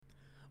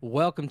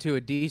Welcome to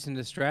a decent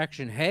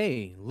distraction.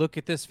 Hey, look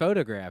at this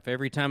photograph.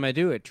 Every time I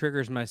do it,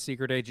 triggers my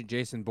secret agent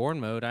Jason Bourne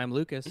mode. I'm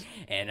Lucas.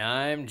 And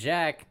I'm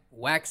Jack.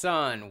 Wax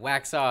on,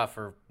 wax off,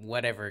 or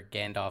whatever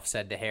Gandalf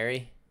said to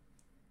Harry.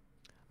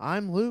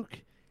 I'm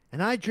Luke,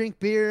 and I drink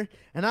beer,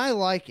 and I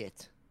like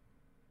it.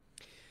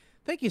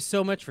 Thank you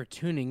so much for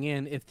tuning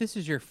in. If this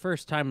is your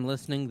first time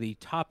listening, the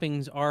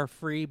toppings are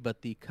free,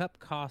 but the cup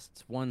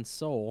costs one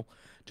soul.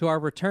 To our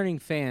returning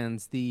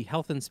fans, the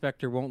health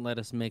inspector won't let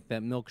us make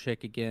that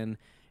milkshake again,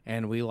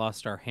 and we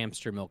lost our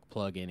hamster milk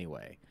plug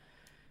anyway.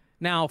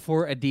 Now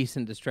for a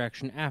decent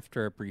distraction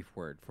after a brief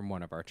word from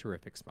one of our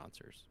terrific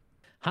sponsors.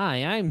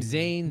 Hi, I'm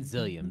Zane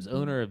Zilliams,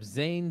 owner of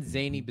Zane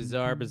Zany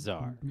Bizarre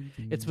Bazaar.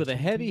 It's with a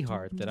heavy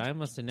heart that I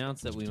must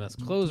announce that we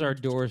must close our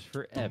doors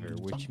forever,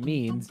 which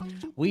means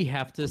we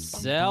have to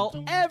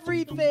sell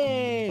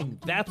everything!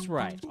 That's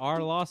right,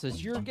 our loss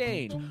is your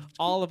gain.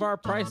 All of our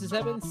prices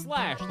have been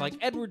slashed like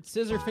Edward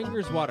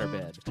Scissorfingers'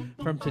 waterbed.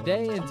 From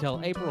today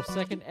until April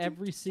 2nd,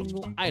 every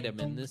single item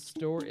in this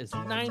store is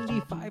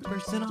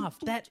 95% off.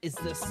 That is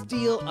the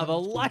steal of a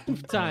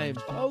lifetime,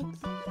 folks!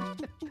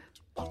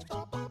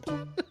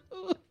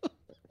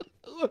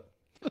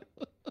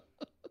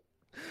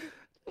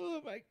 Who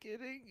am I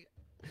kidding?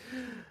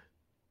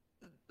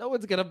 No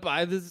one's gonna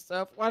buy this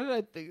stuff. Why did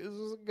I think this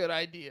was a good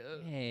idea?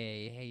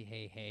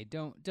 Hey!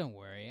 Don't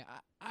worry.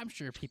 I'm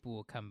sure people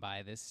will come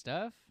buy this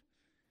stuff.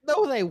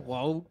 No, they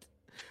won't.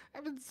 I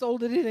haven't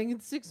sold anything in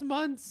 6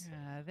 months.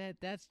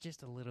 That's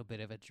just a little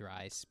bit of a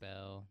dry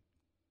spell.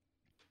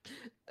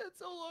 That's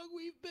how long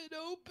we've been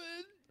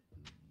open.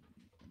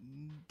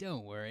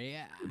 Don't worry.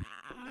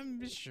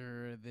 I'm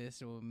sure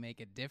this will make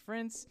a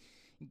difference.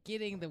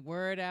 Getting the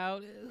word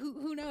out.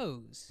 Who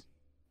knows?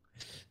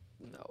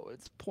 No,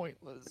 it's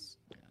pointless.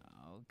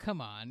 Oh,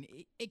 come on.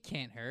 It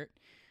can't hurt.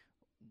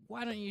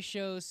 Why don't you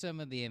show some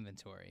of the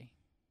inventory?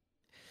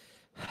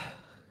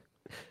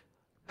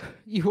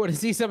 You want to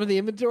see some of the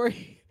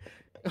inventory?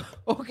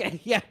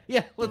 Okay, yeah,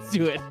 let's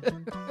do it.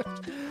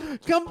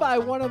 Come buy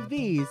one of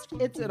these.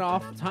 It's an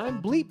off-time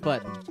bleep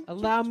button.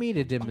 Allow me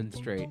to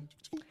demonstrate.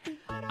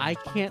 I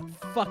can't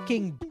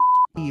fucking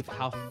believe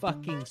how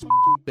fucking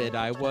stupid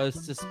I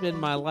was to spend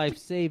my life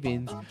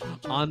savings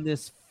on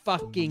this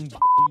fucking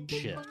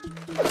shit.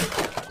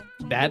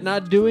 That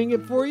not doing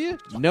it for you?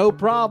 No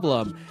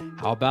problem.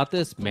 How about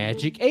this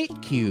Magic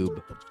 8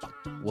 Cube?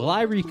 Will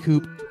I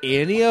recoup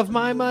any of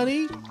my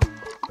money?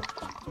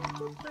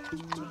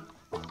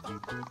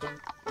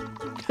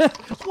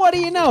 What do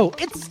you know?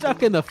 It's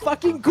stuck in the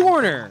fucking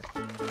corner.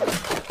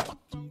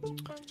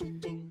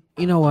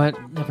 You know what?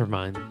 Never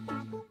mind.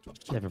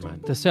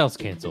 The sale's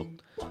canceled.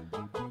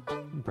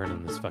 I'm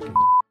burning this fucking to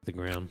the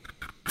ground.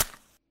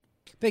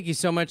 Thank you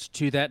so much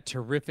to that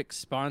terrific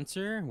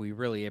sponsor. We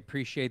really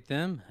appreciate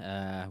them.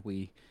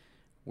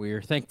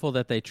 We're thankful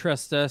that they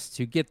trust us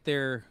to get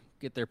their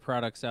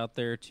products out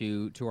there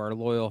to our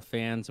loyal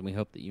fans, and we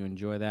hope that you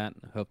enjoy that.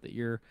 I hope that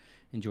you're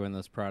enjoying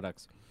those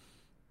products.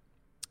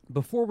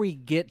 Before we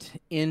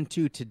get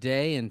into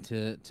today and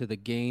to the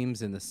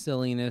games and the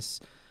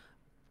silliness,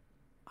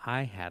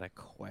 I had a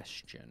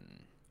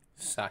question.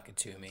 Sock it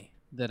to me.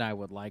 That I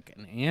would like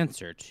an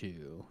answer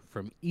to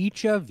from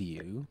each of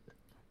you.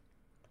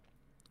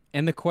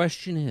 And the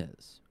question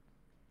is,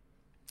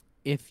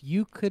 if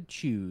you could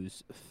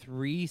choose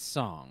 3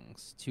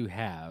 songs to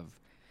have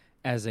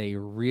as a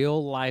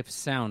real-life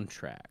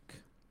soundtrack,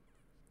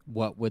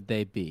 what would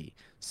they be?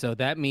 So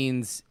that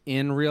means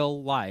in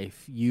real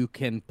life, you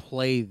can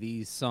play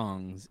these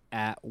songs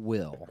at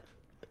will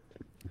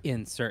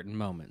in certain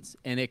moments.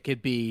 And it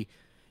could be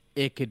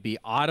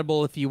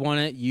audible if you want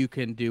it. You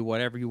can do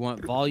whatever you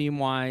want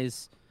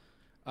volume-wise.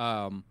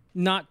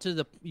 Not to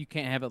the... You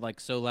can't have it, like,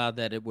 so loud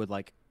that it would,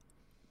 like,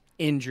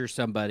 injure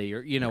somebody,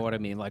 or you know what I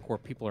mean, like where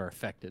people are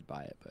affected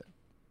by it. But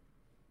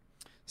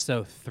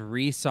so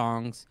 3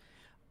 songs.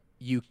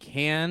 You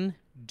can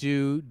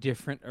do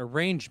different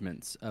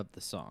arrangements of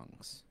the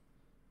songs.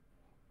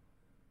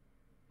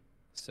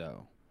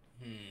 So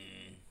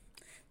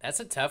That's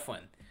a tough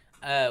one.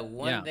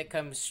 One that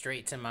comes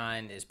straight to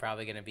mind is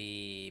probably going to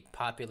be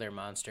Popular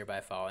Monster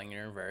by Falling in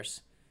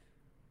Reverse.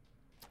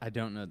 I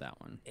don't know that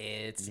one.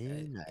 It's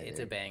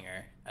a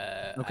banger.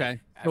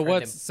 Okay.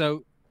 What's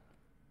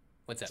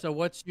up? So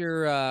what's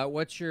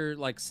your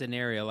like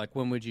scenario? Like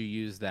when would you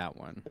use that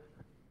one?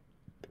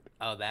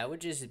 Oh, that would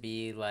just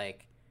be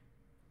like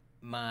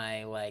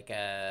my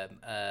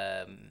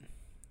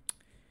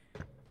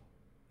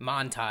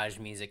montage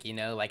music, you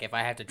know? Like if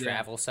I have to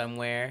travel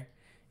somewhere,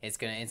 it's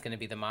gonna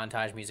be the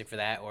montage music for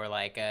that. Or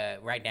like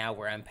right now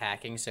we're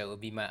unpacking, so it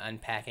would be my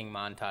unpacking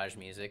montage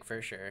music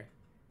for sure.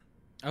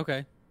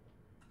 Okay.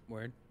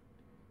 Word.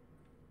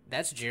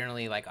 That's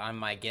generally like on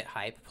my Get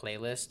Hype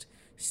playlist.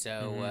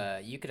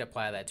 So you could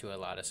apply that to a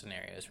lot of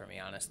scenarios for me,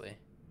 honestly.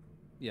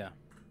 Yeah.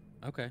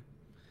 Okay.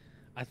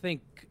 I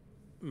think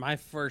my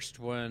first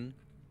one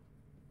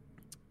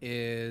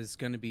is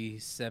going to be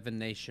Seven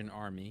Nation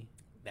Army.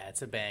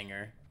 That's a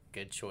banger.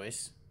 Good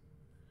choice.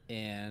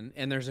 And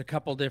there's a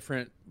couple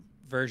different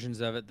versions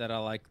of it that I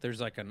like.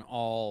 There's like an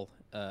all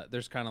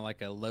there's kind of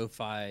like a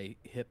lo-fi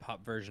hip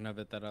hop version of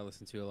it that I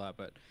listen to a lot.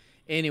 But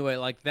anyway,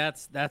 like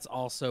that's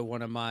also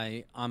one of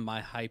my on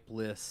my hype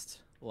list.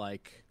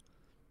 Like,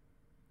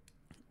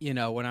 you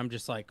know, when I'm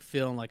just like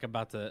feeling like I'm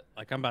about to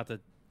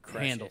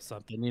Crush handle it.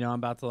 something. You know, I'm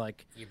about to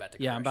like You're about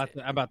to yeah, crush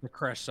it. I'm about to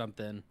crush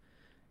something.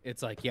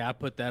 It's like I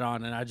put that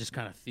on and I just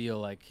kind of feel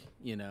like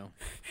Yeah,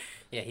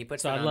 he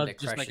puts So it I on love to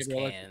just crush like his a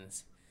real, like,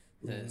 cans.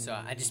 So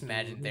I just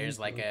imagine there's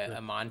like a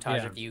montage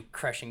Yeah. of you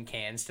crushing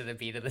cans to the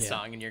beat of the Yeah.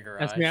 song in your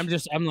That's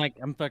garage. me.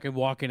 I'm fucking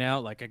walking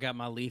out like I got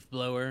my leaf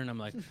blower and I'm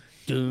like,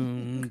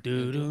 doom,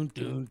 doom, doom,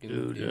 doom,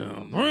 doom,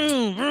 doom,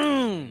 vroom,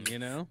 vroom. You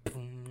know,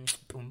 Boom,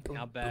 boom, boom,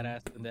 how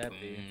badass boom, would that boom,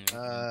 be? boom,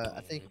 I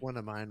boom. think one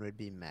of mine would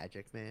be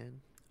Magic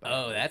Man.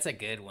 Oh, that's a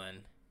good one.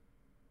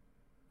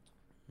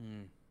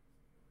 Hmm.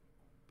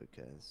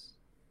 Because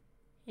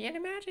You're the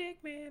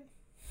magic man.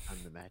 I'm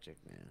the Magic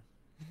Man.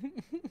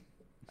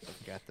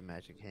 I've got the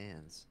magic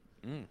hands.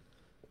 Mm.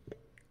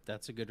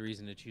 That's a good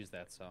reason to choose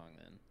that song.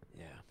 Then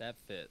Yeah. that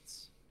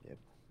fits. Yep.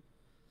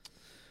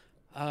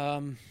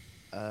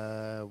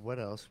 What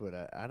else would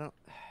I don't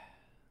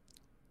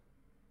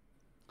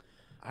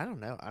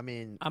know. I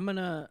mean,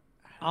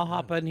 I'll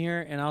hop in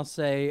here and I'll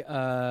say,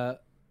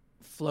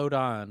 "Float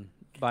On"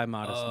 by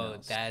Modest Oh,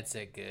 Mouse. that's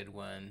a good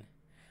one.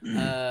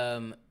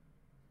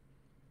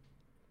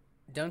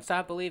 Don't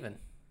Stop Believing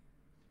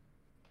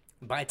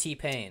by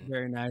T-Pain.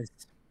 Very nice.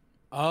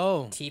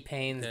 Oh,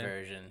 T-Pain's okay.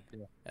 version.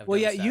 Yeah. Of Well,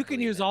 Don't yeah, Stop you can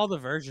use Believin'. all the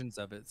versions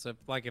of it. So,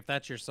 if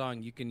that's your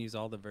song, you can use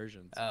all the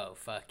versions. Oh,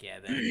 fuck yeah,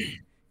 then.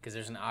 Because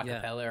there's an a Yeah.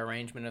 cappella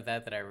arrangement of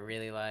that I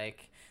really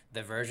like.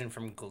 The version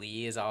from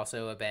Glee is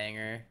also a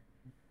banger.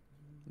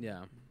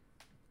 Yeah.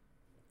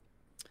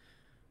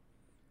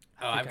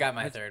 Oh, I've got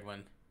my third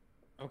one.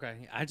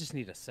 Okay, I just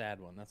need a sad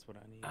one. That's what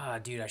I need. Oh,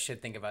 dude, I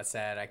should think about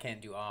sad. I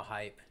can't do all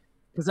hype.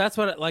 Because that's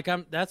what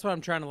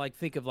I'm trying to like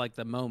think of, like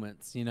the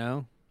moments, you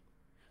know.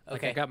 Like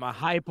Okay. I got my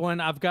hype one.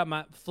 I've got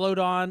my float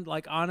on.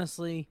 Like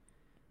honestly,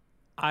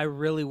 I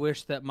really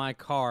wish that my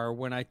car,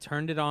 when I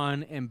turned it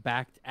on and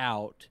backed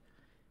out,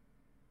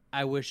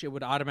 I wish it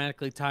would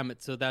automatically time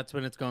it. So that's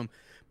when it's going.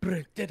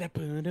 Like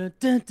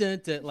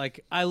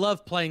I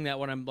love playing that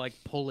when I'm like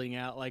pulling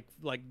out, like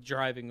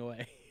driving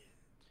away.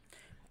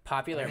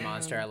 Popular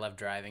Monster I love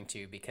driving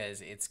to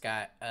because it's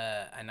got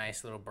a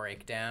nice little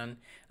breakdown.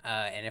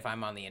 And if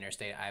I'm on the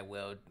interstate, I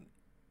will,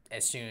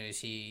 as soon as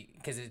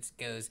because it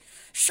goes,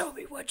 show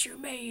me what you're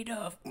made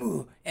of.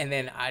 And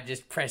then I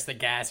just press the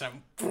gas.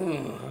 And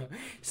I'm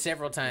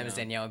several times.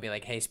 Yeah. Danielle would be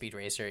like, hey, Speed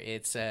Racer,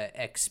 it's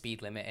X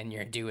speed limit. And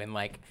you're doing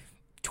like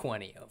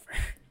 20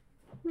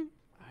 over.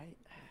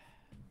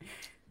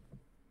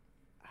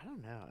 I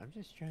don't know. I'm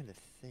just trying to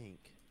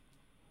think.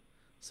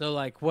 So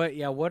like what?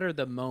 Yeah, what are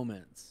the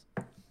moments?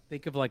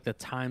 Think of like the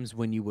times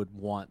when you would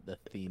want the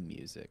theme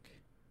music.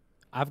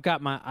 I've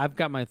got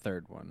my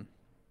third one,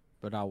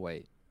 but I'll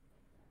wait.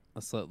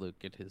 Let's let Luke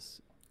get his.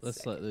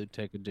 Let's let Luke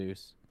take a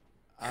deuce.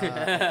 Oh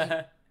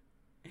man.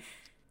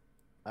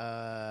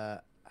 I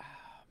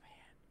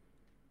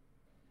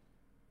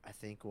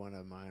think one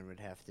of mine would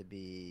have to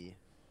be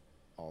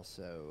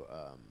also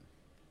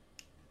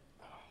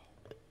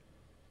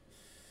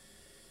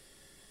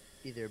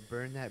either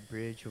Burn That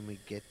Bridge When We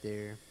Get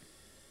There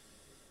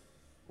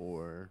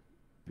or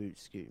Boot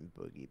Scootin'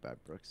 Boogie by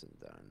Brooks and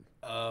Dunn.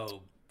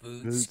 Oh,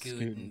 Boot Boot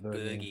Scootin' Scootin'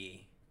 Boogie.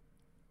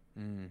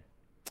 Mm.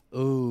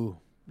 Ooh,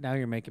 now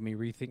you're making me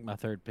rethink my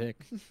third pick.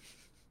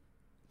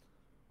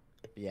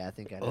 Yeah, I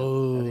think I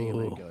Oh.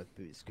 would go with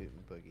Boot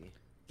Scootin' Boogie.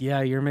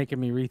 Yeah, you're making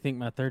me rethink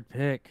my third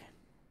pick.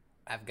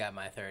 I've got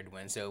my third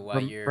one. So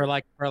while For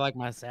like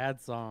my sad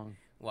song.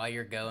 While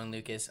you're going,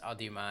 Lucas, I'll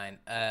do mine.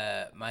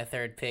 My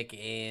third pick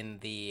in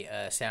the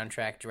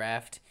soundtrack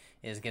draft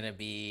is gonna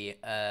be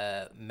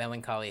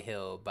 "Melancholy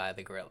Hill" by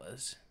the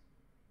Gorillaz.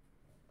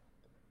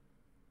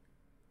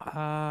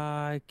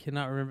 I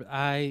cannot remember.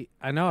 I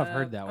know I've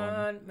heard that one.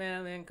 On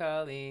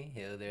Melancholy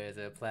Hill, there's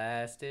a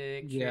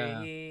plastic Yeah.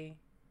 tree.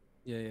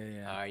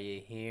 Yeah. Are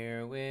you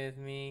here with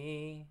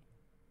me?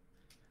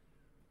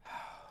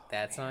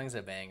 That song's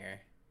a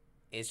banger.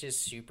 It's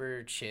just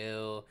super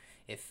chill.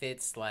 It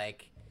fits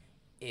like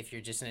if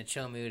you're just in a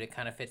chill mood, it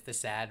kind of fits the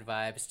sad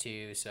vibes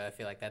too. So I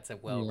feel like that's a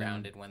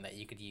well-rounded one that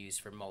you could use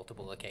for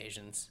multiple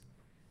occasions.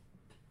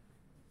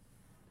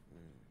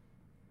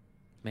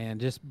 Man,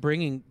 just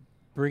bringing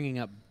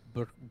up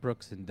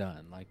Brooks and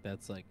Dunn, like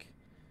that's like,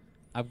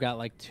 I've got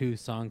like two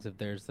songs of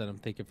theirs that I'm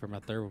thinking for my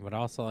third one, but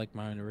also like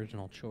my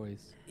original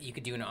choice. You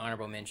could do an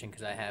honorable mention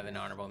because I have an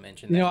honorable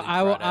mention. You that know, Luke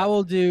I brought up.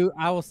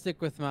 will stick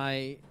with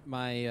my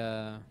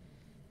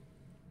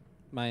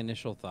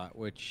initial thought,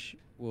 which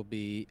will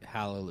be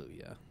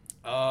Hallelujah.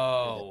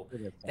 Oh, For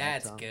the sad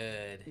that's song.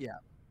 good. Yeah.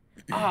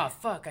 Ah,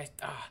 fuck.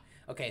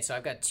 Okay, so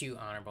I've got two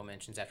honorable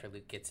mentions after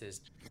Luke gets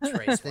his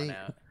trace one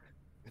out.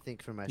 I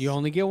think for my You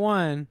only get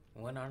one.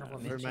 One honorable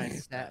for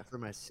mention.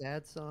 my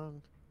sad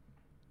song.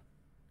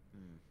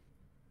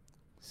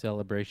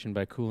 Celebration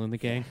by Kool and the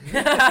Gang.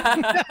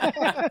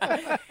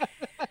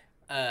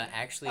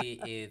 Actually,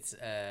 it's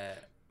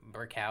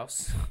Brick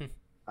House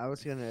I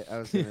was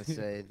gonna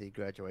say the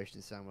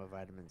graduation song with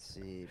Vitamin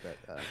C, but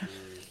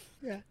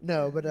Yeah.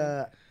 no, but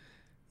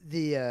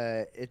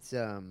it's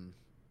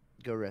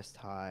Go Rest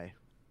High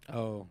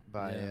Oh,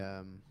 by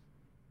yeah.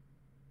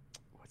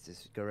 what's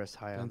this? Go Rest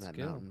High on Vince That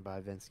Gill. Mountain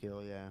by Vince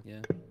Gill. Yeah,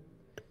 Yeah.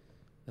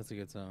 That's a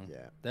good song.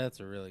 yeah. That's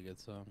a really good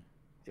song.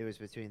 It was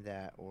between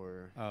that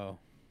or Oh,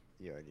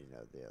 you already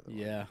know the other one.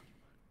 yeah.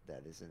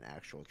 That is an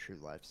actual true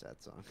life sad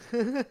song.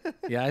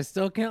 Yeah, I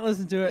still can't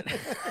listen to it.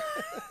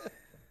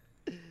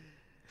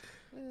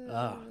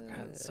 Oh,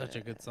 God, it's such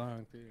a good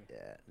song, too.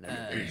 Yeah,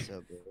 never been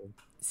so good.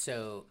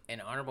 So, an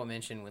honorable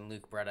mention when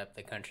Luke brought up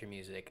the country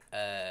music,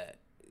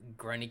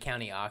 Grundy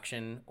County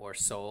Auction or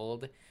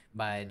Sold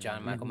by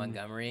John Michael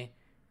Montgomery.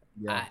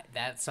 Yeah.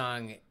 That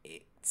song,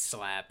 it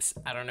slaps.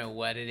 I don't know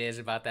what it is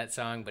about that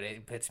song, but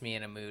it puts me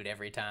in a mood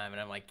every time,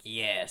 and I'm like,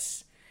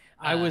 yes.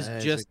 I was That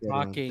is just a good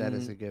one. talking. That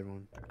is a good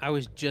one. I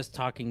was just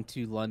talking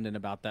to London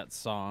about that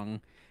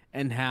song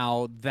and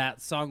how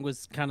that song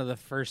was kind of the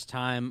first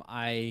time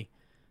I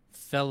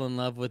fell in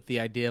love with the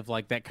idea of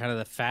like that kind of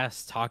the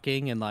fast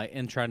talking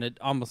and trying to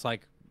almost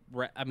like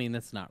I mean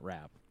that's not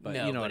rap, but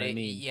No, you know but what I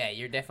mean. yeah,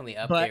 you're definitely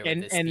up But there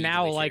with the speed and to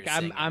now which like you're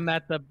singing. I'm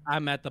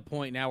at the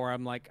point now where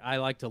I'm like I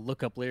like to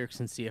look up lyrics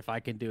and see if I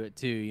can do it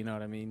too, you know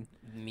what I mean?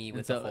 Me And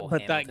with the whole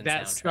but Hamilton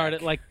that soundtrack.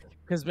 started like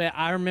because man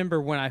I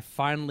remember when I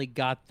finally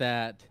got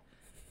that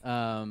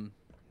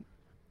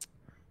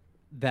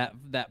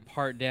that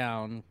part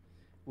down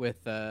with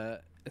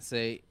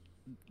say the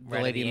Right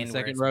at lady the in the end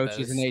where second it's row,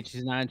 she's an both. 8,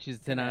 she's a 9, she's a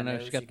 10, I don't know,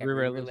 she's got the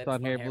Ruby lips,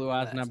 blonde hair, blue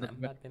eyes, and I'm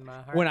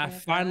my heart when I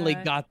can't finally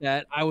fly. got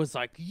that, I was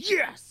like,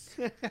 yes!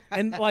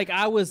 And like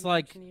I was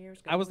like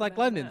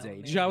London's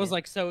age. I was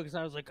like so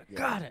excited. I was like, I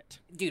got it.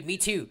 Dude, me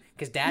too.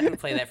 Because Dad would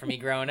play that for me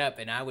growing up,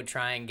 and I would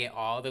try and get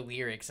all the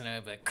lyrics, and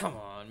I'd be like, "Come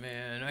on,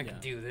 man, I can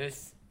do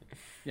this."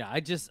 Yeah, I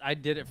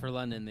did it for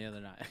London the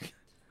other night.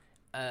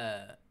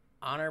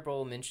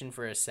 Honorable mention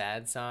for a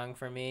sad song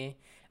for me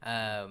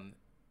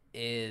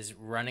is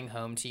 "Running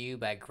Home to You"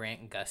 by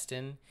Grant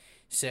Gustin.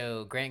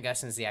 So Grant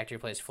Gustin's the actor who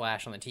plays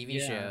Flash on the TV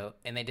show,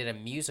 and they did a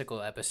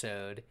musical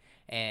episode,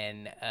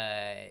 and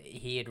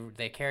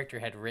the character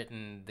had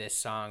written this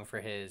song for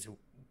his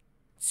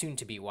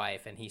soon-to-be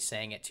wife, and he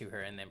sang it to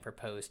her and then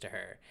proposed to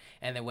her.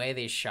 And the way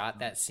they shot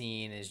that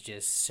scene is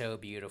just so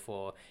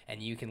beautiful,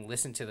 and you can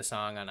listen to the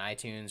song on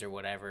iTunes or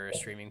whatever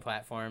streaming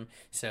platform.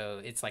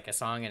 So it's like a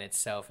song in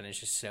itself, and it's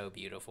just so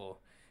beautiful.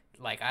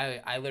 Like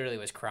I literally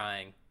was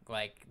crying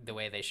like the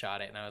way they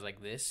shot it, and I was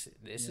like, this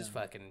is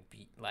fucking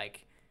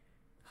like,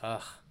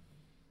 ugh.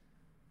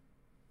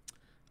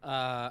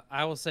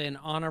 I will say an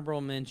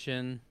honorable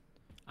mention.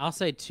 I'll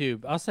say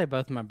two. I'll say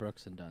both my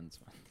Brooks and Dunn's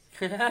ones.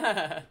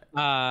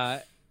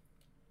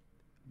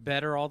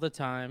 Better All the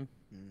Time.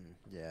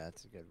 Yeah,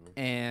 that's a good one.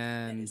 That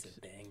And is a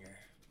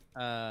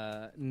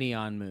banger.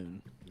 Neon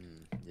Moon.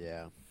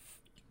 Yeah.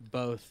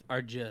 Both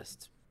are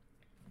just.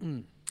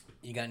 You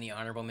got any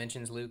honorable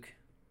mentions, Luke?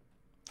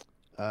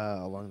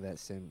 Along that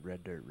same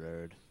Red Dirt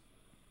Road.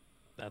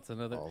 That's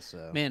another.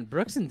 Also. Man,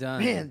 Brooks and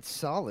Dunn. Man,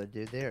 solid,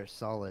 dude. They are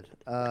solid.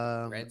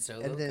 Red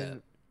Solo and then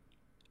Cup.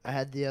 I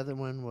had the other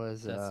one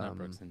was That's not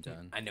Brooks and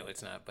Dunn. I know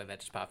it's not, but that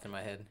just popped in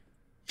my head.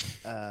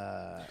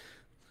 Oh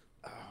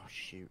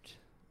shoot.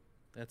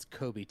 That's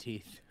Kobe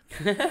Teeth.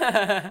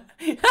 I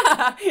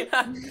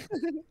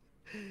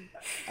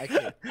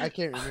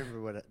can't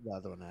remember what the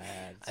other one I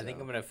had. I think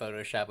so. I'm gonna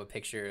Photoshop a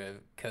picture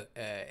of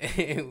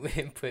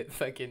and put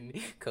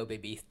fucking Kobe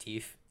beef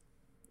teeth.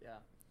 Yeah.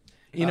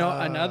 You know,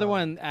 another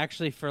one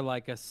actually for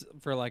like a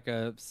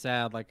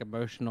sad, like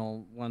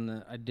emotional one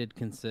that I did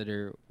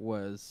consider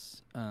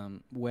was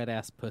Wet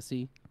Ass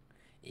Pussy.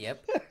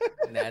 Yep,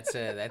 that's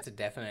a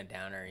definite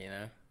downer. You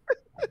know,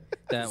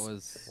 That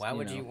was. why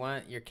would you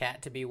want your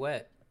cat to be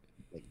wet?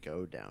 Like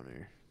go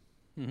downer.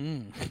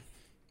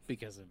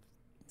 Because of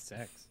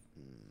sex.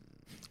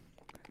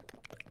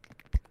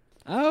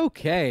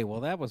 Okay,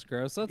 well that was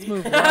gross. Let's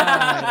move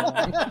right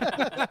on.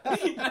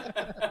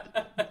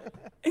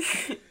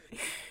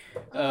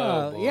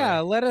 boy. Yeah,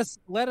 let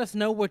us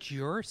know what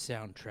your life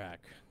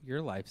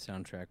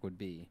soundtrack would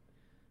be.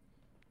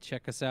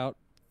 Check us out.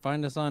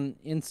 Find us on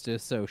Insta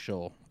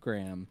social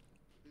gram.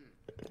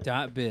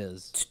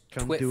 .biz.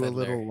 Come Twit do a Fiddler.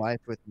 little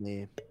life with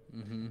me.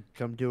 Mm-hmm.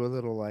 Come do a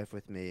little life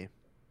with me.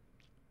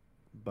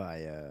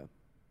 By oh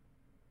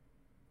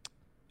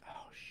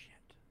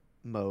shit,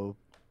 Mo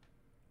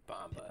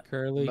Bomba.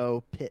 Curly.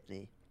 Mo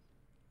Pitney.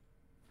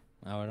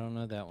 Oh, I don't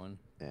know that one.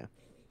 Yeah.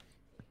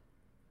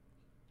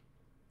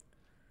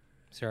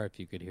 Sorry if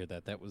you could hear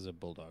that. That was a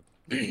bulldog.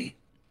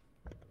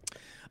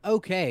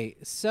 Okay,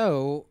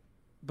 so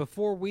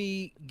before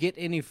we get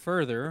any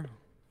further,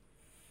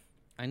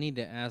 I need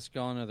to ask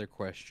y'all another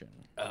question.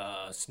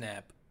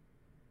 Snap.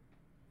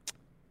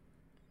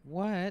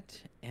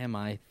 What am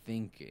I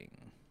thinking?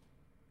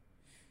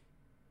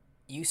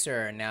 You,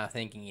 sir, are now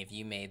thinking if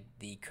you made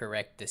the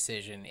correct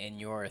decision in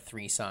your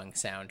 3-song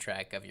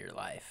soundtrack of your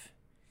life.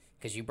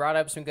 Because you brought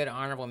up some good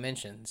honorable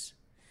mentions,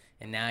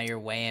 and now you're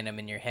weighing them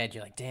in your head.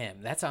 You're like,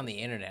 damn, that's on the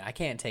internet. I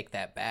can't take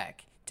that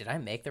back. Did I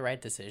make the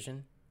right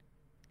decision?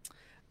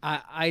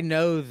 I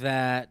know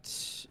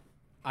that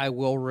I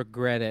will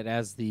regret it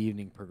as the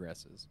evening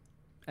progresses,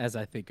 as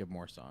I think of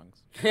more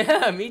songs.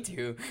 Me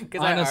too.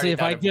 Because I Honestly, already if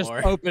thought I of just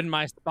more. open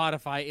my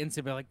Spotify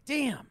instantly, be like,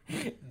 damn.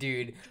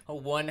 Dude,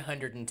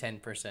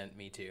 110%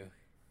 me too.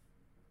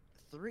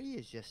 3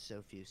 is just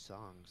so few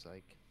songs.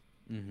 Like,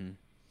 Mm-hmm.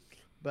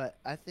 but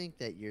I think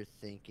that you're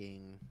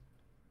thinking,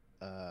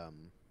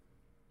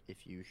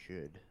 if you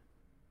should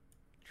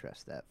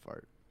trust that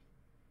fart.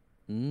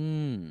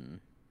 Mm.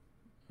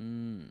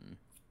 Mm.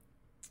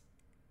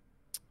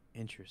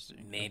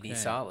 Interesting. Maybe Okay.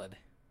 solid.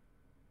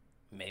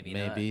 Maybe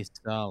not. Maybe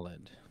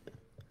solid.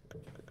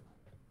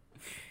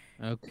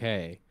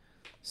 Okay.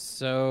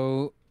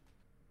 So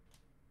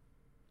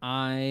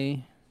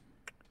I'm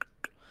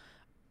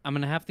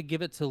gonna have to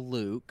give it to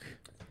Luke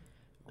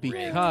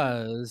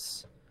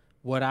because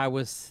what I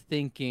was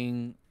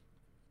thinking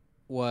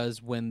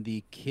was when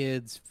the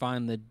kids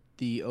find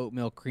the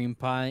oatmeal cream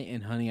pie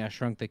in Honey I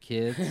Shrunk the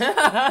Kids.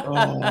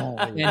 Oh,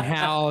 And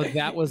how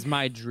that was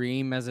my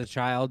dream as a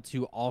child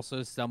to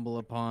also stumble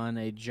upon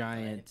a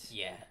giant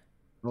Yeah.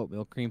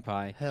 oatmeal cream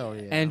pie. hell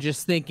yeah! And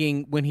just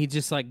thinking when he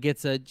just like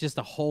gets just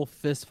a whole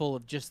fistful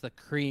of just the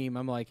cream,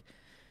 I'm like,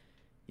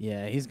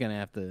 yeah, he's gonna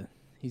have to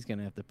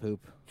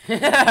poop.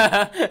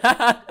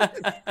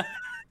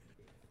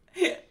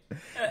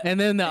 And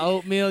then the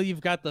oatmeal,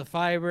 you've got the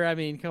fiber. I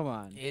mean, come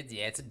on.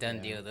 It's a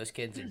done deal. Those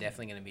kids are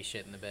definitely going to be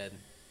shit in the bed.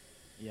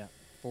 Yeah,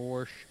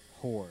 for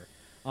sure.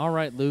 All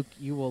right, Luke,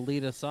 you will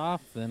lead us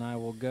off. Then I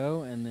will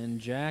go, and then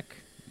Jack,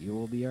 you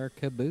will be our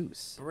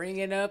caboose.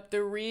 Bringing up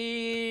the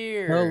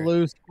rear. The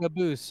loose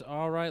caboose.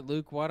 All right,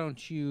 Luke, why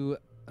don't you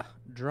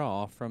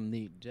draw from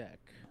the deck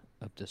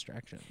of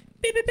distractions?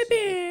 Beep, beep, beep,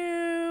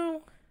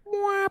 beep.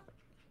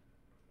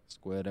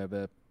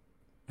 Squid-a-bip.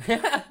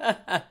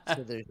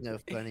 So there's no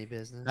funny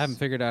business. I haven't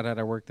figured out how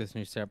to work this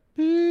new step.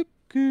 Beep,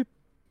 boop,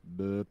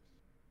 boop,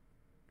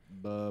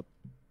 boop,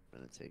 I'm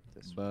gonna take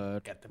this.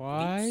 bud, Got the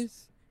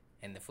wise,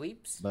 And the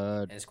fleeps.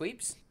 bud, And the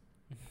squeeps.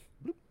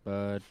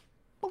 bud,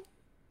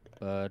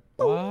 bud,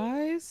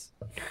 wise.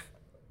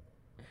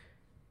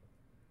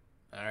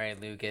 All right,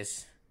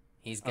 Lucas.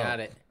 He's got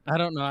it. I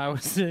don't know. I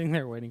was sitting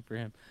there waiting for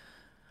him.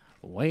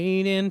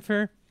 Waiting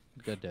for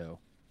Godot.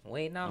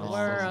 Waiting on the Oh.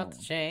 world to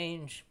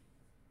change.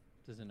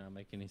 Doesn't not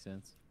make any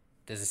sense.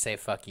 Does it say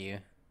fuck you?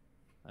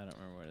 I don't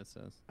remember what it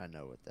says. I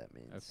know what that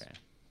means. Okay.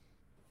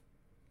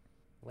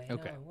 Waiting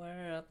Okay. on the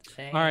world to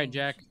change. All right,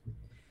 Jack.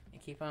 You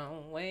keep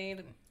on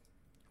waiting.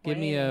 Give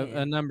me a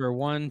waiting. number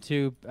 1,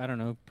 2, I don't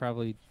know,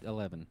 probably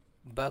 11.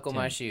 Buckle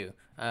my 10. shoe.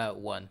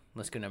 1.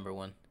 Let's go number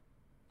 1.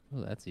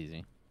 Oh, that's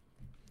easy.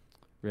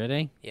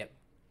 Ready? Yep.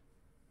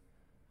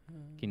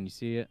 Can you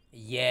see it?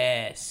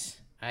 Yes.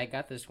 I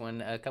got this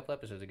one a couple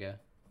episodes ago.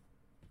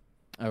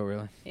 Oh,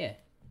 really? Yeah.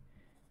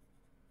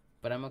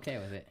 But I'm okay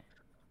with it.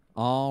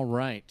 All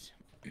right.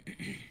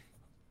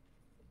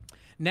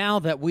 Now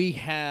that we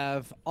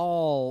have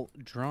all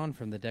drawn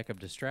from the deck of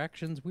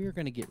distractions, we are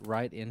going to get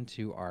right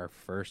into our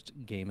first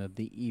game of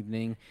the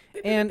evening.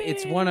 And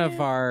it's one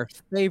of our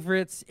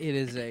favorites. It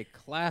is a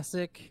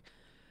classic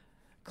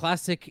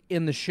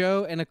in the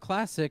show and a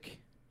classic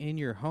in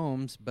your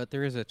homes, but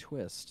there is a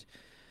twist.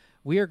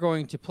 We are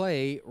going to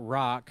play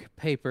rock,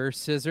 paper,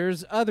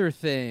 scissors, other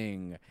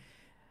thing.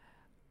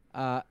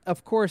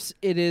 Of course,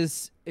 it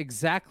is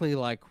exactly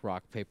like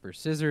rock, paper,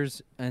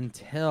 scissors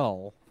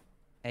until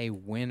a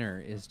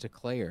winner is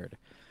declared.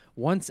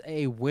 Once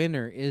a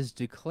winner is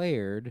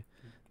declared,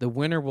 the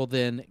winner will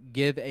then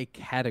give a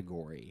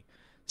category,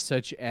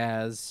 such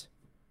as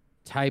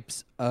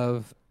types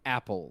of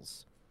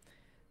apples.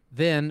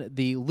 Then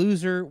the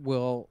loser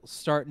will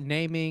start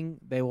naming.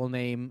 They will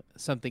name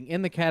something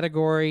in the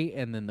category,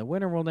 and then the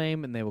winner will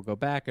name, and they will go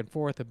back and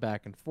forth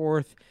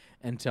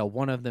until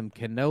one of them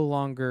can no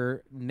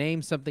longer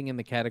name something in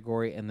the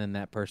category, and then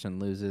that person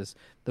loses.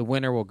 The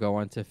winner will go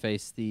on to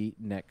face the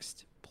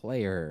next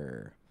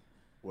player.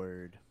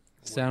 Word.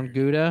 Sound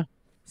good?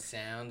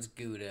 Sounds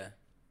Gouda.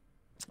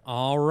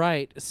 All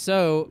right.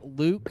 So,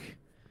 Luke,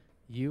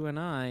 you and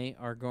I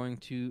are going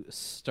to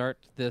start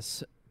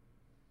this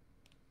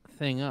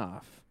thing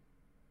off.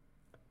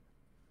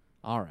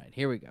 All right,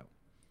 here we go.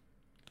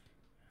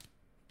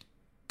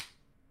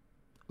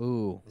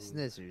 Ooh.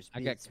 Scissors I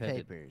got beats cutted.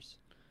 papers.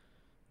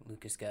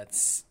 Lucas got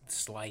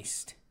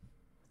sliced.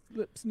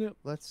 Snip, snip.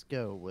 Let's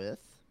go with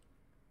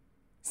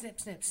Snip,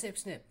 snip, snip,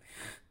 snip.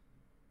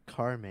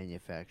 car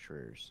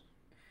manufacturers.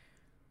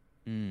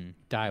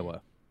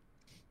 Daiwa.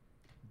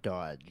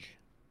 Dodge.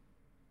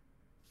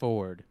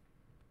 Ford.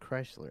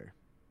 Chrysler.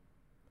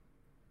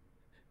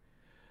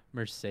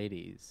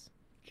 Mercedes.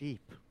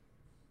 Jeep.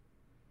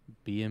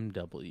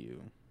 BMW.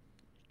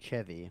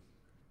 Chevy.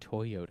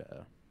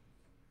 Toyota.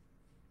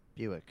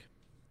 Buick.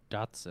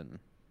 Datsun.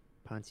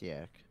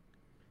 Pontiac.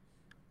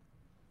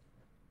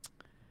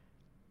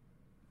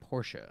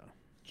 Porsche.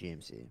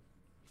 GMC.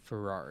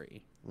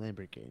 Ferrari.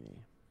 Lamborghini.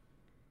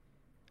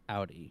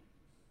 Audi.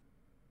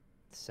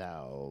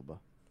 Saab.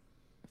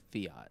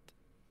 Fiat.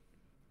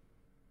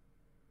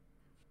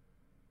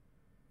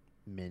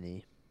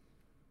 Mini.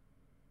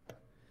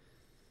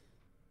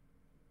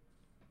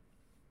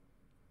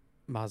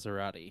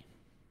 Maserati.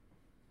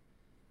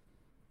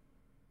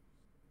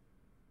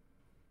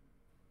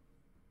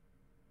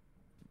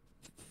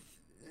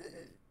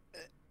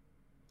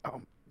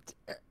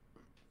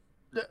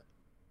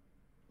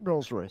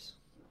 Rolls Royce.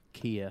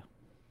 Kia.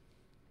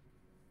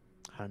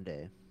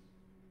 Hyundai.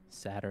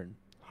 Saturn.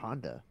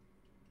 Honda.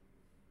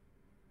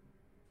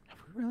 Have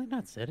we really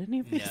not said any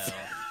of these?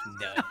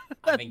 No. I've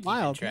That's been keeping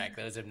wild. track.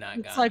 Those have not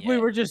It's gone like yet. we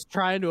were just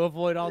trying to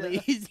avoid all the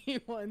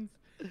easy ones.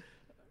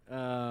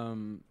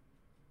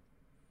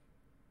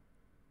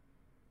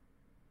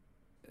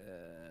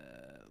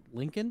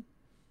 Lincoln?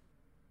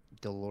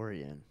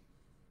 DeLorean.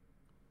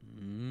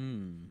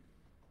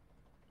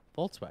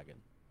 Volkswagen.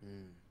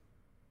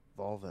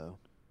 Volvo.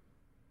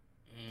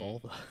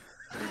 Volvo.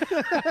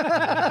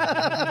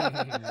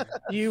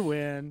 You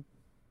win.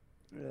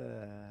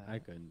 I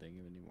couldn't think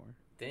of any more.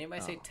 Did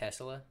anybody say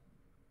Tesla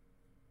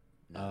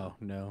Oh,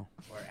 no.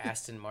 or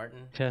Aston Martin?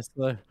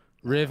 Tesla.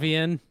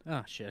 Rivian.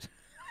 Oh, shit.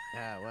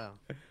 Ah, well.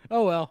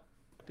 Oh, well.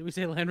 Did we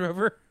say Land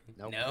Rover?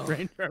 Nope. No.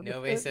 Range Rover.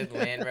 Nobody said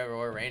Land Rover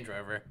or Range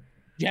Rover.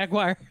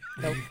 Jaguar.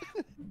 Nope.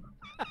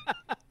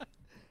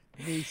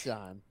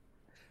 Nissan.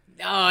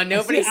 Oh,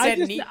 nobody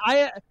See,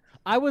 said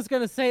I was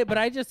going to say it, but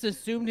I just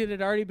assumed it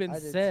had already been I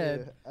did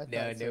said. too. I thought No,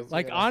 so no. too,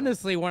 Like, and I thought,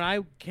 honestly, when I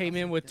came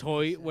in with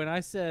Definitely toy, said. when I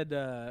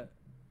said,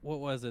 what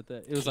was it?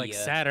 It was like Kia.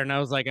 Saturn. I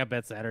was like, I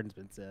bet Saturn's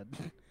been said.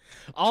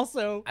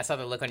 Also, I saw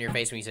the look on your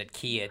face when you said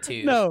Kia,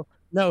 too.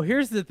 no,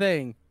 here's the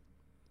thing.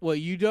 What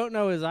you don't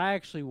know is I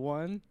actually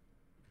won.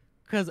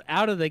 Because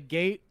out of the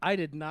gate, I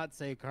did not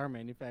say car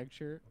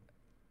manufacturer.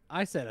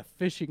 I said a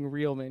fishing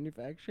reel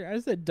manufacturer. I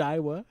said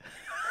Daiwa.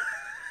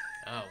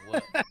 Oh,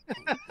 well.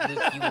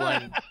 Luke, you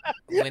won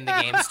when the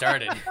game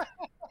started.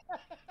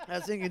 I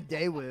was thinking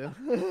Daewoo.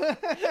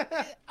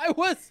 I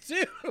was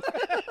too.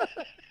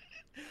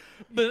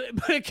 but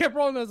it kept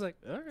rolling. I was like,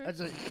 all right. I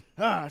was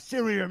like,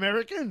 silly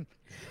American.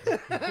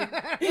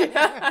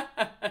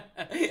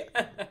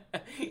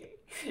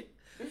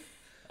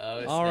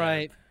 Oh, All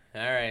right.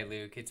 All right,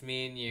 Luke. It's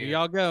me and you. Here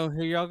y'all go.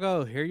 Here y'all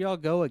go. Here y'all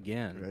go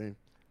again. Ready?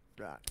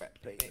 Rock,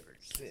 paper,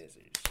 scissors,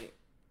 shit.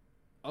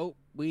 Oh,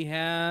 we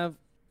have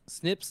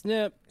snip,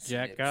 snip.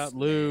 Jack Snip, got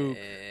Luke.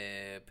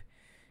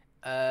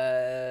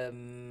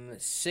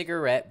 snip.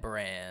 Cigarette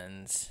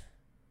brands.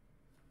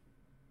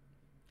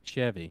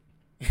 Chevy.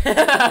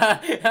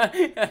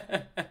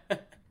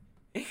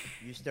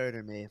 You start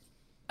or me?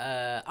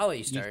 I'll let you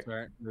You start.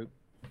 start, Luke.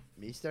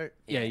 Me start?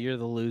 Yeah, you're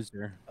the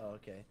loser. Oh,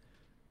 okay.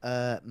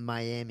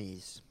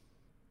 Miami's.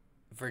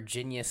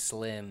 Virginia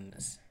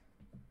Slims.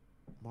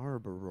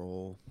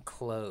 Marlboro.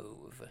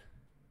 Clove.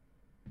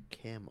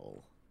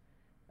 Camel.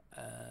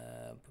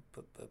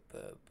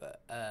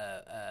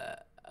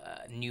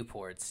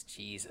 Newports.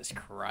 Jesus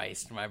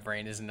Christ, my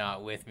brain is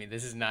not with me.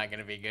 This is not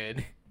gonna be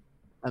good.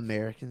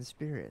 American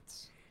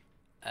Spirits.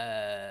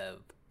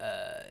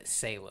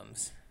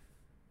 Salem's.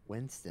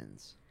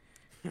 Winston's.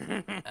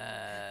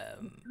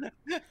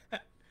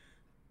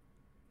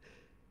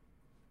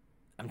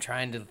 I'm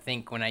trying to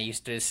think when I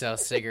used to sell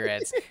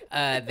cigarettes.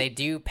 They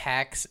do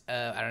packs.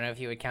 I don't know if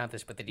you would count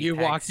this, but they do. You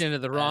packs walked into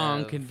the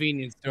wrong of-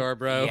 convenience store,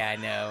 bro. Yeah, I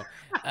know.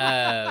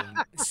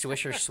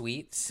 Swisher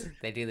Sweets.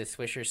 They do the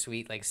Swisher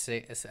Sweet like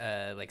cigarettes.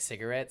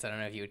 I don't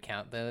know if you would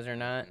count those or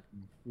not.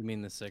 You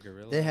mean the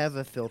cigarette? They have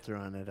a filter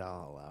on it.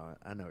 I'll allow it.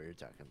 I know what you're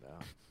talking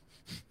about.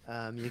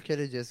 You could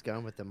have just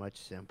gone with the much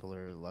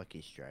simpler Lucky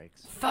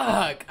Strikes.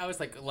 Fuck! I was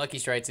like, Lucky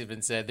Strikes had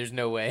been said. There's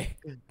no way.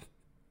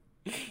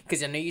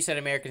 Because I know you said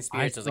American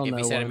Spirits. I was like, still if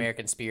you know said one.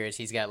 American Spirits,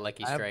 he's got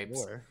Lucky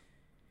Stripes.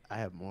 I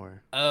have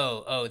more.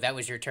 Oh, that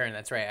was your turn.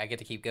 That's right. I get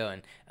to keep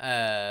going.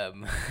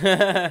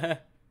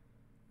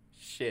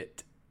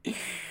 Shit.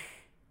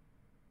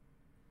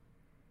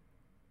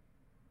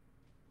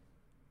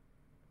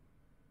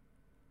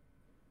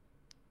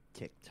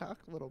 TikTok,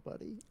 little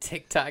buddy.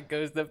 TikTok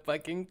goes the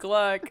fucking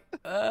clock.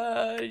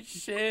 Oh,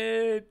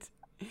 shit.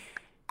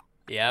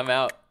 Yeah, I'm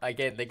out. I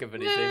can't think of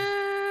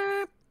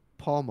anything.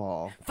 Pall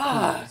Mall.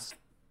 Fuck.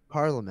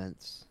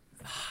 Parliaments.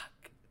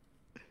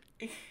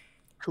 Fuck.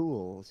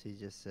 Cools, he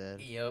just said.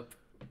 Yep.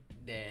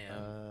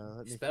 Damn.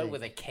 Let me Spelled think.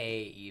 with a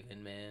K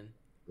even, man.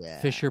 Yeah.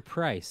 Fisher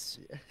Price.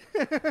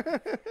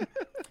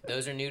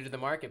 Those are new to the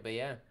market, but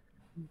yeah.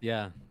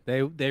 Yeah,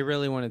 they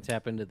really want to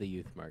tap into the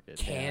youth market.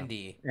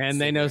 Candy.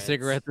 And they know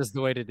cigarettes is the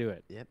way to do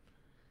it. Yep.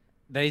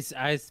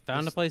 I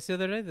found a The- place the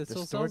other day that The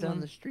still store sells down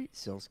them. the street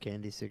sells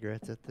candy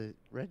cigarettes at the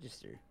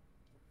register.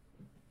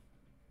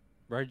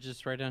 Right,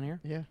 just right down here.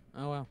 Yeah.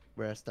 Oh wow.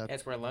 Where I stopped.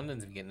 That's where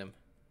London's getting them.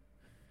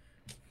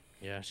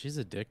 Yeah, she's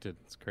addicted.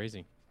 It's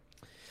crazy.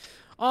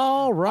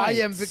 All right.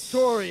 I am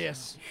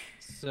victorious.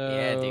 So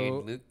Yeah,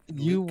 dude. Luke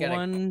you got a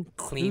won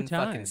clean 2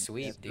 fucking times.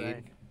 sweep, That's dude.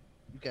 right.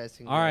 You guys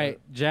can All right,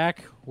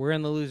 Jack, we're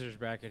in the losers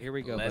bracket. Here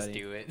we go, Let's buddy.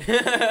 do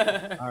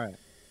it. All right.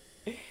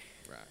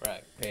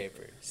 Rock,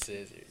 paper,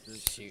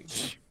 scissors,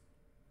 shoot.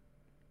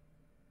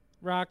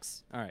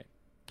 Rocks. All right.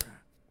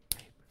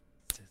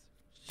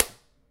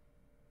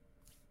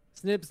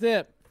 Snip,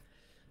 snip.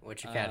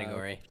 What's your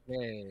category?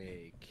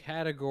 Okay.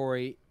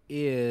 Category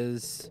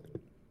is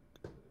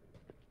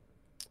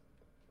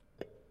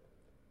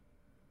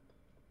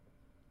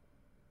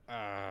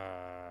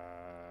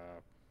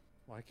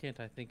Why can't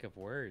I think of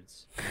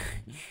words?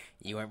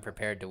 You weren't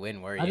prepared to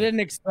win, were you? I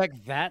didn't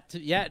expect that to.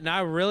 Yeah, no,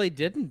 I really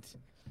didn't.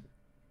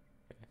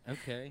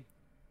 Okay.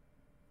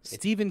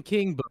 Stephen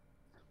King book.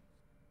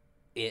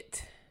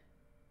 It.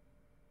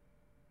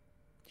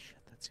 Shit,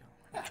 that's the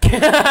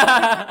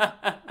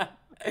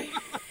only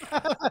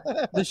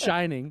one. The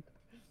Shining.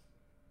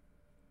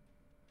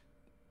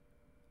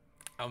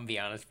 I'm gonna be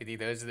honest with you.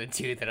 Those are the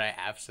two that I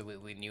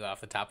absolutely knew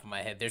off the top of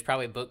my head. There's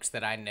probably books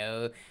that I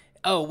know.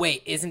 Oh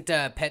wait, isn't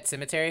Pet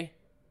Cemetery?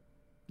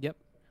 Yep.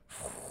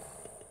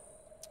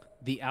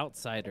 The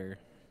Outsider.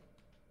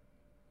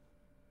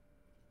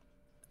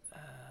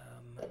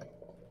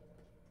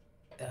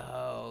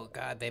 Oh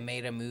God, they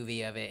made a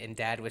movie of it, and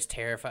Dad was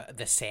terrified.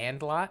 The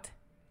Sandlot.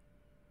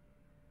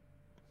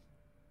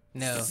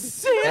 No,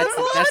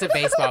 that's a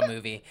baseball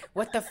movie.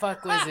 What the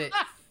fuck was it?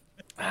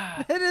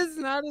 It is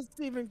not a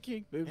Stephen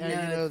King movie.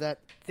 Yeah, you know that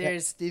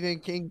there's- Stephen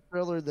King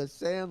thriller, The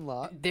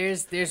Sandlot.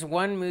 There's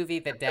one movie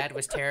that Dad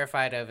was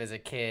terrified of as a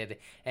kid,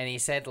 and he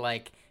said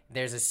like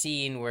there's a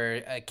scene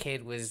where a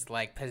kid was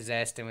like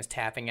possessed and was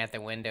tapping at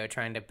the window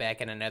trying to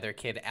beckon another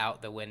kid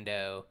out the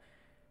window.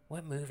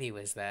 What movie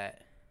was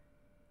that?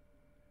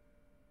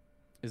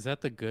 Is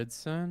that The Good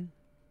Son?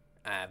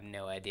 I have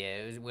no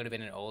idea. It would have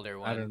been an older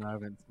one. I don't know. I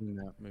haven't seen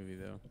that movie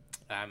though.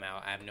 I'm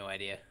out. I have no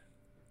idea.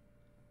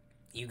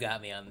 You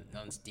got me on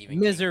Stephen King.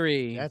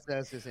 Misery. That's what I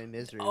was gonna say.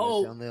 Misery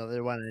Oh. was the only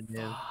other one I knew.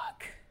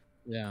 Fuck.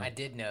 Yeah. I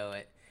did know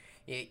it.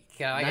 Like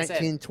I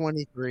said,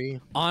 1923.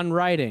 On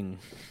Writing.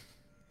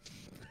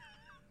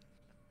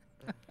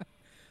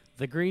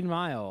 The Green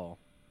Mile.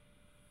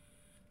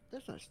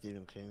 That's not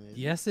Stephen King. Is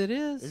Yes, it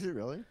is. Is it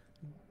really?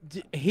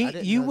 I He,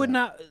 didn't you know would that.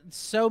 not.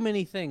 So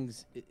many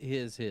things.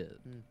 His.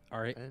 All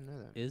right. I didn't know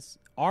that. Is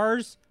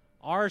ours.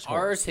 Ours.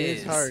 Ours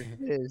It's his. hard.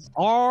 It is.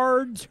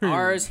 Ours.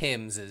 Ours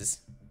himses.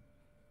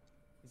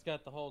 He's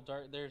got the whole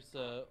dark. There's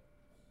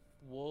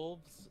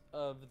Wolves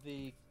of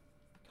the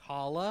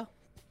Kala.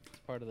 It's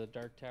part of the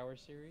Dark Tower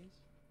series.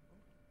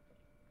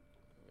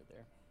 Over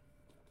there.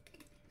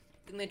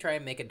 Didn't they try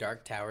and make a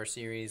Dark Tower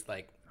series,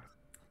 like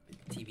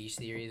TV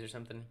series or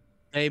something?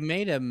 They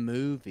made a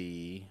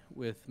movie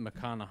with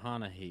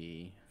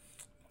McConaughey.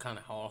 Kind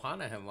of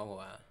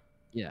Hanahan.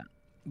 Yeah,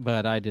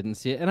 but I didn't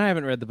see it, and I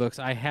haven't read the books.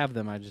 I have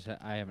them. I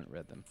haven't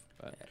read them.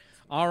 But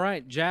all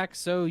right, Jack.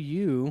 So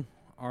you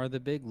are the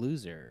big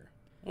loser.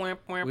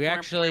 We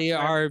actually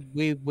are.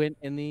 We went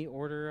in the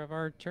order of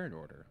our turn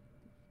order.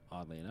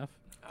 Oddly enough.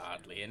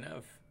 Oddly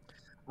enough.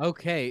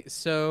 Okay,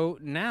 so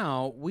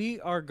now we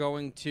are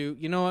going to.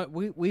 You know what?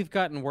 We've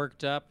gotten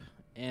worked up,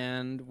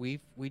 and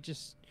we've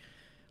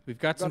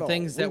got some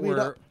things that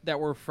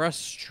we're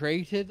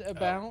frustrated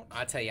about.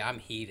 I'll tell you, I'm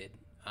heated.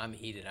 I'm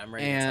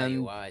ready to tell you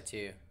And- why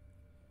too.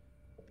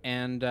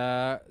 And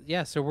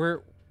yeah, so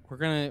we're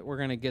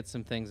gonna get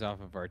some things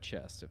off of our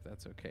chest if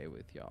that's okay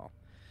with y'all.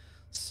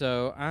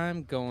 So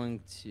I'm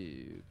going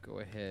to go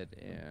ahead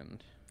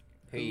and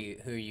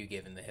Who are you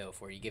giving the hill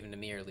for? Are you giving to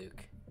me or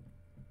Luke?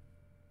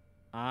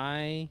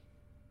 I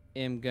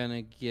am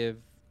gonna give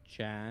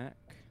Jack,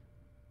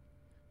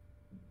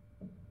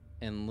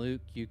 and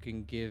Luke, you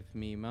can give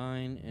me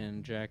mine,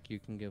 and Jack, you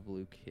can give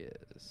Luke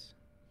his.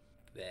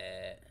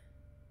 Bet.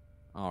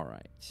 All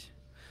right.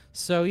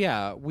 So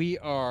yeah, we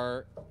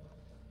are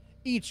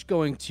each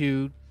going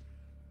to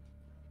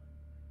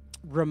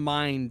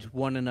remind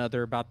one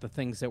another about the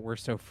things that we're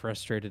so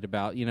frustrated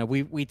about. You know,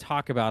 we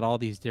talk about all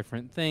these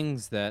different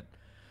things that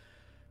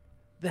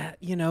that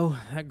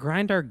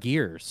grind our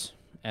gears,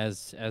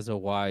 as a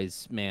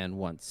wise man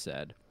once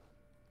said.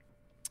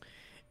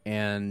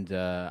 And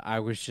I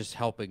was just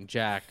helping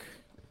Jack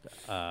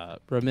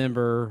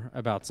remember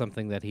about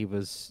something that he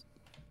was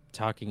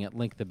talking at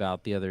length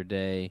about the other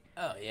day.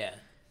 Oh yeah.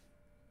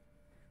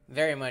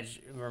 Very much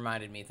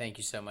reminded me. Thank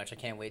you so much. I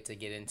can't wait to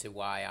get into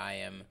why I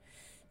am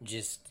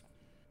just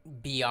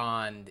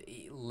beyond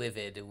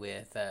livid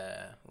with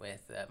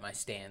my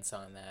stance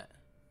on that.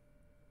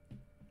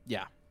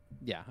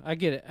 Yeah, I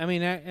get it. I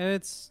mean,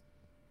 it's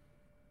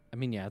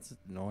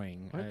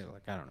annoying. What?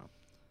 I don't know.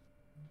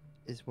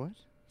 Is what?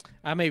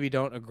 I maybe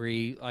don't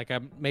agree. Like,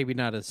 I'm maybe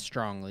not as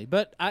strongly,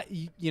 but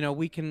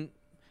we can.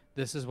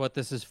 This is what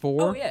this is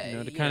for. Oh, yeah,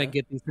 to you kind know. of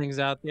get these things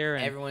out there.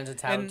 And Everyone's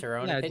entitled to their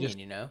own opinion, just-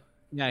 you know.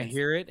 Yeah, It's-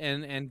 hear it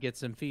and get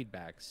some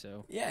feedback.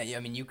 So Yeah. I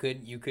mean, you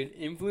could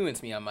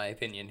influence me on my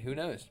opinion. Who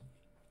knows?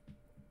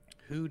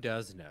 who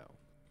does know?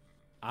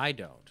 I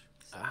don't.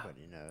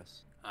 Somebody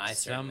knows. I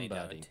certainly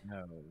Somebody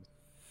don't. knows.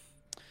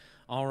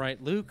 All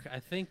right, Luke. I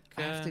think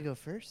I have to go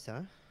first,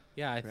 huh?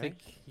 Yeah, I right? think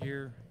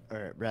you're.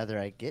 Or rather,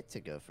 I get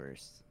to go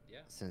first. Yeah.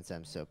 Since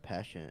I'm so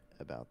passionate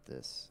about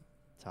this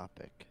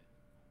topic,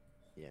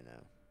 you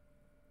know.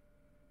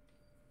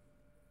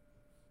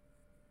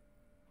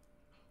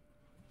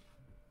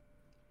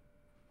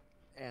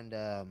 And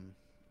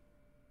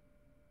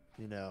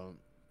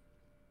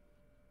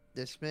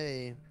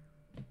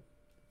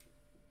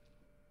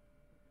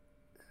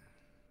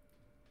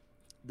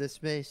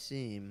this may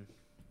seem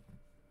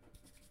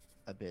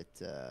a bit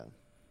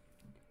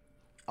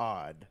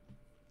odd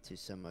to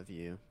some of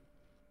you,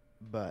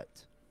 but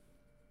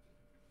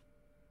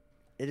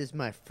it is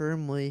my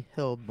firmly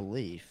held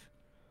belief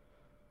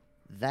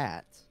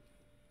that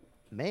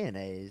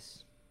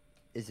mayonnaise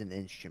is an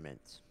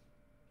instrument.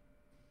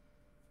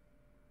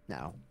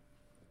 Now,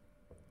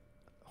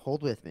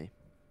 hold with me.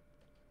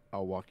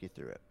 I'll walk you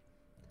through it.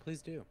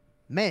 Please do.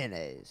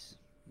 Mayonnaise.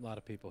 A lot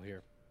of people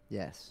here.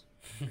 Yes.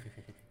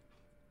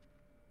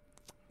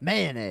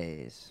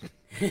 Mayonnaise.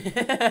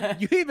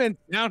 You even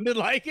sounded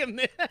like him.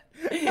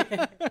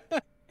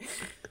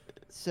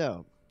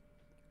 So,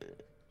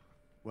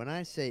 when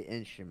I say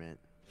instrument,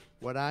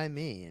 what I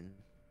mean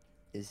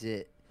is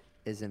it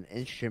is an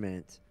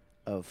instrument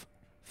of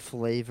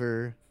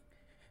flavor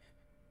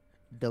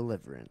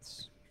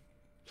deliverance.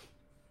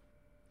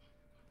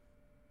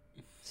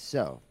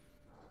 So,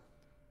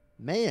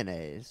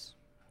 mayonnaise,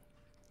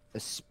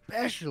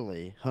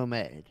 especially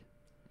homemade,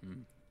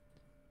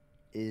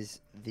 is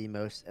the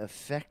most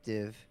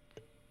effective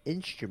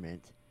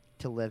instrument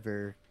to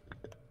deliver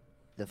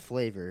the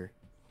flavor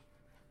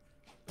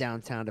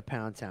downtown to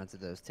pound town to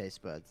those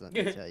taste buds, let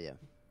me tell you.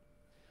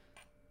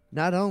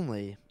 Not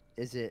only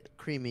is it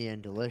creamy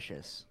and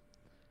delicious,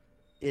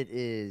 it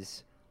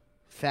is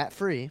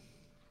fat-free,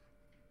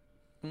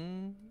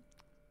 and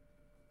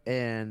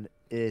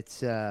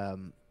it's,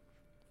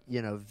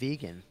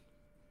 vegan.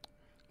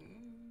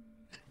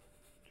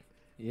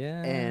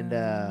 Yeah.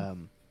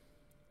 And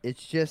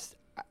it's just,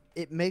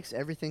 it makes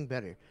everything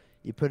better.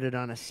 You put it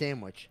on a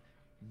sandwich,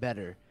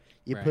 better.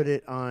 You put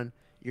it on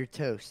your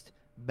toast,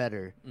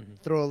 better.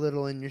 Throw a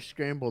little in your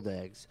scrambled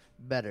eggs,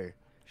 better.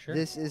 Sure.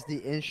 This is the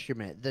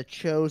instrument, the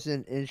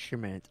chosen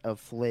instrument of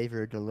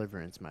flavor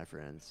deliverance, my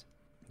friends.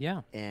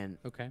 Yeah. And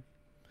Okay.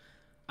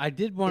 I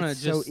did want to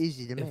it's just, so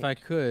easy to if make. I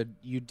could,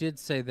 you did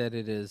say that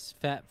it is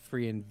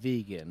fat-free and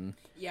vegan.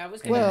 Yeah, I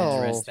was going to Well-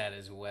 address that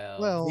as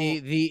well. well,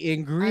 The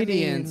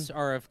ingredients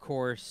are, of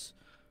course,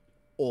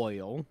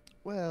 oil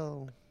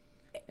well,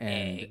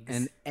 and Eggs.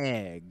 an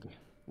egg.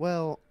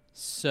 well.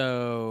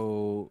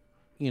 So,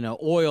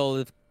 oil,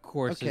 of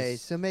course, Okay,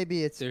 is so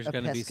maybe it's there's a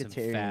gonna be some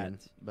pescatarian,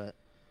 fat. but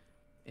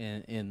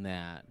in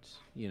that.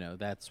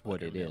 That's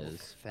what it Buttermilk.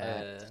 is.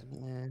 fat.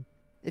 Yeah.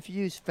 If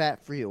you use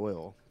fat-free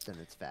oil, then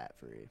it's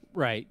fat-free.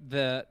 Right.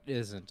 That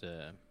isn't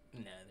a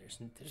No, there's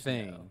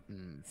thing. no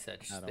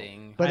such I don't-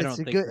 thing. But I it's don't a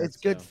think good. It's that's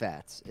good so.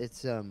 fats. It's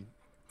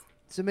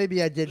So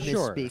maybe I did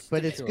Sure, misspeak,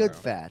 but it's sure. good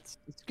fats.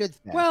 It's good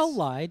fats. Well,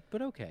 lied,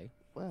 but okay.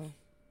 well,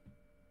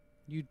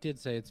 You did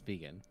say it's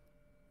vegan.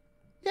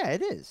 yeah,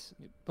 it is.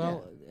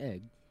 Well,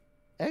 egg.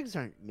 Eggs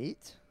aren't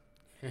meat.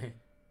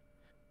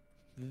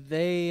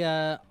 They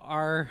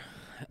are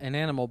an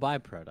animal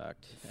byproduct,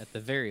 at the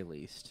very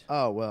least.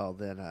 Oh well,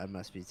 then I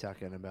must be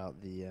talking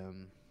about the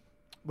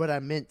What I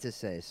meant to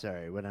say,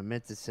 sorry, what I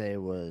meant to say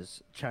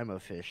was chimo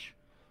fish,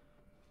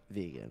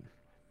 vegan,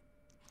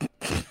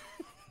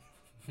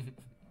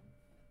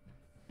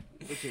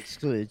 which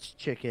excludes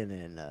chicken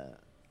and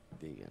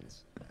vegans.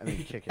 I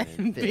mean chicken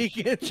and fish.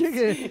 Vegans.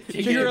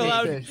 Chicken. You're and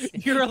allowed. fish.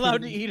 You're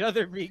allowed to eat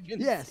other vegans.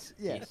 Yes.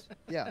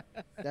 Yeah.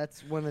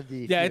 That's one of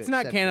the. Yeah, few it's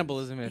not exceptions.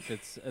 cannibalism if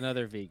it's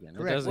another vegan.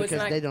 Correct, It doesn't Well, it's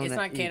because not, they don't it's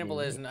not eat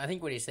cannibalism. I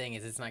think what he's saying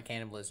is it's not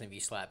cannibalism if you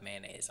slap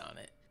mayonnaise on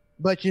it.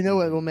 But you know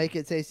what will make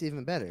it taste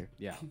even better?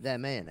 Yeah. That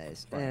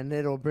mayonnaise, Right. and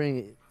it'll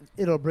bring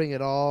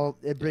it all.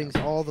 It brings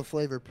all the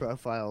flavor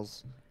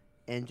profiles,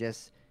 and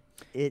just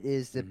it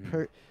is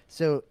the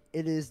so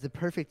it is the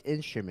perfect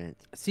instrument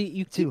See,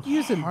 you to keep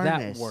using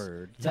harness- that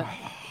word. to That-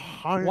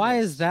 harness. why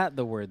is that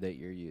the word that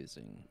you're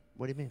using?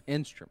 What do you mean?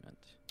 Instrument.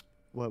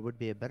 What would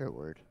be a better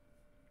word?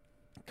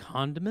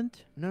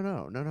 Condiment?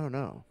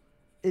 No.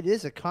 It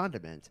is a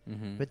condiment,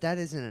 but that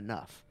isn't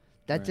enough.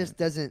 That just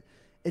doesn't.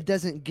 It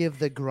doesn't give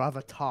the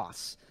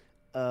gravitas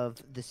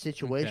of the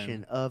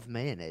situation of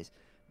mayonnaise,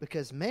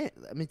 because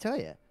let me tell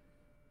you,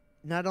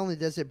 not only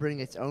does it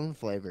bring its own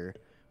flavor,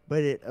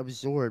 but it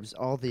absorbs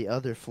all the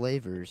other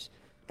flavors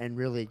and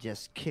really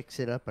just kicks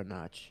it up a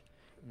notch.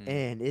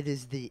 And it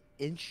is the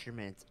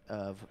instrument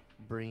of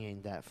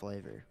bringing that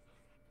flavor.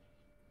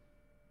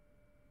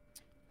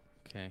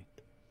 Okay.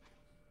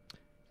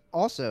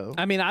 Also,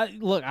 I mean, I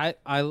like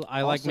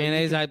also, you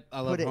mayonnaise. could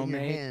I love put it in your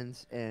homemade.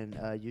 hands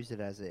and use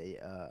it as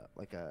a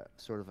like a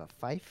sort of a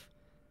fife.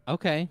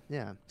 Okay.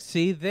 Yeah.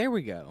 See, there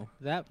we go.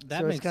 That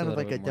So makes it's kind a of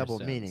little like a bit more double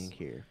sense. meaning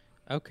here.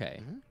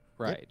 Okay.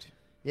 Right.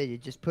 Yeah, you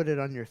just put it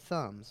on your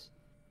thumbs,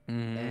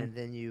 Mhm. and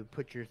then you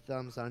put your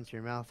thumbs onto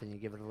your mouth, and you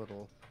give it a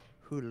little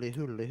hoodly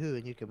hoodly hoo,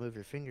 and you can move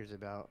your fingers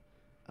about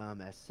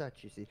as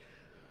such. You see.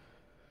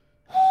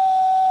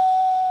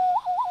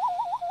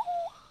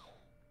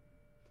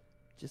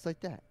 Just like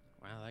that.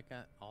 Wow, that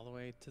got all the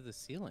way to the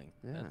ceiling.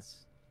 Yeah. That's,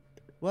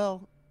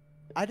 Well,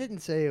 I didn't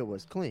say it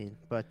was clean,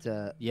 but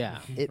yeah.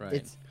 right.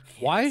 it's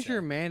Why is so-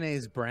 your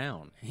mayonnaise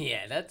brown?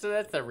 Yeah, that's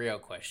the real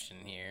question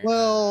here.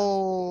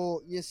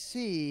 well, you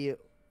see,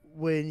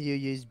 when you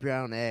use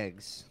brown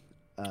eggs,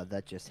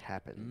 that just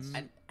happens.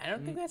 I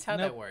don't think that's how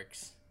Nope. that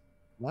works.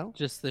 No,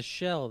 Just the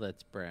shell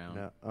that's brown.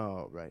 no.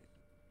 Oh, right.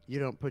 You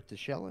don't put the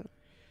shell in.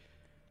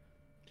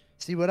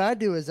 See, what I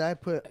do is I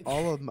put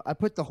I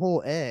put the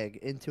whole egg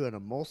into an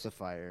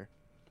emulsifier,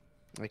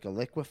 like a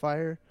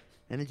liquefier,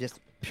 and it just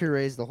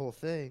purees the whole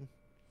thing.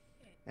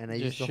 And I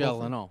use Just the shell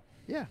whole and thing. all.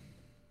 Yeah,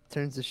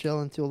 turns the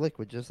shell into a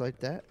liquid just like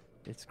that.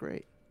 It's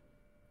great.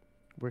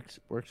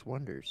 Works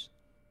wonders.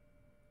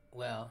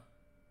 Well,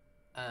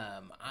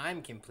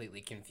 I'm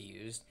completely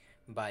confused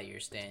by your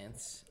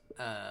stance.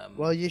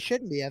 Well, you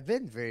shouldn't be. I've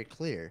been very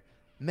clear.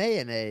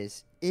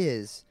 Mayonnaise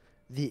is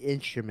the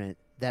instrument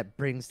that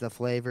brings the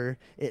flavor.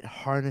 It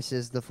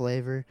harnesses the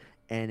flavor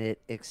and it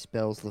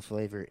expels the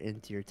flavor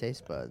into your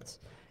taste buds.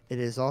 It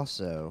is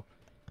also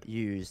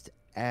used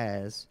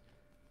as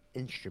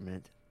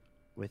instrument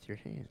with your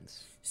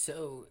hands.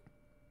 So,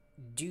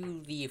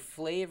 do the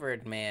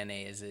flavored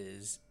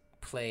mayonnaises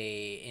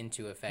play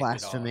into effect at all?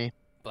 Blasphemy.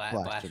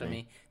 Blasphemy.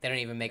 Blasphemy. They don't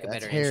even make a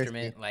That's better heresy.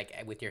 instrument like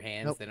with your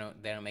hands. Nope.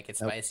 They don't make it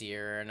Nope.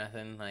 spicier or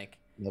nothing. Like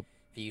Nope.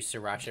 if you use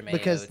sriracha mayo,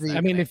 Because it's the I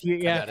not mean, gonna if you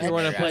come out if as you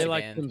want to play a extra-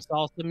 like band. some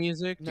salsa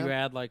music, do you Nope.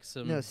 add like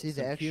some No, see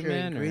the extra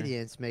cumin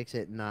ingredients makes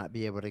it not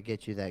be able to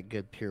get you that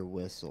good pure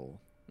whistle.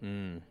 Or...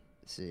 Mm.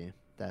 See,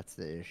 that's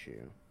the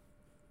issue.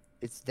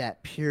 It's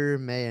that pure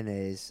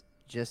mayonnaise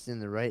just in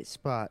the right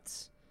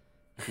spots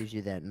gives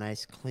you that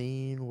nice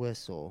clean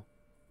whistle.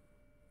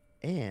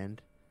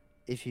 And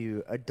if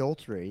you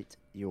adulterate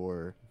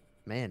your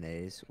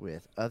mayonnaise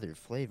with other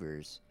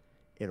flavors,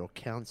 it'll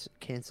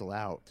cancel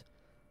out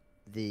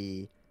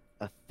the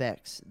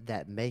effects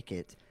that make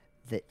it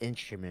the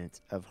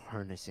instrument of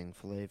harnessing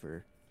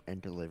flavor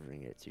and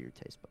delivering it to your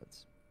taste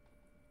buds.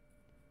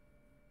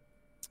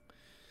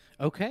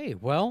 Okay,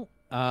 well,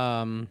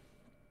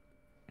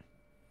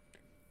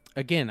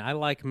 again, I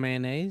like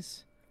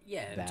mayonnaise.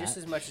 Yeah, just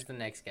as much as the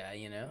next guy,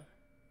 you know.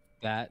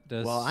 That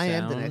does. Well, I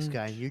am the next sound-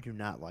 guy, and you do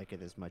not like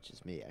it as much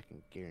as me. I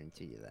can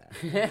guarantee you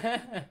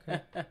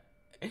that.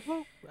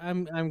 Well,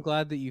 I'm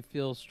glad that you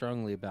feel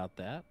strongly about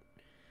that,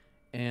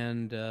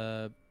 and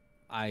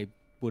I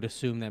would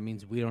assume that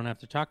means we don't have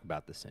to talk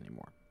about this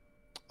anymore.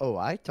 Oh,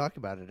 I talk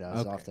about it as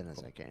Okay, often as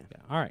cool. I can. Yeah.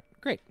 All right.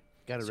 Great.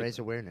 Got to Super. raise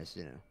awareness,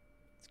 you know.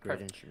 It's a great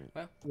Perfect.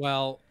 instrument.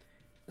 Well,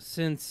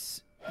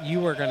 since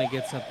you are going to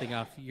get something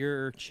off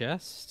your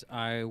chest,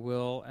 I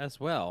will as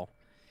well.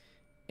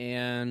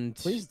 And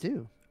Please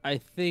do. I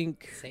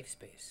think, Safe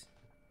space.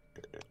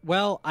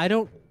 well,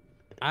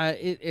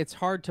 it's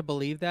hard to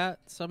believe that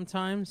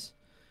sometimes,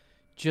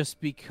 just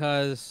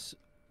because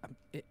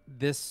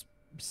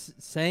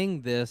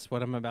saying this,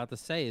 what I'm about to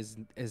say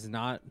is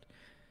not.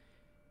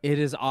 It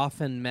is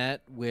often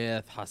met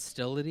with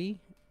hostility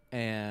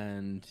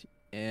and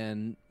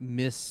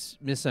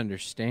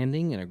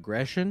misunderstanding and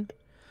aggression.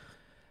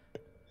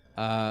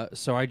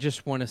 So I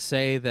just want to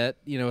say that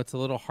it's a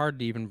little hard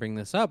to even bring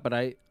this up,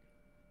 but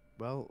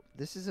Well,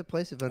 this is a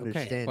place of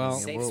understanding, well-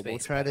 and Safe we'll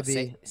space. try to pal.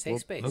 be. Safe we'll,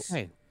 space.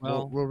 okay. we'll,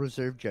 Well, we'll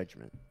reserve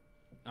judgment.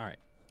 all right.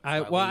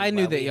 That's Well, I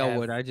knew why that we y'all have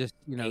would. I just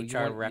you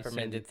HR want-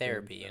 reprimanded said-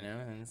 therapy, you know,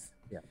 and it's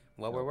Yeah.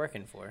 what we're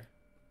working for.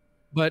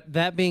 But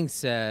that being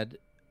said,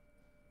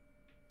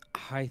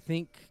 I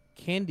think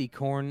candy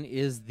corn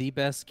is the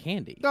best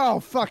candy. Oh,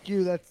 fuck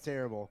you. That's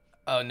terrible.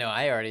 Oh no,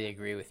 I already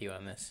agree with you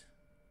on this.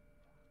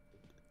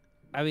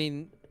 I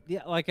mean,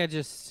 yeah, like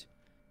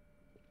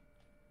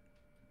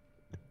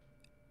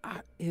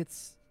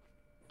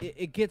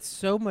it gets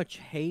so much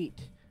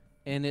hate,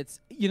 and it's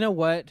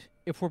what?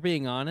 If we're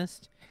being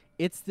honest,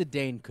 it's the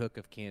Dane Cook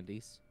of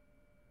candies.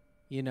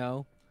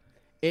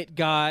 It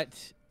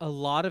got a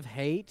lot of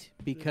hate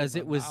because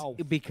it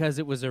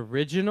was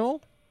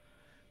original,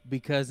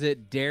 because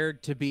it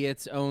dared to be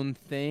its own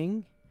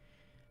thing,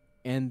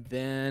 and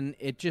then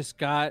it just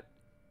got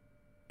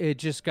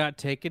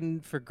taken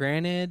for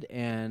granted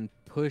and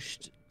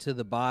pushed to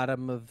the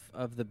bottom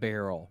of the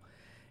barrel.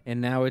 And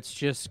now it's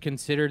just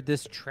considered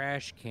this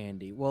trash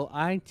candy. Well,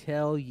 I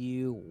tell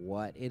you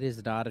what, it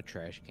is not a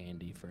trash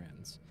candy,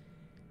 friends.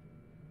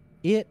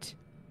 It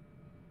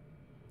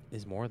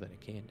is more than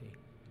a candy.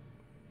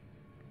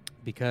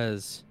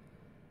 Because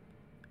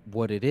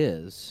what it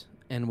is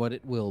and what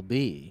it will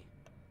be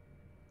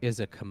is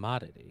a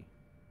commodity.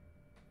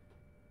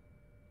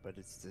 But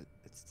it's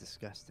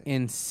disgusting.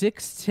 In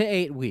 6 to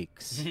 8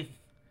 weeks,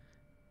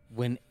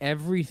 when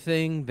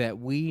everything that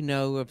we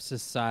know of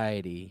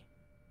society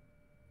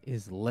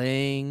is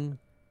laying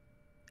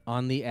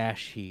on the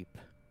ash heap,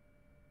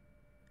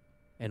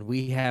 and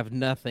we have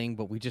nothing,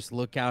 but we just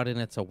look out and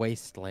it's a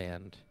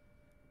wasteland,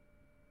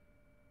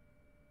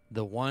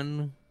 the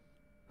one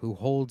who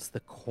holds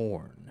the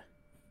corn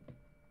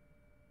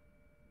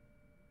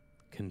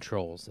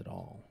controls it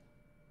all.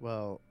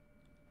 Well,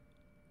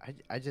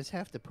 I just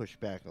have to push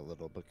back a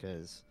little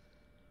because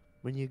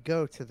when you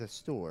go to the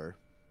store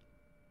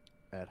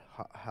at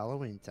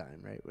Halloween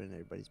time, right, when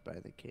everybody's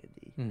buying the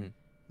candy, and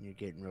you're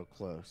getting real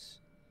close,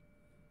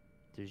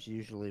 there's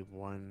usually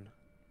one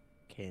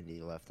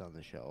candy left on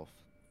the shelf,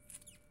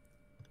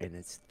 and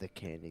it's the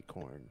candy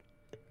corn.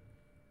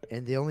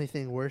 And the only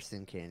thing worse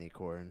than candy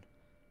corn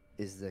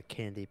is the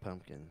candy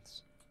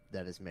pumpkins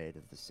that is made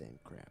of the same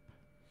crap.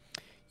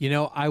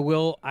 I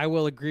will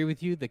agree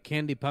with you. The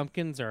candy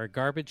pumpkins are a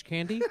garbage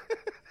candy,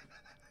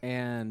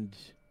 and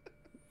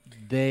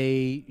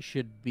they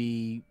should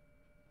be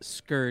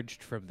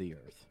scourged from the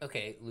earth.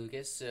 Okay,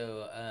 Lucas.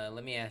 So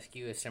let me ask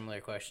you a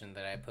similar question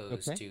that I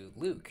posed Okay. to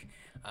Luke.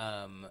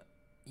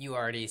 You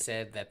already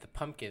said that the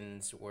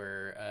pumpkins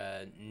were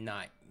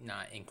not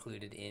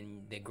included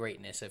in the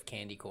greatness of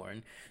candy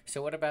corn.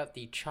 So what about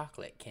the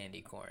chocolate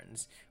candy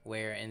corns,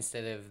 where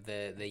instead of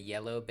the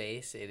yellow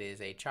base, it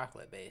is a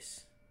chocolate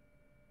base?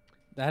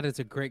 That is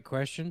a great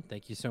question.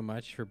 Thank you so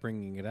much for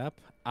bringing it up.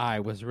 I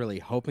was really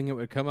hoping it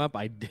would come up.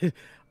 I did.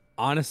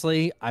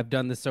 Honestly, I've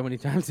done this so many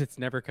times, it's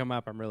never come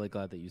up. I'm really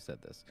glad that you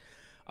said this.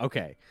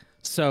 Okay.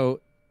 So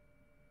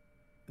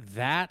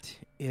that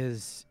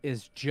is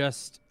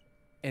just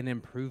an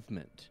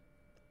improvement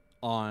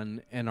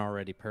on an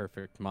already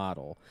perfect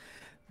model.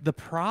 The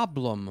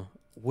problem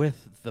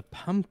with the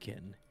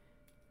pumpkin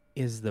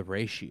is the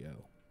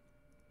ratio.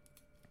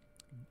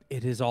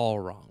 It is all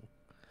wrong.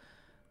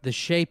 The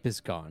shape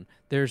is gone.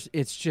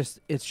 It's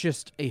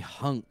just a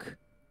hunk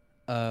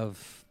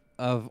of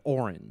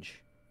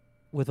orange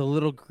with a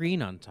little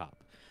green on top.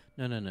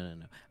 No.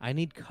 I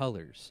need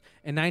colors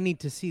and I need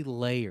to see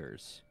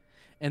layers.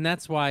 And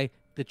that's why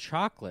the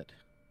chocolate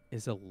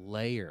is a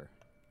layer,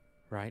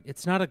 right?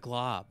 It's not a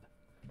glob.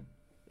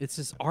 It's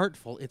just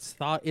artful. It's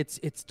thought.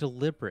 It's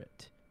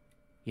deliberate.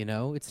 You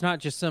know, it's not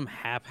just some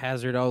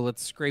haphazard. Oh,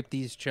 let's scrape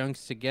these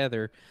chunks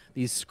together,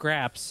 these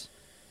scraps,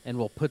 and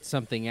we'll put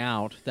something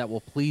out that will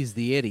please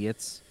the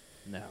idiots.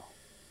 No,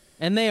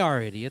 and they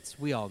are idiots.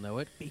 We all know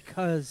it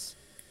because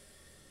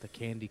the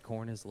candy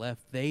corn is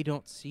left. They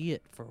don't see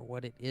it for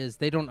what it is.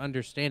 They don't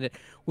understand it,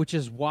 which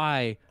is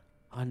why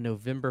on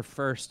November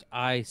 1st,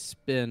 I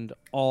spend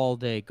all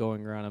day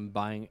going around and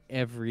buying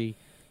every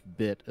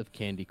bit of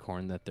candy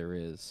corn that there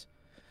is.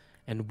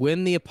 And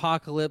when the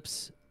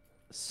apocalypse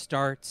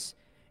starts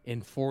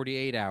in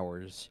 48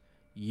 hours,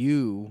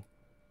 you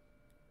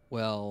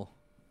will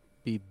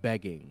be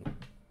begging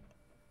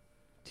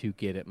to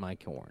get at my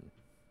corn.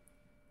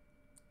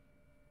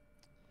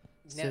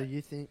 So Now-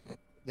 you think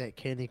that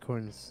candy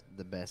corn's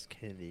the best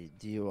candy?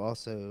 Do you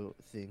also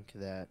think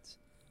that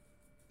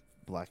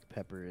black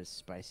pepper is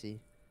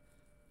spicy?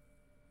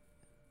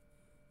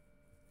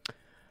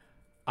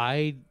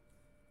 I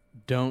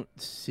don't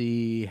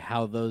see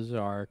how those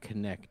are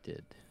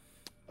connected.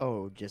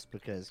 Oh, just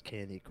because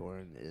candy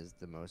corn is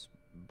the most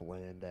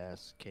bland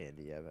ass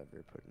candy I've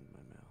ever put in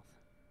my mouth.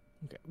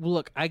 Okay. Well,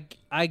 look, I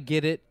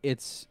get it.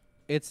 It's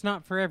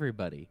not for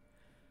everybody.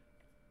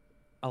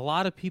 A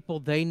lot of people,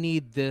 they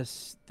need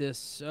this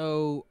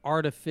so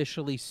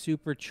artificially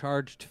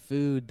supercharged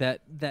food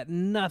that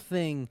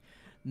nothing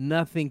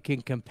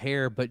can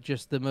compare, but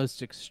just the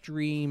most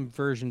extreme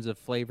versions of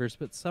flavors.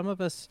 But some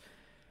of us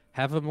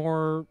have a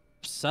more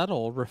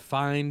subtle,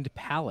 refined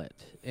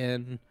palate,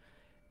 and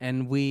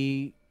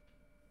we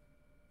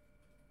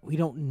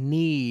don't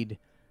need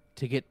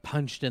to get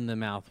punched in the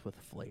mouth with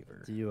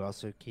flavor. Do you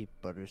also keep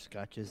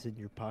butterscotches in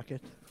your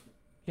pocket?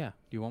 Yeah.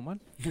 Do you want one?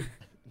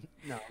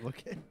 No,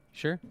 okay.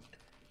 Sure.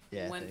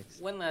 Yeah, one, thanks.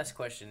 one last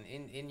question.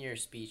 In your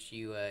speech,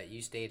 you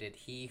stated,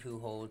 "He who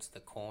holds the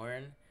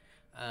corn."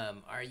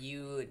 Are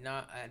you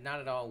not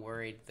at all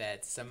worried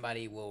that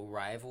somebody will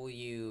rival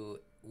you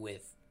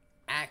with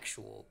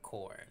actual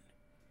corn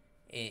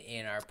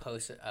in our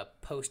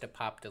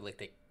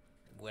post-apocalyptic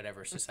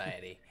whatever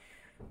society?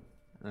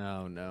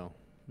 Oh, no.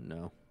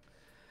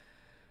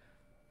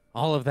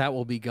 All of that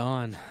will be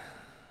gone.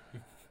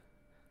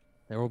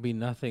 There will be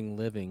nothing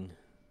living.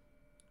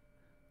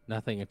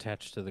 Nothing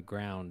attached to the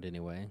ground,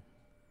 anyway.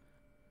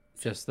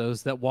 Just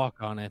those that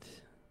walk on it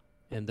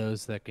and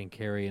those that can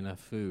carry enough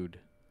food.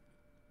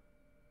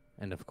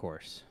 And, of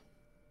course,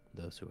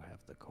 those who have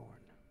the corn.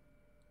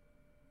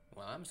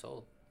 Well, I'm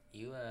sold.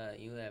 You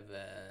have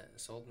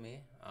sold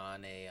me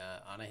on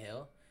a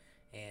hill,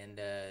 and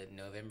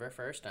November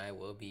 1st, I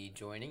will be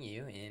joining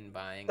you in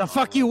buying. The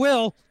fuck you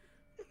will!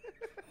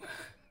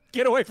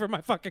 Get away from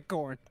my fucking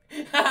corn.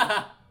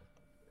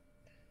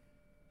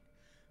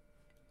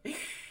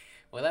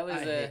 Well, that was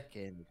I hate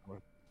candy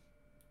corn.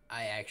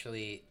 I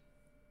actually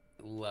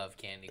love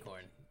candy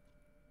corn.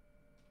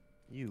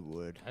 You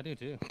would. I do,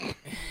 too.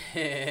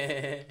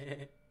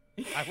 I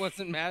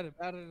wasn't mad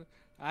about it.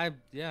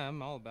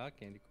 I'm all about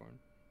candy corn.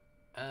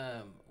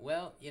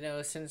 Well,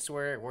 since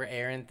we're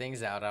airing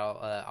things out,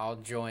 I'll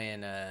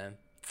join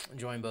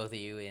both of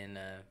you in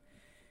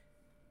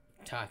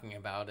talking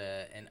about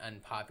an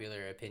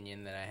unpopular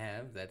opinion that I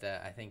have that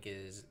I think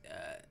is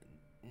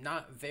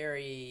not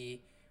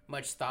very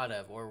much thought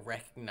of or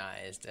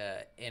recognized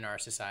in our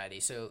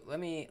society. So let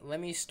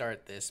me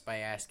start this by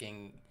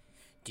asking,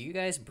 do you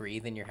guys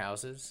breathe in your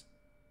houses?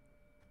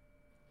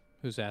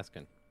 Who's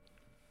asking?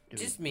 Do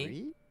Just we me.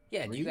 breathe?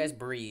 Yeah, do you guys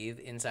breathe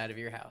inside of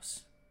your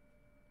house?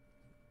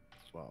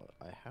 Well,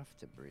 I have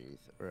to breathe,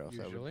 or else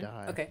I Usually. would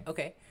die.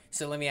 Okay.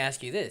 So let me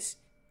ask you this.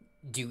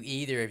 Do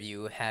either of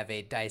you have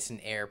a Dyson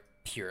air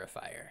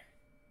purifier?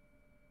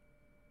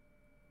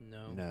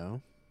 No.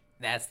 No.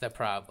 That's the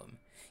problem.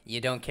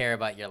 You don't care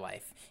about your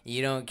life.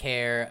 You don't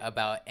care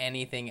about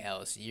anything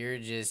else. You're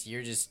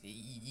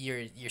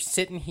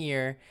sitting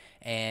here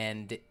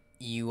and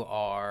you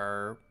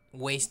are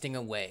wasting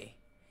away.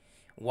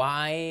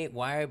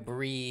 Why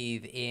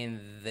breathe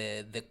in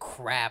the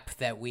crap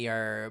that we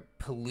are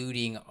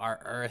polluting our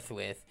earth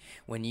with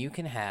when you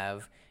can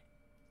have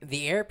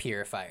the air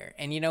purifier?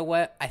 And you know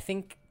what? I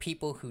think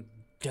people who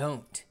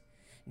don't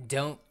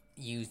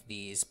use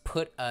these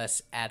put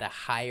us at a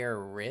higher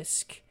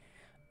risk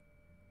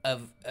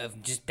of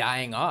just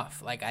dying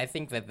off. Like, I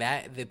think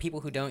that the people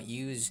who don't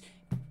use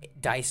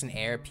Dyson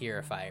air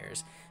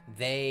purifiers,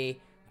 they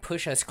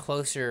push us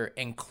closer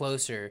and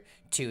closer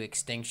to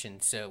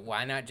extinction. So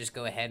why not just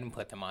go ahead and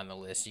put them on the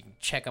list? You can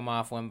check them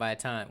off one at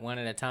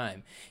a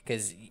time,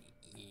 because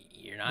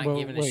you're not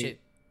giving a shit.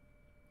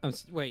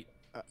 Wait,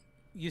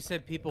 you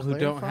said people who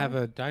don't have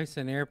a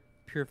Dyson air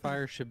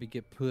purifier should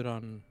get put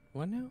on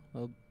what now?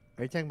 Are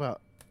you talking about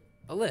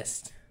a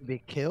list?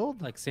 Be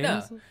killed? Like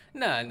Santa's?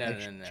 No.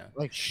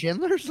 Like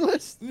Schindler's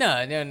List?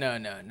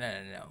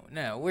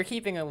 No. We're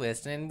keeping a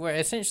list, and we're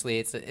essentially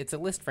it's a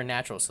list for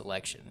natural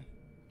selection.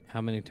 How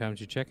many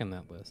times you checking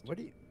that list? What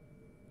do you?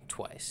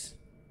 Twice.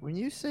 When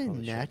you say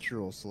Holy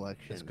natural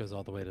selection, this goes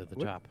all the way to the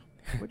what- top.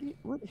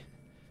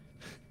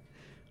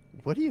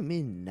 What do you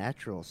mean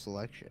natural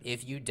selection?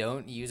 If you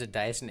don't use a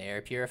Dyson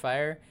air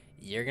purifier,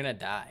 you're gonna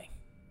die.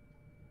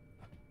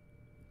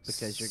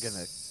 Because you're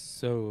gonna.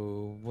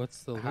 So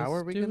what's the How list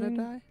are we doing? gonna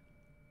die?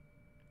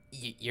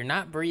 You're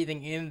not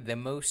breathing in the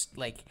most,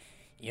 like,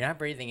 you're not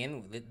breathing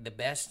in the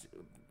best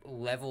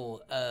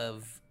level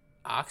of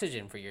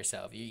oxygen for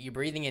yourself. You're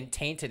breathing in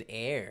tainted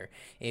air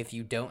if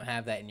you don't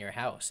have that in your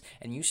house,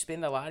 and you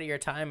spend a lot of your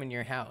time in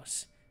your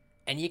house,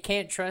 and you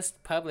can't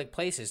trust public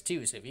places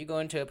too. So if you go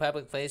into a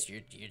public place,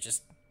 you're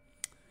just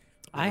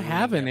I ruining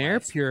have an your air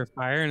lives.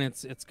 purifier, and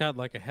it's got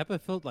like a HEPA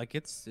filter. Like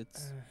it's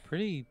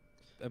pretty.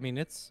 I mean,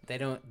 it's. They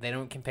don't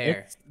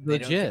compare. It's They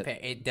don't legit. compare.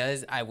 It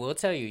does. I will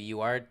tell you,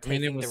 you are I mean,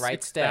 taking it was the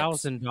right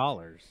steps.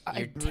 $6,000.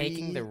 You're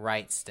taking the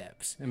right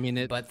steps. I mean,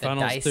 it But the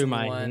funnels through Dyson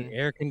my one-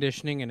 air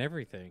conditioning and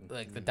everything.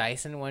 Like the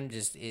Dyson one,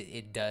 just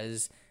it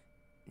does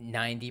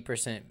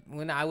 90%.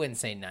 Well, I wouldn't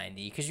say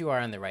 90, because you are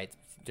on the right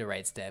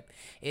step.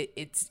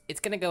 It's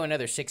gonna go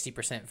another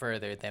 60%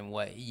 further than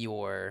what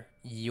your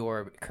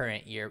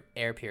current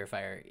air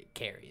purifier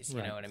carries.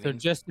 You know what I mean? So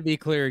just to be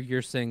clear,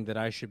 you're saying that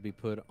I should be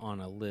put on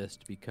a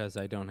list because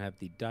I don't have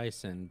the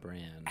Dyson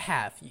brand.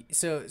 Half.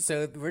 So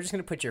we're just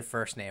gonna put your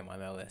first name on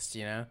the list.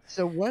 You know,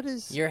 So what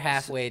is? you're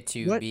halfway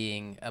to what-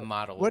 being a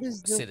model what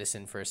is the-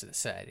 citizen for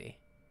society.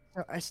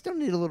 I still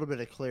need a little bit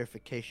of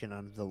clarification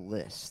on the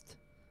list.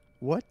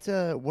 What's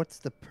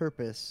the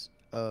purpose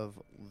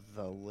of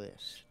the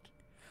list?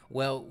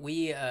 Well,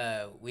 we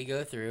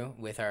go through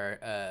with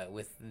our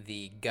with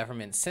the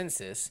government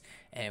census,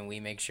 and we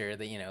make sure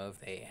that, you know, if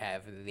they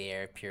have the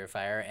air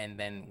purifier, and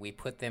then we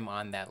put them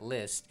on that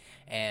list.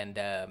 And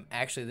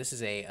actually, this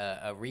is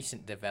a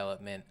recent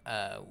development.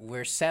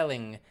 We're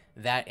selling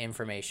that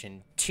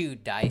information to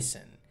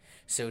Dyson,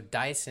 so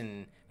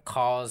Dyson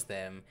calls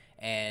them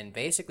and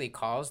basically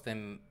calls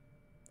them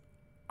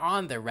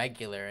on the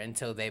regular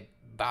until they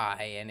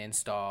buy and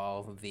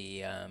install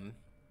the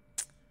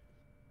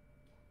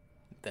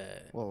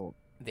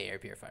air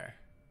purifier.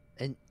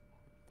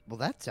 Well,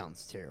 that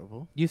sounds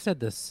terrible. You said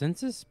the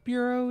Census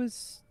Bureau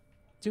is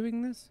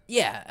doing this?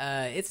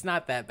 Yeah, it's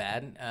not that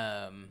bad.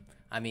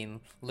 I mean,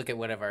 look at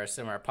what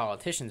some of our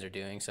politicians are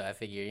doing. So I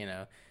figure, you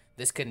know,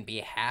 this couldn't be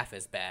half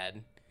as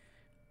bad.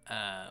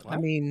 I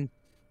mean,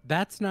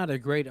 that's not a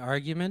great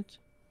argument.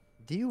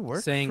 Do you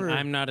work saying for?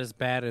 I'm not as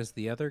bad as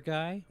the other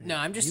guy? No,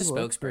 I'm just a you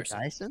work for spokesperson.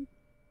 Dyson?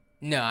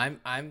 No,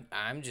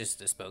 I'm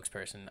just a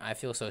spokesperson. I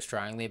feel so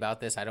strongly about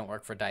this. I don't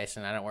work for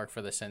Dyson. I don't work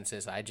for the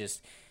census. I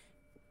just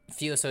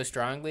feel so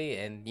strongly,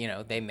 and, you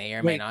know, they may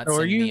or may not so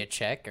send me a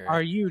check. Or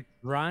are you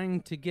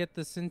trying to get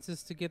the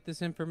census to get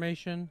this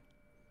information?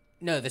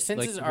 no, the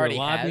census you're already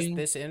has lobbying?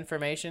 this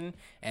information,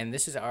 and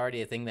this is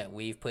already a thing that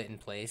we've put in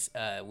place.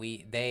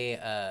 They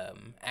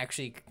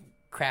actually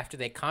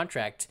crafted a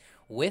contract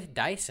with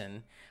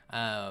Dyson,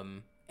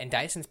 and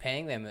Dyson's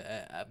paying them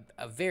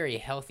a very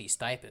healthy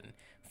stipend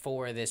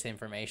for this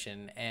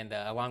information. And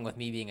along with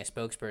me being a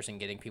spokesperson,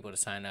 getting people to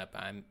sign up,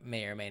 I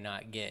may or may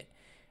not get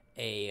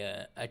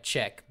a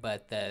check,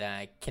 but that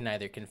I can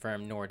neither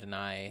confirm nor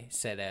deny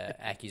said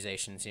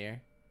accusations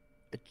here.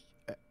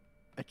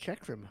 A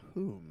check from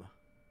whom?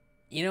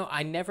 You know,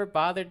 I never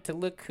bothered to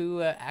look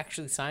who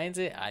actually signs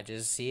it. I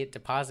just see it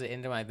deposit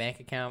into my bank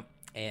account,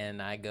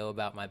 and I go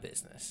about my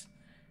business.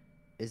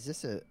 Is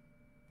this a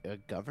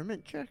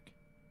government check?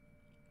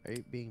 Are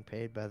you being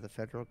paid by the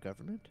federal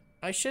government?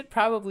 I should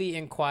probably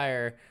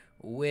inquire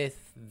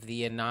with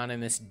the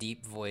anonymous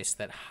deep voice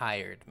that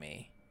hired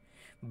me,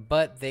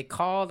 but they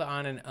called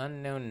on an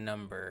unknown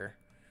number,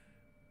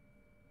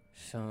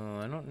 so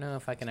I don't know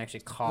if I can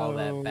actually call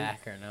that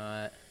back or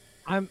not.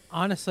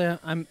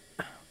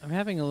 I'm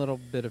having a little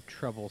bit of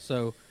trouble.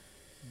 So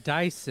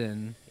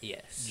Dyson,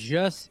 Yes.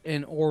 just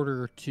in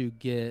order to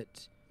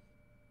get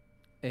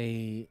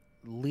a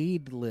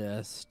lead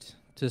list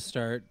to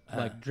start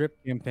like drip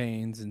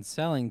campaigns and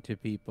selling to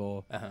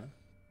people,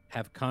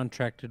 have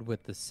contracted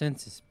with the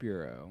Census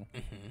Bureau.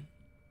 Mm-hmm.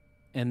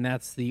 And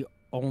that's the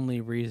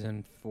only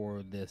reason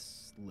for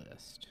this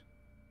list.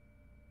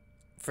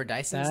 For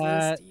Dyson's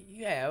That- list,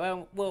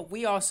 yeah. Well,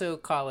 we also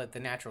call it the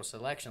natural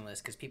selection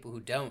list because people who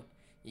don't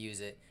use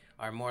it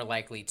are more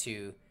likely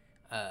to,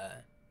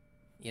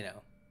 you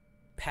know,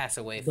 pass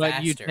away But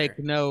faster. you take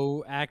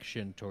no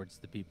action towards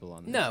the people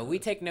on this No, we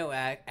list. take no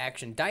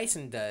action.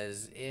 Dyson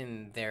does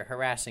in their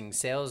harassing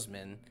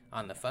salesmen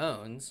on the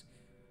phones,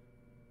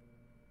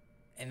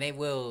 and they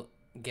will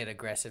get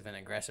aggressive and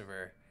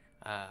aggressiver.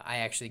 I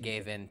actually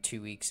gave in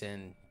 2 weeks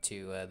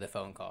into the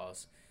phone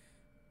calls.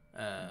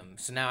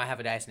 So now I have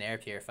a Dyson air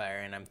purifier,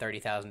 and I'm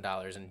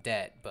 $30,000 in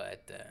debt.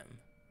 But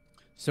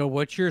So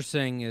what you're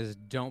saying is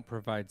don't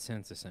provide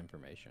census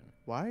information.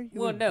 Why are you?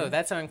 well, in no, debt?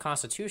 that's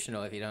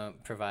unconstitutional if you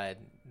don't provide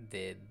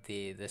the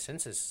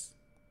census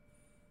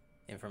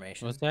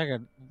information. Well,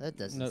 that That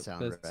doesn't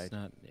sound right.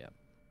 Not, yeah.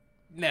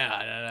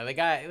 No. The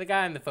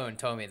guy on the phone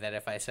told me that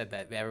if I said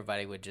that,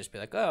 everybody would just be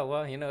like, "Oh,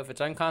 well, if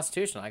it's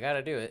unconstitutional, I got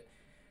to do it."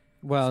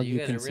 Well, So you you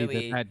guys can are see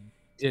really- that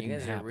didn't You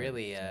guys happen. are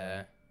really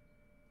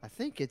I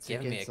think it's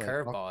giving me a against, like, all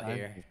curveball kinds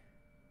here.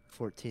 of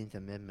 14th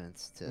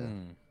Amendments to.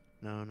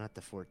 No, not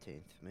the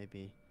 14th.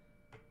 Maybe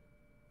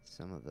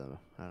some of them.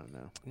 I don't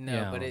know. No,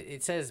 Yeah. but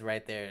it says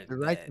right there The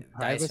right that to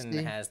Dyson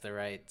privacy? has the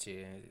right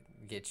to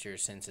get your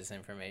census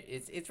information.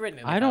 It's written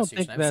in the I don't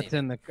Constitution. think I've that's seen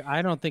in the.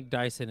 I don't think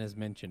Dyson is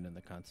mentioned in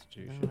the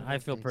Constitution. No, I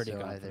don't feel think pretty so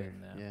confident either.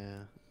 in that.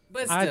 Yeah. it.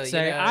 But still,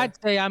 I'd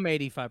say I'm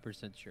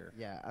 85% sure.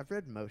 Yeah, I've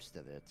read most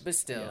of it. But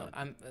still, Yeah.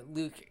 I'm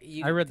Luke.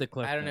 You, I read the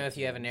clip I don't know notes, if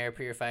you have yeah. an air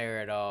purifier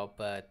at all,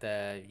 but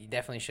you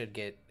definitely should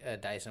get a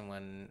Dyson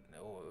one.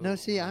 No,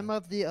 see, I'm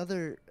of the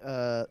other.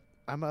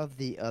 I'm of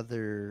the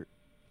other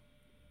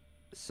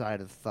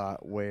side of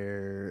thought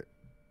where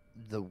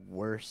the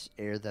worse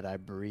air that I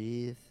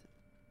breathe,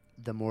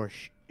 the more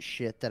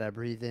shit that I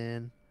breathe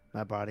in,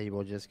 my body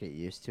will just get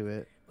used to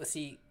it. Well,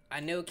 see, I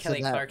know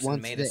Kelly that Clarkson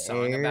once made a the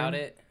song about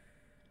air- it.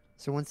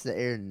 So once the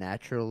air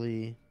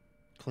naturally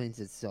cleans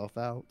itself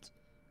out,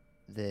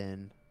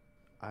 then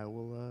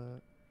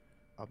I'll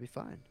be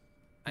fine.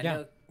 I Yeah.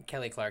 know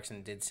Kelly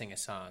Clarkson did sing a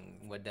song,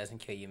 "What Doesn't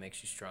Kill You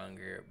Makes You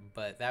Stronger,"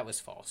 but that was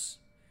false.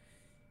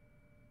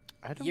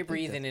 I don't You're think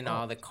breathing that's in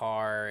all false. the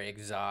car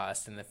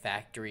exhaust and the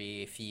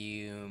factory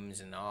fumes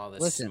and all the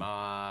Listen.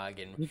 smog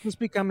and You're just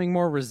becoming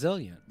more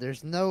resilient.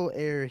 There's no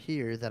air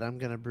here that I'm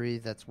gonna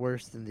breathe that's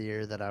worse than the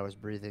air that I was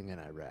breathing in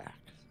Iraq.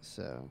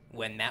 So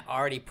when that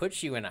already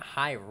puts you in a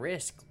high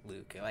risk,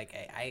 Luke. Like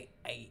I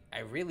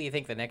really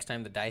think the next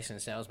time the Dyson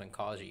salesman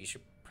calls you, you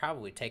should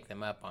probably take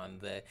them up on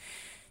the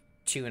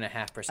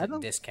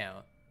 2.5%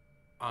 discount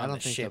I on don't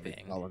the think shipping.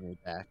 they'll be calling me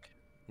back.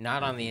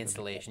 Not I on the think they'll be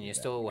installation. calling You me back.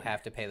 still will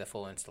have to pay the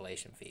full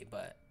installation fee,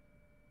 but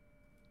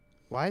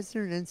Why is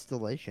there an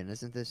installation?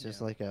 Isn't this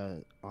just like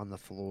a on the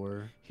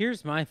floor?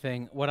 Here's my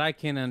thing. What I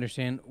can't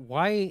understand: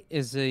 why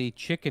is a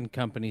chicken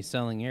company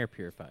selling air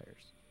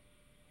purifiers?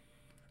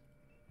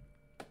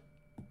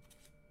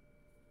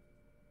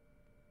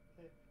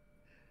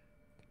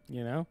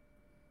 You know,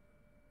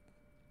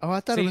 Oh, I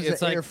thought See, it was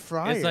it's an like air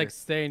fryer. it's like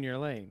stay in your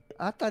lane.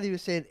 I thought he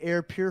was saying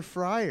air pure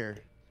fryer.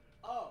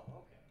 Oh,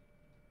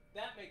 okay,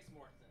 that makes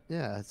more sense.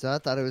 Yeah, so I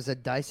thought it was a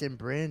Dyson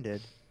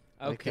branded.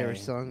 Like they were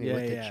selling it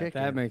with the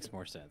chicken. That makes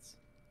more sense.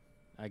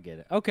 I get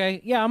it.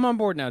 Okay, yeah, I'm on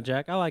board now,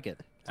 Jack. I like it.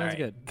 Sounds all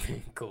good.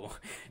 right. Cool.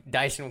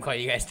 Dyson will call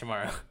you guys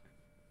tomorrow.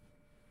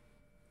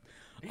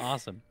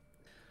 Awesome.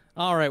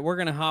 All right, we're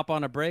gonna hop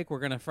on a break. We're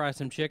gonna fry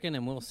some chicken,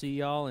 and we'll see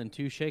y'all in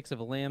 2 shakes of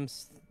a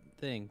lamb's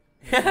thing.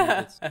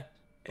 Its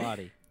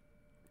body.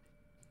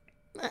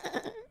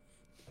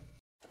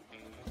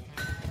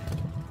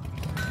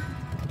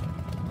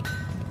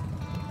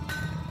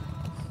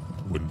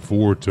 When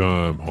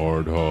four-time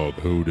hard hog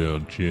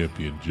hoedown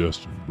champion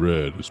Justin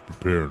Brett is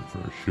preparing for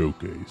a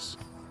showcase,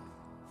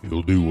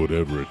 he'll do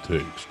whatever it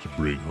takes to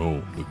bring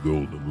home the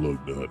golden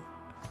lug nut.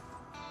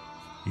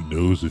 He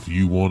knows if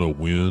you want to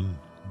win,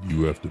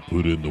 you have to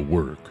put in the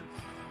work.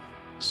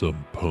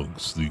 Some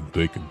punks think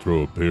they can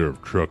throw a pair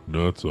of truck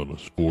nuts on a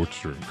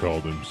Sportster and call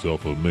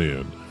themselves a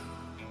man,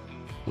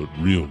 but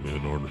real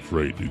men aren't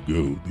afraid to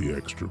go the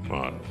extra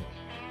mile.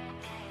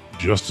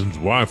 Justin's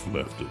wife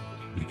left it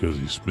because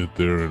he spent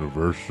their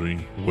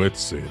anniversary wet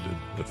sanding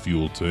a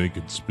fuel tank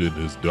and spent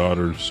his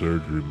daughter's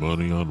surgery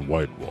money on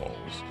white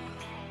walls.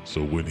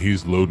 So when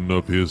he's loading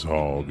up his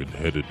hog and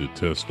headed to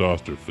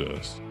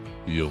Testosterfest,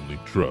 he only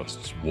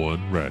trusts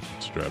one ratchet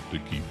strap to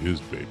keep his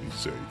baby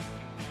safe.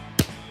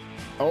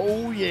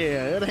 Oh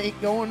yeah, it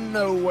ain't going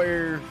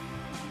nowhere.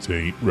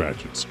 Tain't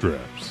ratchet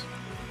straps.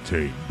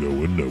 Tain't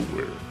going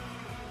nowhere.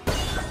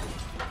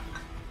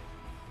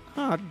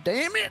 Ah,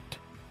 damn it!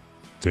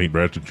 Taint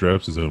Ratchet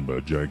Straps is owned by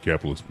Giant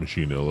Capitalist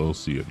Machine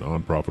LLC, a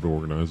non-profit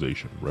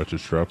organization. Ratchet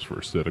straps for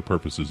aesthetic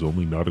purposes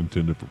only, not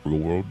intended for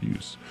real-world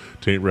use.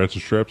 Taint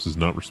Ratchet Straps is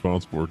not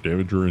responsible for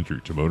damage or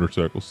injury to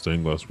motorcycles,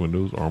 stained glass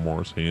windows,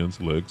 armoires, hands,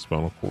 legs,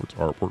 spinal cords,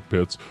 artwork,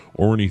 pets,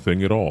 or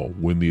anything at all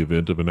when the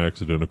event of an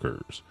accident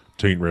occurs.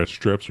 Taint Ratchet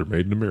Straps are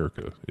made in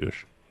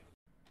America-ish.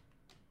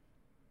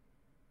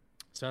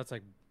 So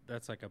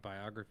that's like a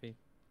biography.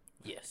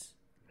 Yes.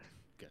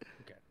 Good.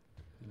 Okay.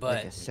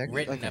 But like a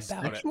written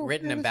sexual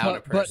about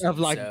a fantasy? person. But of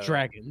like so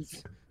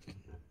dragons.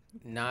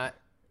 not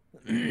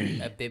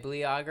a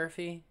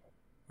bibliography,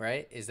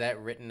 right? Is that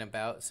written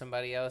about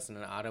somebody else, and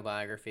an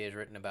autobiography is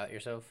written about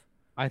yourself?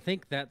 I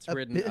think that's A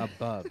written bi-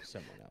 above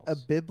someone else. A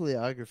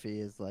bibliography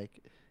is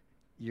like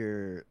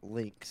your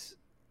links,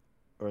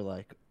 or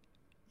like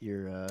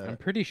your. I'm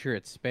pretty sure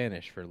it's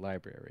Spanish for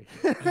library.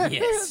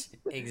 Yes,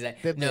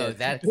 exactly. No,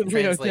 that Bibliotech.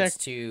 translates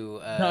to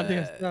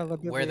 ¿Dónde está la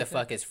where the biblioteca?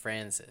 fuck is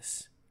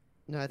Francis?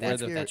 No, I think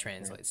That's what your, that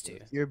translates to.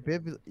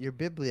 your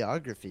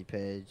bibliography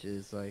page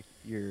is like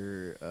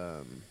your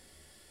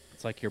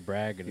It's like your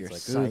brag, and Your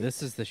it's like, ooh, site.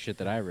 this is the shit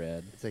that I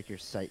read. it's like your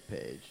site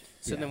page.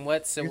 So Yeah. then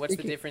what's You're the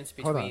thinking- difference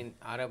hold on. between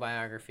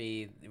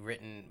autobiography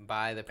written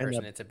by the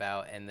person it's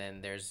about, and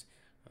then there's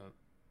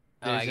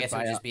There's I a guess it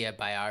would bio- just be a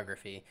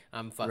biography.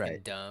 I'm fucking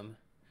Right. dumb.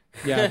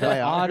 Yeah, the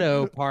Biography.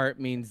 auto part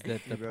means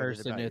that the You wrote it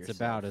person about it's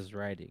about yourself. is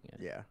writing it.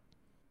 Yeah.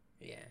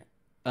 Yeah.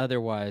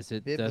 Otherwise,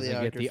 it doesn't get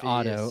Bibliography the is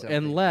auto something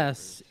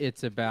unless different.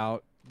 it's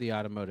about the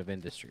automotive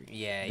industry.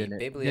 Yeah, Then it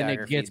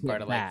bibliography gets is part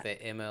with of like that.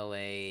 the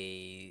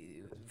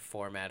MLA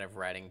format of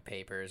writing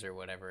papers or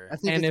whatever. I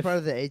think And it's if- part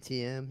of the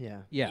ATM.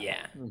 Yeah. Yeah.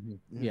 Yeah. Mhm.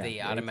 Yeah. Yeah.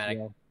 The automatic,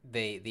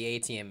 the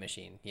ATM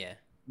machine. Yeah.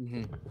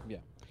 Yeah.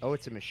 Oh,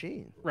 it's a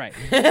machine. Right.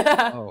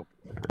 oh,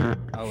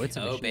 Oh, it's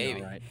a Oh, machine,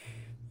 baby. all right.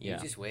 you Yeah.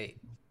 just wait.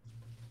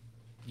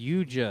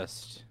 You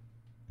just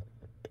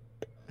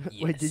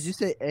Wait, did you Yes.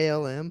 say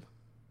ALM?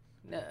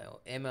 No,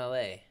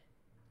 MLA.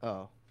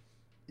 Oh,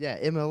 yeah,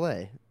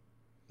 MLA.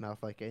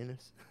 Mouth like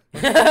anus.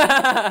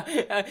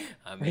 I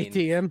mean,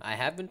 ATM. I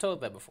have been told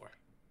that before.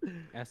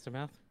 ass to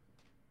mouth.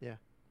 Yeah.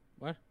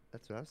 What?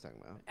 That's what I was talking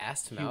about.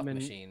 Ass to mouth Human-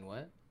 machine.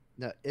 What?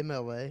 No,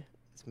 MLA.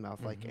 It's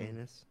mouth like Mhm.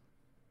 anus.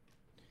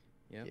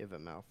 Yep. You have a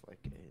mouth like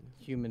anus.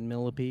 Human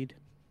millipede.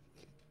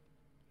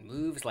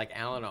 Moves like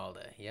Alan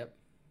Alda. Yep.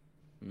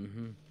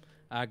 Mm-hmm.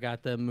 I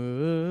got the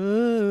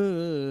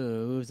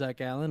moves like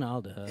Alan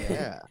Alda.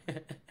 Yeah.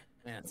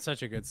 Man, it's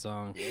such a good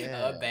song.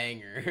 Yeah. A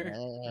banger.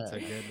 That's a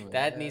Yeah. good one.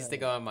 That needs to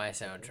go on my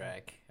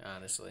soundtrack,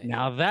 honestly.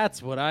 Now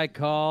that's what I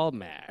call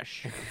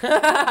mash.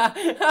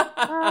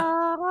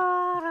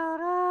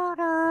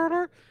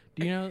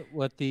 Do you know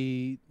what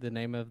the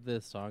name of the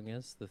song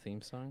is? The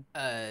theme song?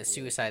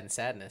 Suicide and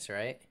Sadness,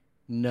 right?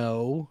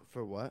 No,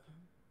 For what?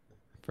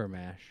 for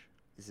mash.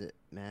 Is it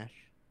MASH?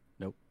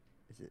 Nope.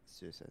 Is it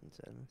Suicide and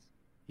Sadness?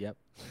 Yep.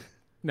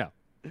 No,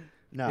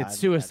 No, it's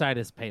suicide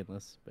is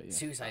painless. But yeah.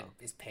 Suicide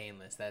is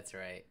painless. That's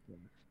right.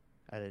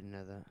 I didn't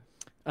know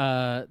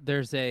that.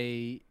 There's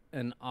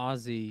an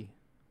Aussie.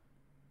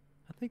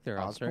 I think they're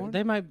Australian.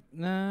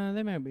 Osborne?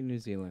 They might be New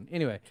Zealand.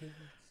 Anyway, Same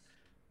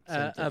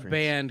a difference.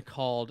 band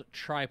called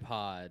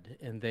Tripod,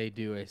 and they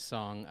do a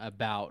song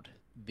about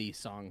the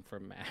song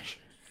from Mash,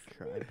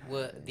 Tripod.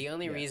 Well, the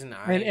only reason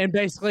I and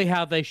basically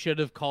how they should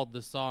have called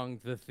the song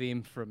the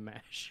theme from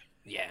Mash.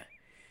 yeah,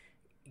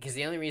 because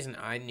the only reason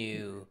I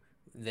knew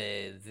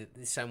the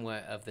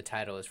somewhat of the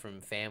title is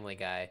from Family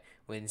Guy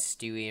when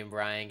Stewie and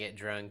Brian get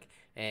drunk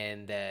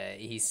and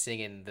he's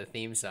singing the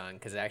theme song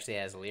because it actually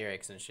has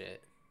lyrics and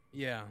shit.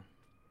 Yeah.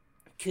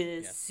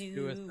 Cause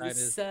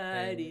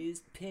Suicide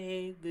is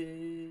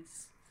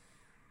painless.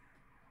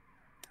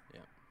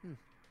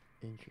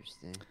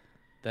 Interesting.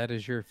 That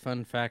is your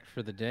fun fact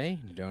for the day.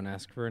 Don't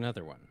ask for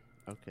another one.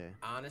 Okay.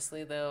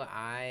 Honestly, though,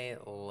 I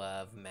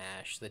love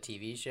MASH, the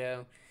TV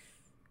show.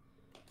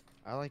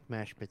 I like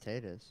mashed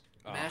potatoes.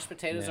 Mashed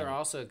potatoes man. are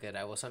also good.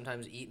 I will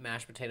sometimes eat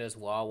mashed potatoes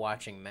while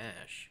watching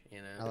MASH. You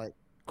know. I like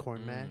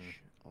corn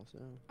mash also.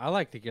 I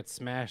like to get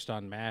smashed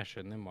on Mash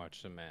and then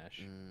watch some Mash.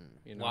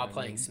 You know while what I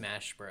playing mean?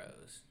 Smash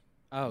Bros.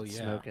 Oh yeah,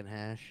 Smoking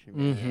hash.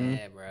 Mhm.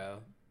 Yeah, bro.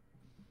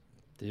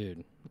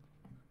 dude,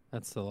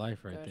 that's the life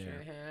right Got your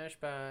there. hash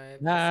pipe.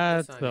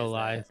 That's What song the is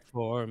life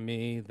for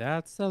me.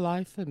 That's the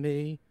life for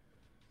me.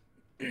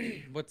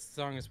 What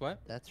song is what?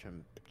 That's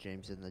from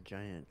James and the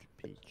Giant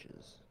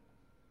Peaches.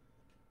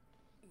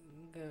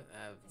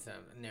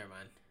 Never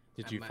mind.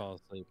 Did you might- fall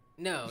asleep?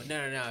 No.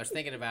 I was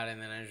thinking about it,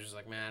 and then I was just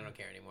like, man, I don't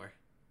care anymore.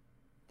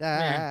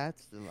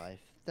 That's the life.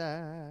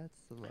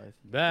 That's the life.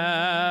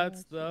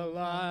 That's the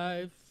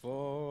life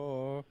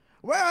for.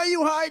 Where are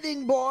you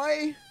hiding,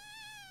 boy?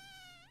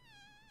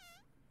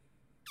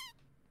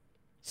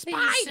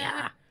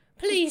 Spider!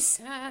 Please,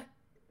 sir.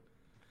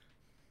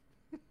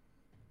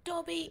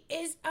 Dobby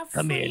is a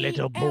Come here, free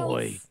little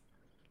boy. elf.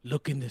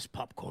 Look in this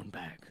popcorn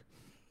bag.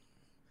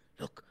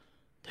 Look,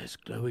 there's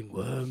glowing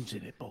worms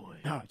in it, boy.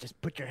 No, just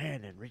put your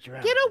hand in. Reach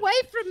around. Get away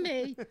from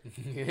me,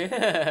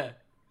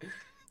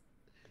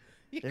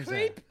 you There's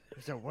creep!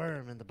 there's a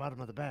worm in the bottom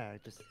of the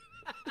bag. Just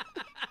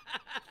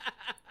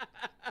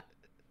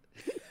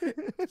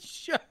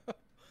Shut up.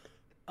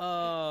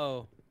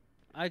 Oh,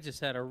 I just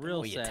had a real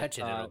Oh, you sad touch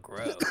it, it'll thought.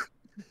 grow.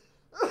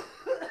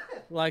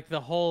 Like the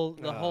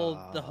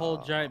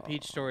whole giant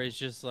peach story is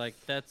just like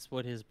that's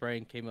what his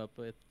brain came up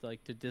with,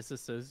 like to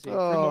disassociate from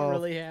Oh. what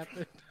really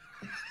happened.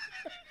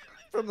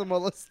 from the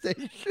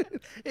molestation.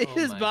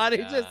 His my body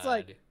just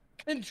like God.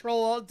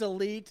 Control Alt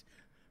Delete.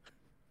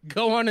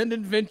 Go on an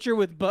adventure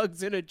with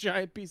bugs and a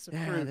giant piece of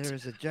Yeah, fruit. there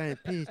was a giant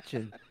peach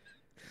and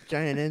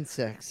giant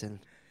insects and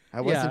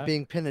I wasn't Yeah.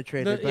 being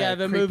penetrated by Yeah, a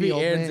the creepy movie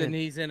old ends man. and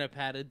he's in a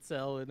padded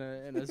cell in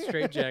a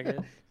straitjacket.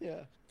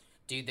 Yeah.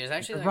 Dude, there's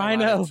actually like a lot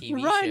Rhino, of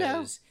TV Rhino.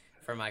 shows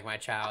from like my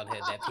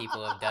childhood that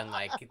people have done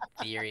like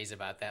theories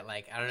about that.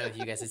 Like I don't know if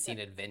you guys have seen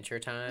Adventure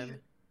Time.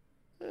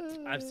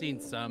 I've seen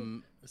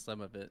some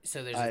of it.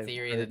 So there's a I've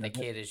theory heard that the of it.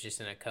 kid is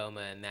just in a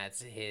coma and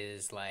that's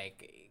his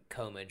like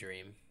coma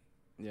dream.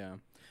 Yeah.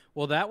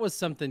 Well, that was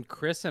something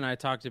Chris and I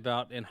talked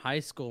about in high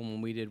school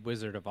when we did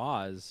Wizard of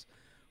Oz,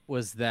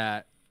 was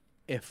that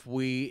if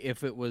we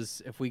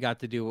got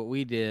to do what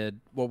we did,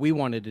 what we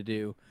wanted to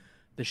do,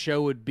 the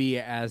show would be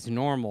as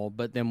normal,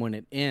 but then when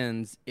it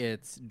ends,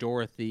 it's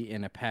Dorothy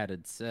in a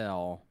padded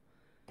cell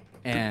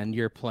and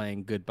you're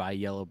playing Goodbye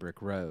Yellow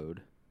Brick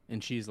Road.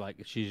 And she's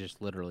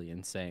just literally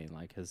insane,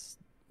 like his,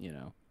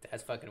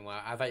 That's fucking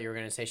wild. I thought you were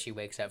gonna say she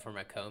wakes up from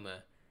a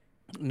coma.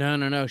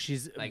 No.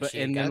 She's Like but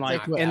she and got then That's like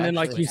like what and then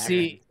like actually you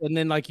see happened. and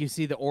then like you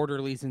see the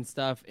orderlies and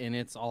stuff, and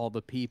it's all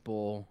the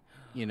people,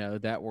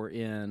 that were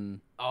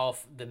in.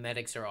 The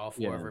medics are all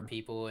four of her Yeah.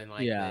 people, and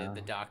like Yeah.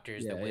 the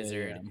doctors, Yeah, the yeah,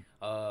 wizard. yeah.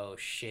 Oh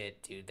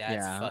shit, dude, that's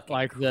Yeah, fucking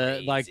like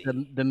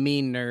crazy. the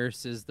mean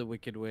nurse is the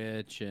Wicked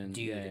Witch, and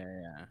Dude.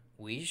 yeah.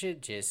 We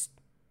should just.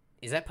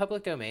 Is that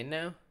public domain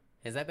now?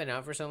 Has that been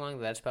out for so long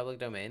that that's public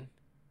domain?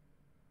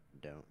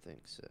 Don't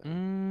think so.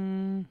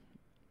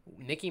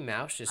 Mickey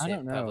Mouse just I hit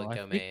don't know. public I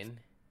domain.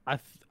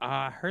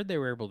 I heard they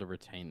were able to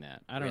retain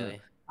that. I don't know.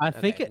 Really? I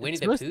think Okay. it's Winnie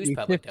the supposed to Pooh's be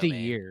public 50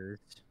 domain. years.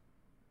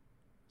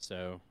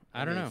 So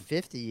I don't mean, know.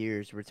 50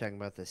 years, we're talking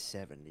about the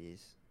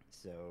 70s.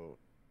 So,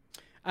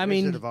 I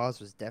Wizard mean, of Oz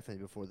was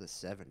definitely before the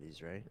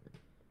 70s, right?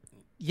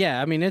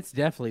 yeah. I mean, it's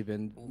definitely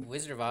been.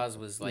 Wizard of Oz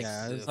was like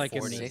Yeah, it the was like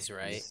in the 40s, 60s.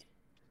 right?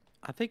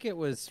 I think it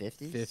was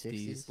 50s,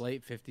 50s, 60s?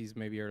 late 50s,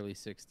 maybe early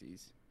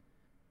 60s.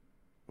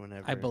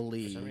 Whenever. I For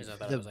believe. some reason, I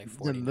thought The, it was like the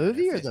 49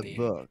 movie or or the 50.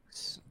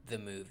 books? The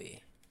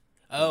movie.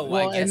 Oh,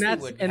 Well, I guess and we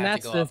that's would and have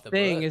that's to go the off the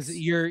thing books. is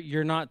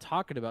you're not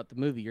talking about the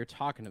movie, you're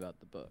talking about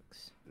the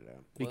books, Yeah.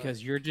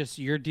 because you're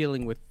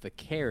dealing with the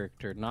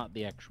character, not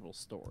the actual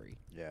story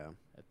Yeah.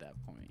 at that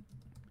point.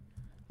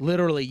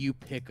 Literally, you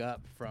could pick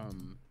up.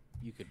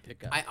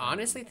 I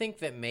honestly think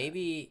that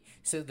maybe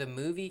so. The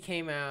movie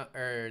came out,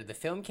 or the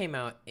film came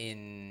out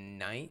in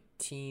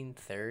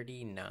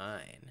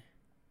 1939.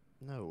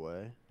 No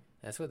way.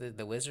 That's what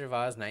the Wizard of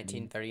Oz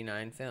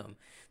 1939 film.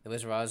 The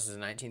Wizard of Oz is a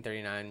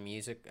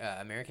 1939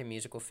 American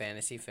musical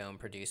fantasy film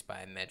produced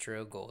by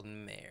Metro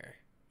Goldwyn Mayer,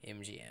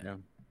 MGM. Yeah.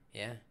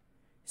 Yeah.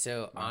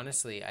 So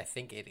honestly, I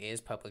think it is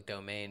public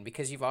domain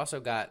because you've also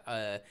got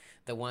the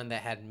one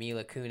that had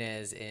Mila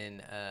Kunis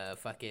and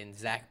fucking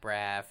Zach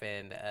Braff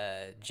and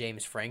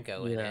James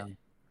Franco in it.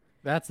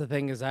 That's the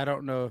thing, is I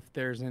don't know if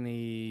there's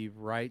any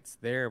rights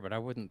there, but I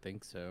wouldn't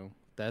think so.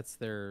 That's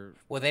their.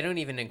 Well, they don't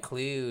even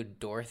include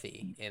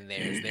Dorothy in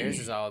theirs. Theirs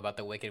is all about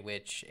the Wicked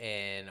Witch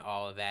and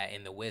all of that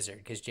in the Wizard,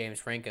 because James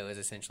Franco is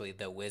essentially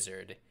the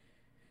Wizard.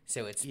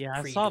 So it's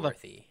I saw the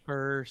pre-Dorothy.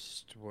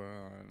 first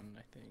one,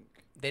 I think.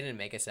 They didn't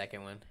make a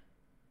second one.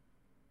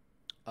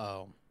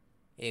 Oh,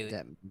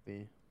 That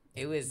movie.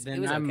 It was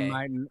then okay.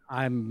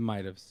 I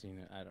might have seen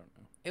it. I don't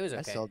know. It was I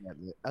okay. saw that.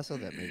 I saw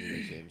that movie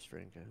with James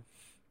Franco.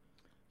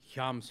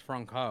 James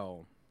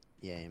Franco.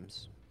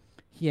 James.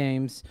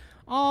 James.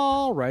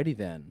 Alrighty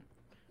then.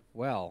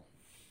 Well,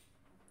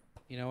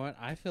 you know what?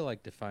 I feel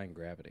like defying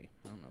gravity.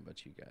 I don't know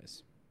about you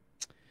guys.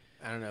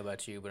 I don't know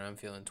about you, but I'm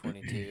feeling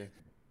 22.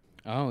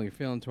 Oh, you're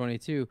feeling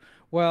 22.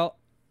 Well,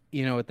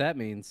 you know what that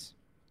means?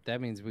 That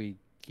means we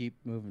keep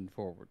moving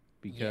forward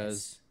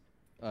because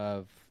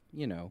of,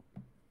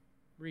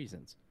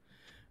 reasons.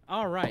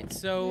 All right.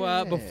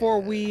 So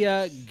before we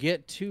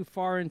get too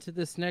far into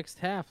this next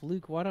half,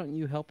 Luke, why don't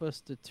you help us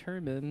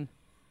determine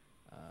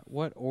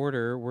what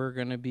order we're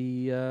going to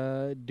be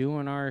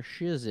doing our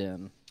shiz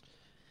in?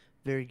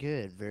 Very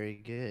good. Very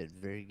good.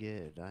 Very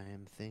good. I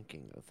am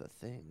thinking of the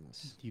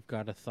things. You've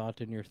got a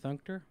thought in your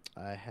thunkter?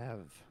 I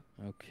have.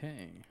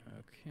 Okay.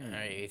 All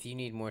right, if you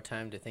need more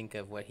time to think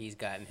of what he's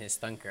got in his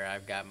thunker,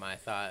 I've got my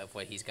thought of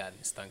what he's got in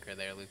his thunker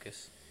there,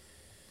 Lucas.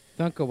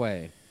 Thunk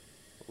away.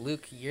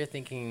 Luke, you're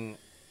thinking,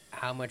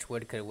 how much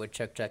wood could a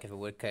woodchuck chuck if a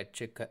woodchuck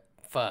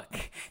fuck,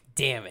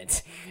 damn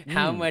it.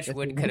 How much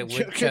wood could a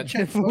woodchuck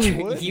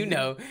you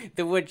know,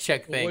 the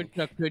woodchuck thing.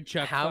 Woodchuck could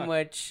chuck. How fuck.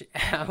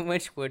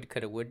 much wood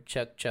could a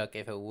woodchuck chuck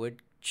if a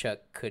woodchuck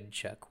could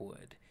chuck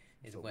wood?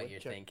 Is what you're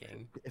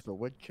thinking. If a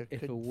woodchuck If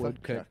could a fuck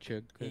woodchuck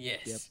chuck. could. Yes,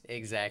 Yep.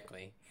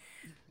 exactly.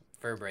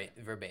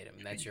 Verbatim.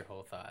 That's your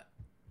whole thought.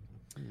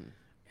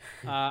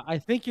 I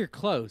think you're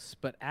close,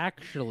 but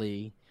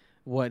actually,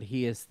 what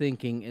he is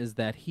thinking is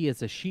that he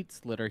is a sheet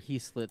slitter. He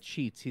slits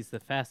sheets. He's the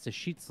fastest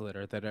sheet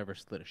slitter that ever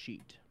slit a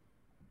sheet.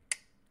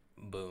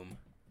 Boom.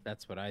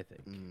 That's what I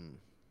think.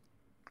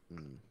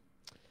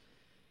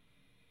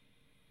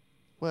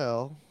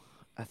 Well,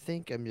 I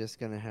think I'm just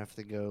gonna have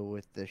to go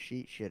with the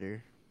sheet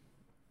shitter.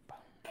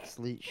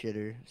 Sleet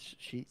shitter.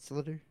 Sheet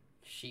slitter?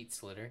 Sheet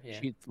slitter, yeah.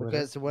 Sheet slitter.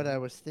 Because what I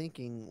was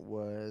thinking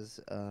was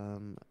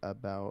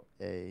about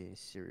a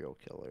serial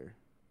killer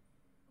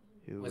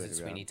who Was went it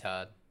around Sweeney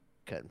Todd?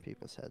 cutting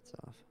people's heads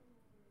off.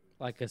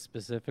 Like a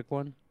specific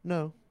one?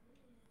 No,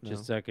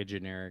 Just like a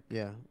generic.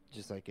 Yeah,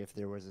 just like if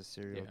there was a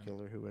serial Yeah.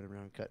 killer who went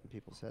around cutting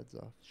people's heads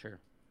off Sure.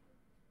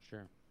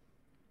 Sure.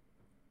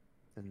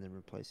 and then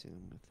replacing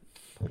them with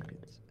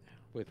pumpkins.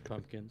 With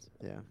pumpkins.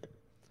 Yeah.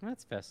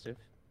 That's festive.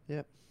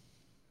 Yep.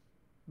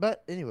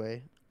 But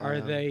anyway, Are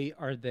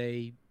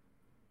the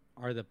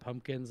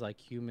pumpkins like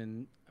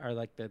human? Are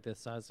like the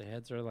size of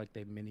heads, or like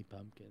they mini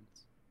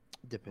pumpkins,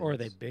 depends. or are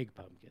they big It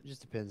pumpkins?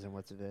 just depends on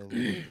what's available.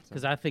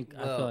 Because I feel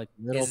like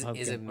little is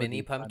pumpkins a would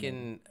mini be fun.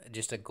 pumpkin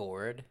just a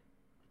gourd?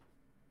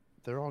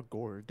 They're all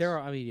gourds.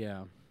 I mean,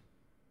 yeah,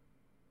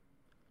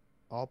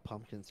 all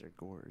pumpkins are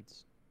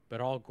gourds.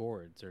 but all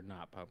gourds are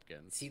not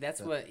pumpkins. See,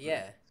 that's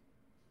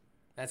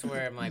That's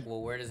where I'm like,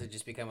 well, where does it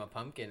just become a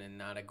pumpkin and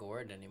not a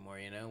gourd anymore?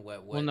 You know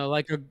what? Well, no,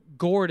 like a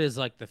gourd is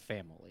like the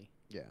family.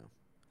 Yeah.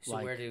 So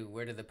like-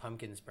 where do the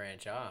pumpkins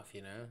branch off?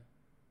 You know,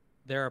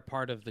 They're a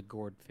part of the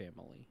gourd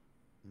family.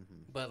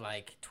 but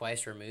like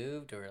twice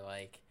removed, or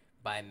like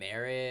by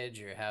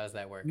marriage, or how does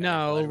that work?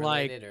 No, Are they blood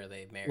like- related, or are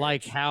they marriage?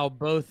 Like how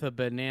both a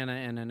banana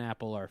and an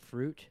apple are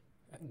fruit.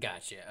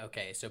 Gotcha.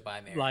 Okay, so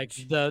by marriage. Like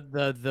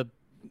the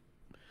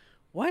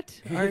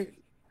what?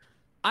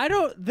 I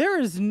don't. There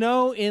is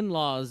no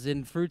in-laws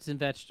in fruits and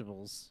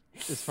vegetables,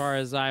 as far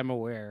as I'm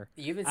aware.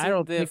 You haven't I seen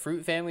don't the think-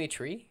 fruit family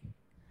tree?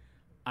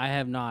 I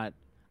have not.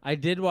 I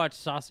did watch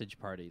Sausage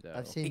Party though.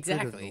 I've seen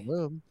Exactly. Fruit of the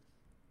Loom.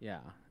 Yeah,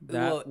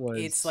 that Well, was.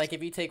 it's like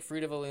if you take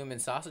Fruit of a Loom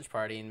and Sausage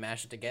Party and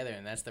mash it together,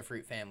 and that's the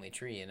fruit family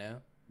tree, you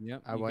know?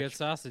 Yep, I you get watched-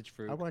 sausage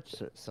fruit. I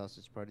watched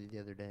Sausage Party the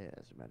other day,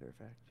 as a matter of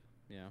fact.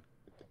 Yeah,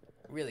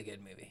 Really good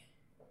movie.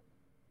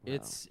 Wow.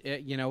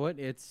 you know what?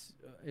 It's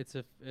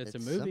a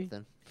movie.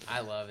 Something.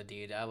 I love it,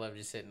 dude. I love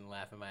just sitting and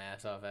laughing my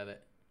ass off at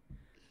it.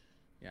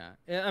 Yeah,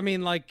 I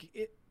mean, like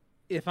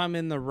if I'm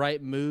in the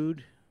right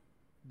mood,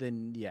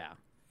 then yeah,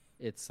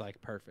 it's like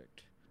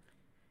perfect.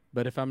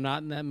 But if I'm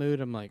not in that mood,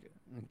 I'm like,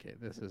 okay,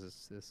 this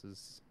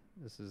is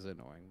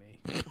annoying me.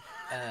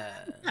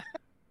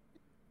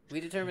 We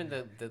determined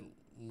the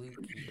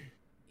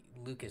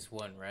Lucas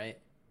won, right?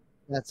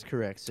 That's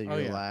correct. So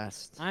you're yeah.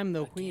 last. I'm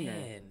the wiener.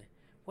 Again.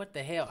 What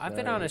the hell? I've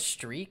been on a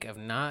streak of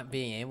not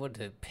being able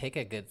to pick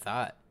a good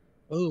thought.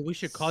 Oh, we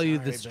should call you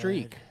the Sorry,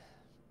 streak.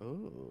 bud.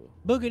 Ooh.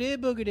 Boogity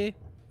boogity.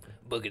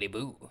 Boogity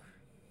boo.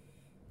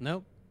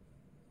 Nope.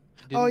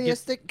 Oh Didn't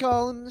yes, get- they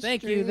call him the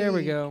Thank you. There we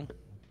streak. go.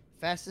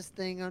 Fastest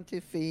thing on 2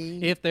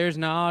 feet. If there's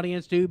an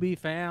audience to be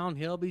found,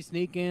 he'll be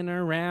sneaking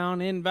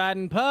around,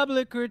 inviting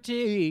public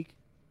critique.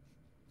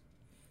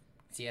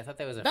 See, I thought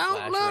that was a Don't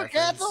Flash look,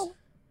 reference. Ethel.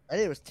 And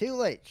it was too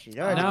late. She'd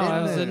No, already been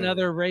that was moved.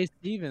 another Ray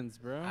Stevens,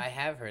 bro. I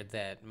have heard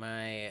that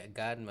my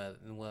godmother,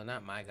 well,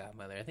 not my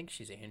godmother. I think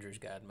she's Andrew's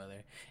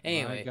godmother.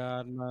 Anyway, My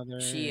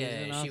godmother. she is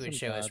an she would awesome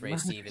show us Ray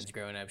godmother. Stevens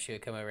growing up. She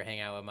would come over, hang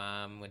out with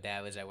mom when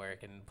dad was at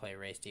work, and play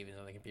Ray Stevens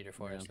on the computer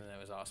for us, and that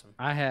was awesome.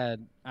 I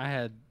had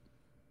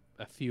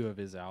a few of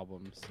his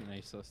albums, and I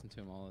used to listen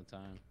to him all the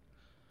time.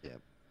 Yep.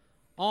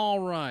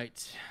 All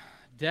right,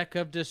 deck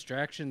of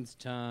distractions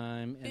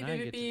time, and I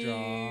get to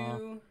draw.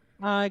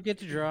 I get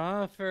to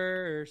draw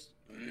first.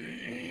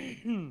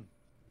 Okie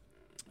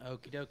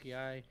dokie,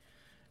 I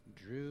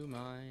drew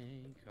my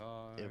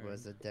card. It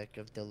was a deck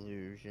of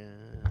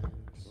delusions.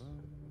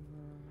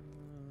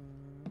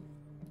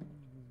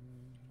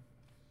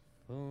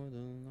 For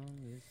the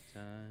longest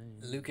time.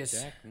 Lucas,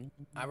 Jack-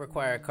 I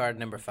require card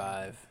number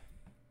 5.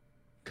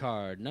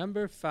 Card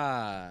number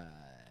 5.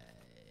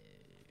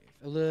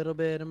 A little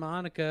bit of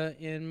Monica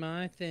in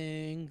my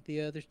thing.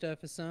 The other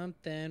stuff is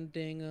something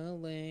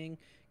ding-a-ling.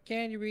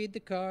 Can you read the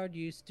card,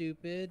 you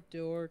stupid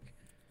dork?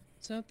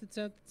 Something,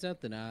 something,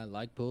 something. I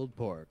like pulled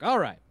pork. All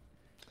right.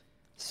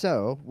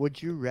 So,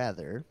 would you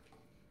rather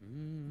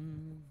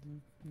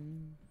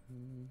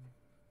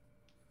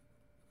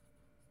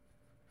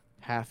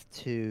have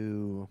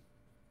to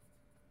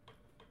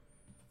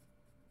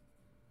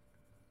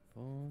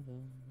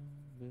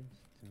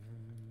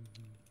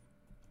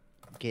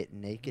get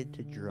naked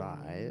to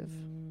drive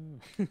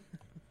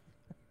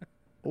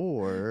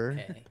or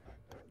Okay.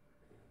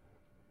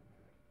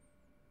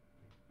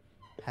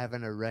 have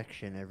an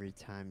erection every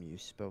time you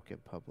spoke in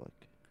public?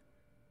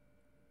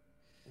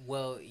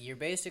 Well, you're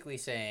basically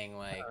saying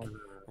like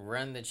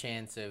run the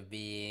chance of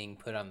being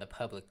put on the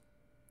public,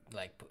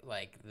 like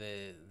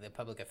the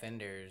public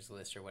offenders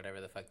list or whatever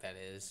the fuck that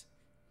is.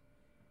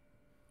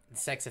 The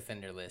sex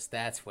offender list.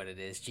 That's what it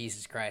is.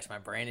 Jesus Christ, my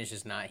brain is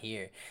just not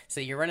here. So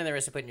you're running the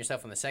risk of putting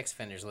yourself on the sex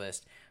offenders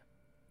list,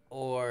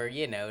 or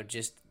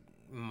just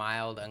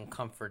mild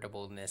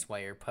uncomfortableness while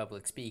you're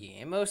public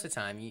speaking. And most of the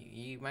time,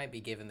 you might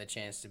be given the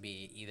chance to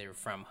be either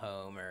from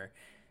home or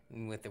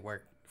with the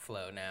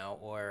workflow now,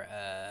 or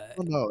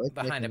Well, no, it's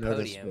behind like a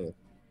podium.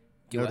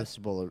 Do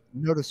what?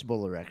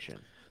 noticeable erection.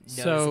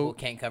 Noticeable,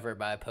 can't cover it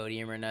by a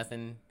podium or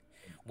nothing.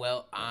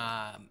 Well,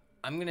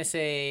 I'm gonna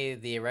say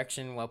the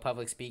erection while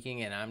public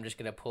speaking, and I'm just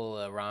gonna pull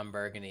a Ron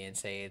Burgundy and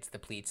say it's the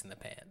pleats and the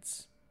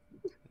pants.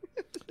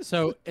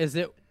 So is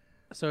it?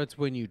 So it's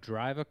when you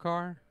drive a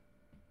car.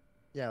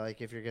 Yeah,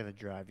 like if you're gonna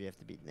drive, you have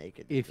to be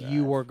naked. to If drive.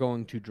 you were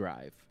going to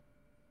drive.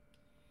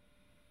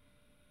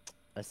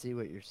 I see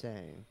what you're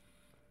saying.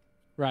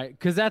 Right,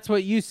 because that's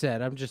what you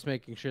said. I'm just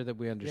making sure that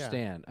we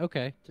understand.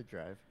 Okay. to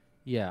drive.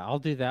 Yeah, I'll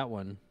do that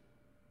one.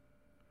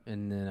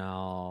 And then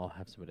I'll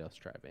have somebody else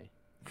try me.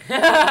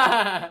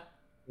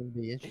 It'd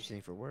be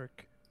interesting for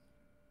work.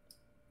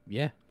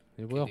 Yeah,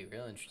 it will. Could be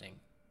real interesting.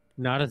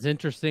 Not as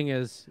interesting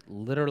as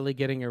literally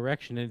getting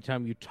erection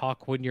anytime you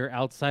talk when you're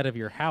outside of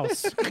your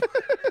house.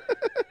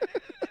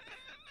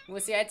 Well,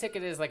 see, I took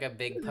it as like a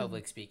big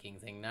public speaking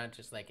thing, not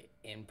just like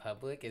in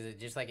public. Is it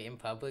just like in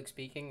public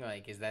speaking?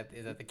 Like, is that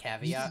the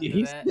caveat to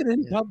He that? said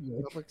in Yeah,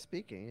 public. public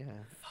speaking, yeah.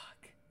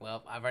 Fuck.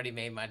 Well, I've already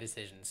made my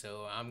decision,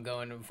 so I'm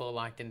going full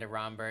locked into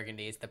Ron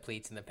Burgundy. It's the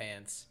pleats and the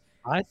pants.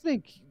 I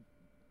think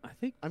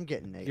I'm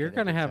getting naked. you're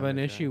gonna every have time an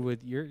I issue drive.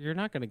 with you're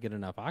not gonna get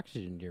enough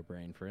oxygen to your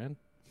brain, friend.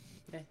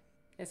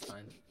 It's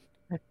fine.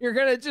 You're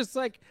gonna just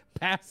like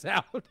pass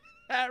out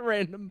at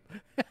random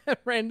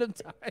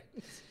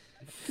times.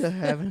 I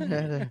haven't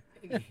had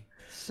a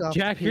soft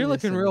Jack, you're penis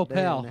looking in a real day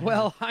and pale. a half.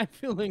 Well, I'm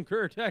feeling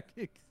cortex.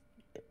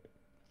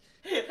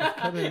 I've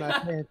come in my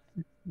pants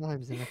 6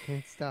 times and I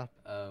can't stop.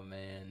 Oh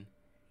man.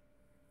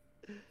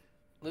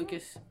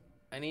 Lucas,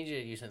 I need you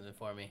to do something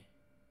for me.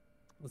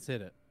 Let's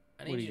hit it.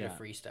 I What need do you you to got?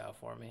 freestyle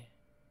for me.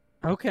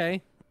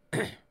 Okay.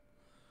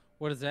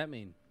 What does that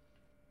mean?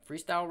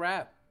 Freestyle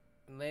rap.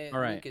 Lay, All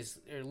right. Lucas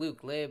or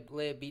Luke, lay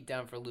a beat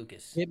down for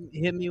Lucas.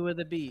 Hit me with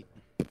a beat.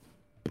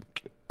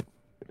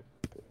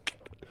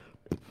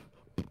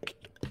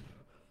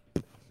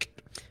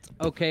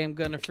 Okay, I'm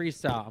gonna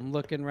freestyle. I'm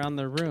looking around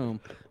the room.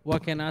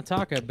 What can I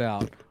talk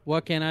about?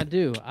 What can I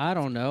do? I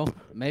don't know.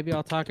 Maybe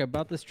I'll talk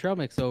about this trail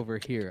mix over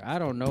here. I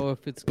don't know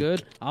if it's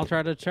good. I'll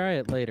try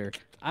it later.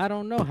 I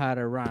don't know how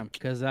to rhyme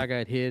because I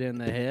got hit in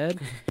the head.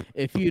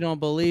 If you don't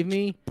believe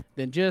me,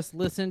 then just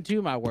listen to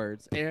my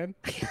words. And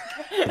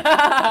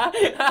That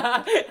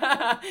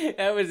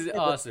was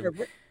awesome.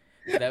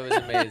 That was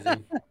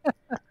amazing.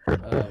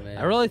 Oh man.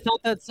 I really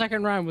thought that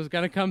second rhyme was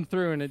gonna come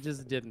through, and it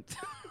just didn't.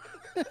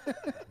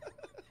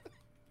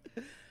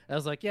 I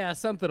was like, yeah,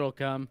 something will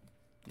come.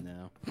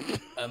 No.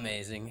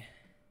 Amazing.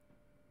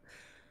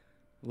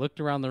 Looked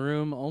around the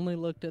room, only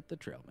looked at the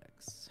trail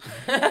mix.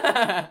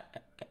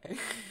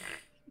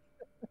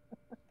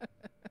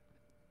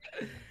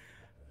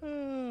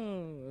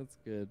 Oh, that's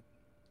good.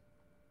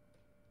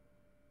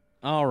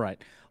 All right.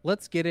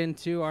 Let's get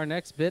into our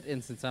next bit.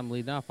 And since I'm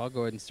leading off, I'll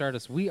go ahead and start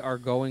us. We are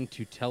going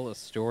to tell a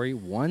story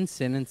one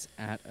sentence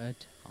at a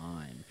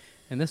time.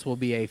 And this will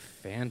be a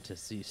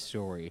fantasy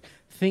story.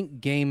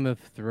 Think Game of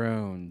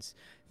Thrones.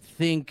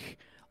 Think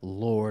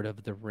Lord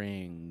of the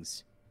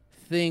Rings.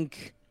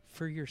 Think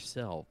for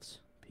yourselves,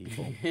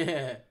 people.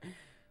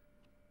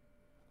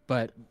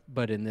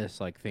 But in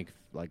this, like, think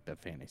like the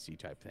fantasy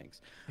type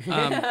things.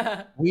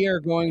 We are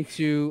going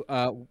to,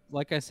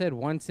 like I said,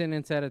 one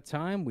sentence at a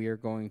time. We are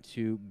going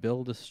to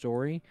build a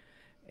story,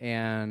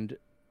 and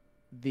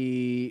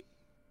the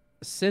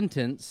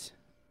sentence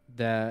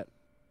that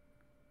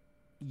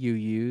you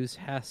use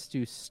has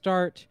to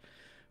start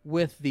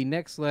with the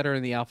next letter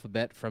in the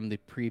alphabet from the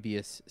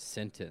previous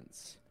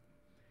sentence.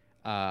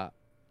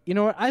 You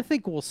know what? I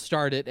think we'll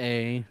start at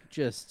A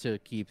just to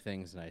keep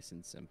things nice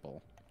and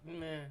simple.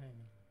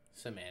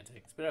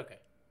 Semantics, but okay.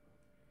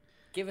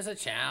 Give us a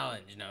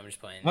challenge. No, I'm just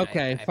playing.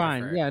 Okay, I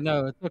fine. prefer- Yeah,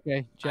 no, it's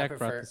okay. Jack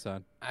prefer- brought this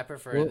on. I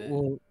prefer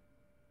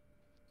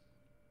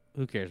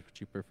Who cares what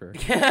you prefer?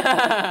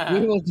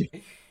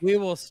 the. We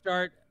will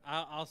start.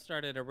 I'll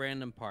start at a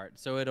random part.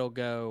 So it'll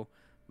go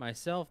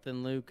myself,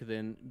 then Luke,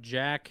 then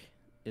Jack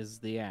is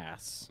the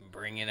ass.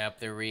 Bringing up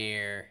the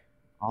rear.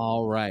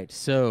 All right.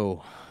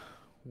 So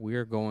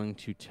we're going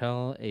to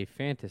tell a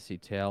fantasy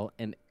tale,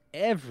 and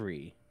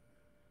every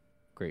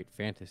great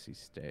fantasy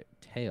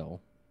tale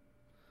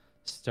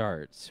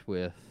starts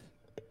with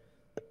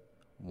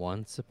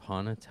once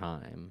upon a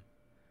time,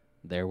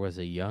 there was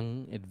a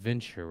young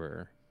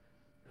adventurer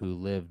who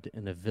lived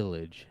in a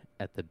village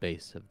at the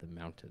base of the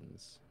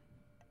mountains.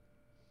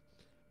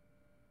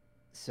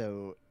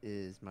 So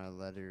is my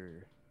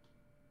letter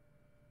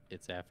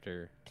It's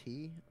after,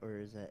 T or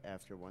is that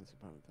after Once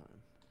Upon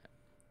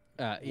a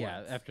Time? yeah,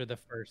 Once. after the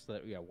first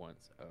letter. Yeah,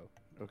 once.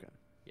 Oh, Okay.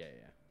 yeah.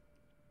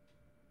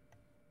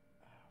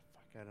 Oh,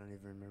 fuck, I don't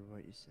even remember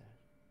what you said.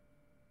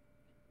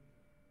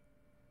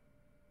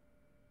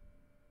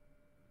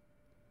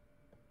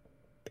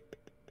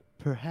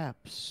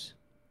 Perhaps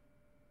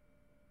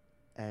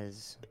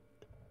as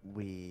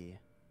we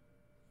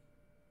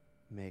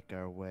make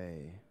our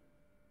way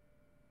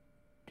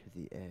to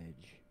the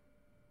edge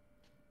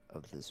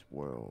of this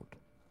world,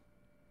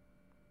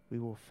 we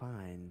will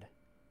find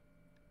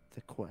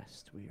the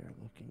quest we are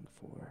looking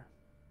for.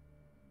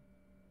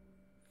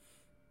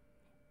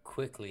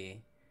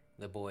 Quickly,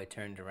 the boy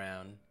turned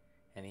around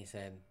and he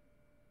said,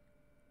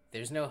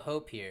 "There's no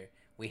hope here.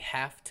 We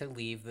have to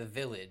leave the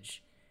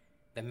village.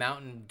 The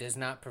mountain does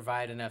not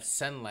provide enough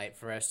sunlight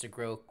for us to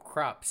grow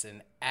crops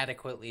and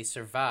adequately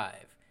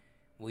survive.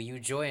 Will you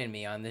join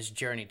me on this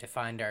journey to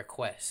find our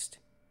quest?"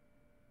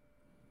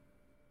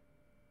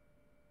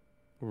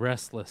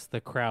 Restless,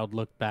 the crowd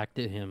looked back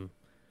at him,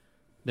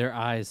 their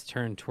eyes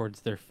turned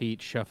towards their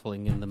feet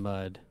shuffling in the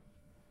mud.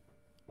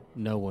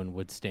 no one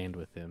would stand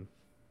with him.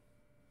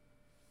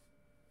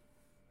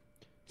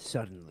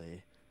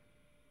 Suddenly,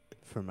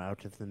 from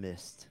out of the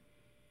mist,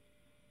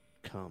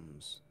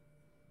 comes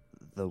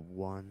the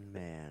one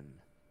man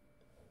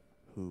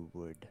who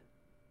would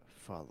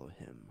follow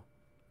him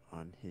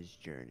on his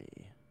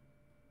journey.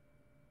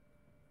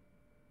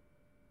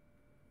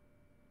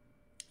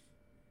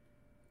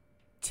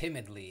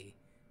 Timidly,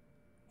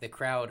 the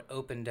crowd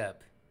opened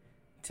up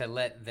to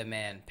let the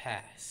man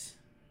pass.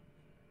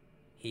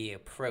 He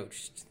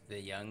approached the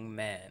young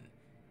man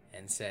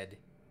and said,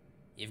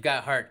 "You've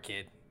got heart,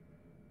 kid.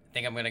 I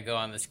think I'm going to go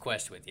on this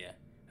quest with you.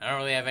 I don't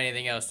really have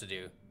anything else to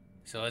do,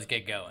 so let's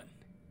get going."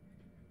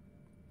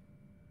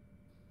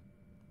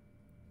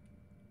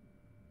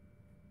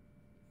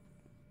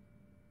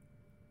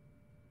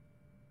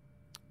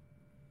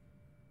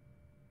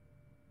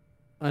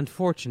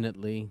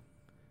 Unfortunately,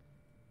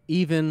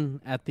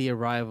 even at the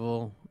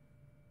arrival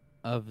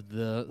of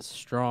the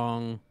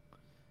strong,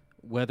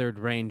 weathered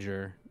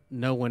ranger,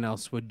 no one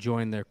else would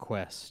join their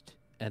quest,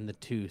 and the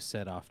two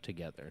set off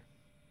together.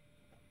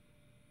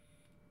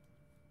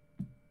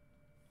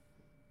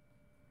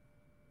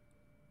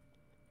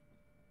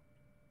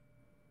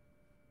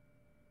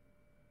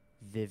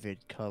 Vivid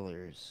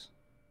colors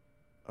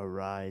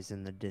arise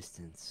in the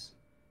distance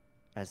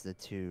as the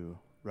two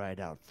ride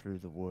out through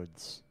the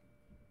woods.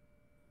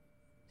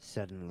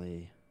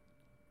 Suddenly,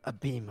 a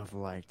beam of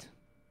light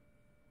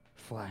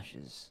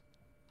flashes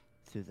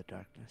through the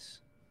darkness.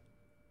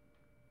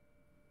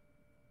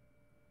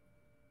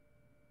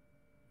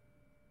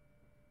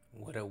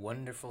 "What a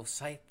wonderful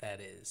sight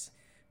that is,"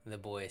 the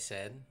boy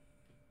said,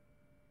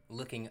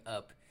 looking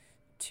up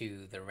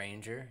to the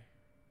ranger.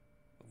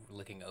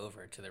 Looking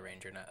over to the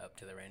ranger, not up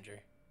to the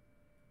ranger.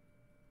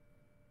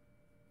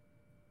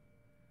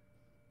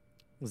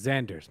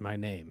 Xander's my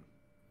name.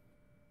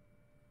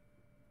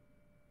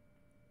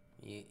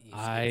 You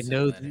I skipped some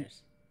know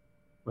letters.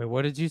 Wait,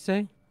 what did you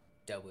say?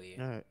 W.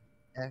 No,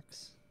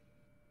 X.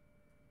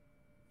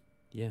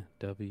 Yeah,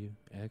 W,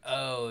 X.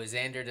 Oh,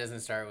 Xander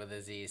doesn't start with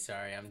a Z.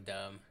 Sorry, I'm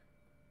dumb.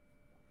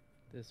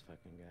 This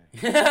fucking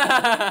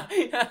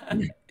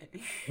guy.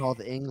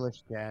 Called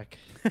English Jack.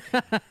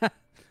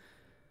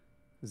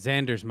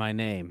 Xander's my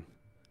name.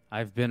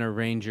 I've been a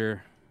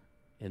ranger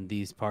in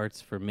these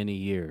parts for many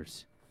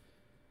years.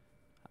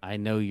 I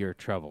know your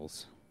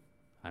troubles.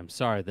 I'm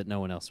sorry that no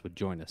one else would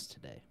join us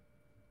today.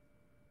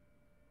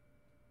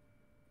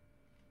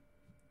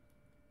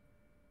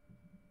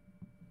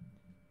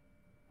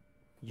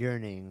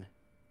 Yearning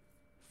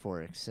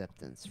for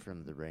acceptance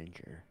from the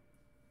ranger,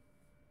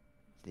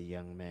 the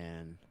young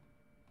man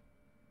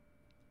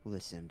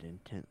listened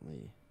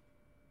intently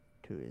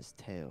to his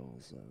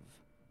tales of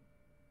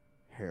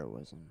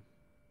heroism.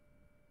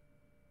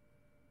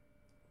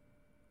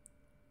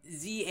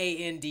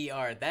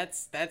 Zandr.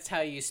 That's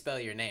how you spell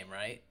your name,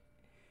 right?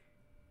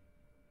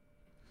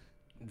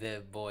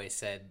 The boy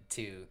said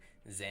to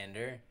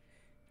Xander,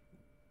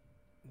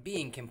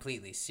 being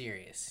completely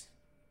serious.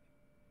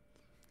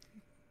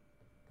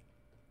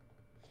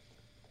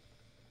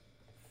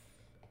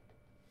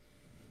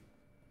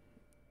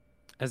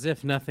 As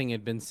if nothing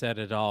had been said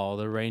at all,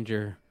 the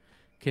ranger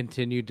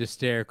continued to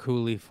stare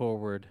coolly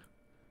forward,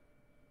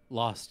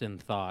 lost in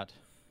thought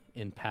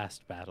in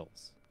past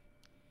battles.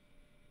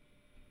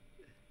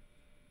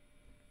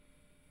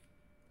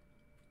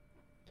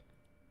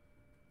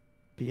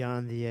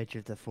 Beyond the edge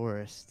of the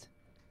forest,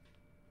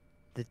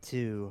 the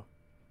two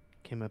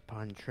came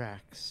upon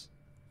tracks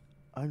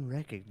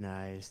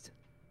unrecognized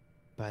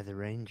by the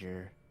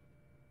ranger.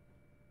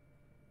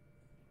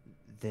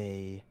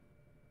 They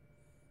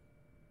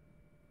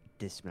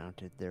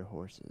dismounted their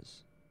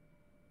horses.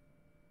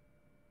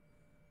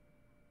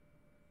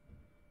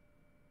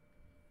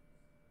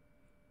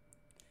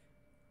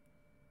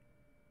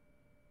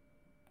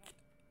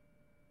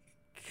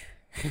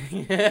 Hold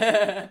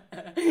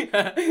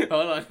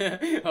on.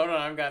 Hold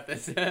on, I've got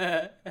this.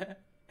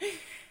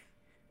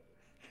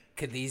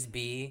 Could these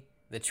be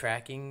the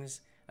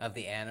trackings of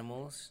the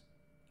animals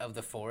of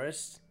the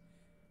forest?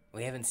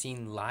 We haven't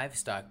seen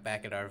livestock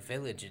back at our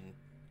village in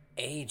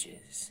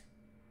ages,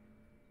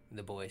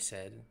 the boy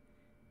said,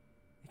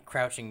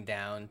 crouching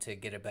down to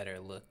get a better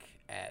look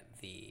at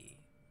the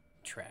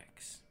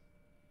tracks.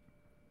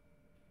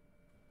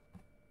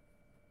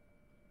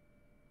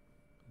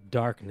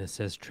 Darkness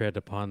has tread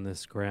upon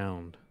this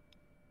ground,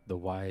 the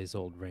wise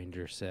old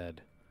ranger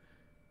said.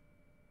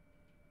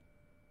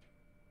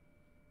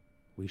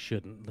 We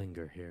shouldn't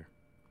linger here.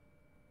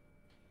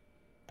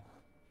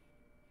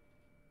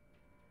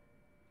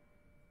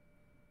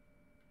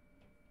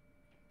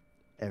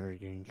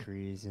 Evergreen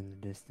trees in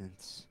the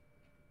distance.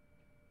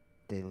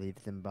 They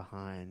leave them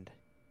behind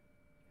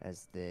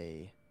as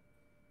they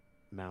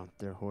mount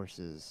their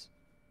horses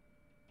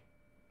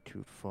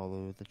to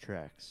follow the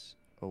tracks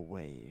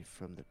away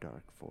from the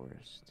dark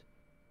forest.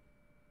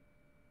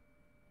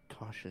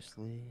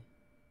 Cautiously,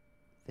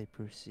 they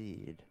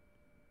proceed,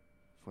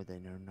 for they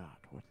know not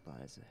what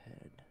lies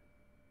ahead.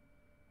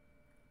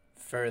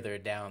 Further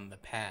down the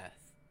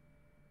path,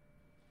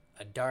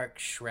 a dark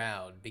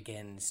shroud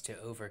begins to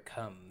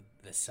overcome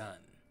the sun.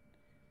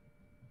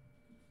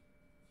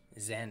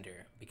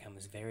 Xander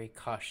becomes very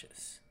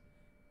cautious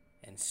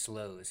and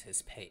slows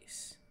his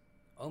pace,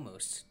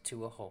 almost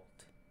to a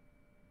halt.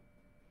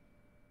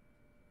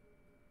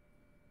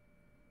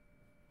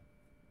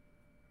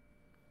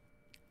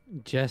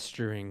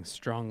 Gesturing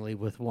strongly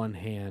with one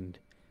hand,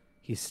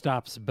 he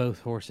stops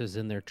both horses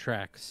in their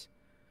tracks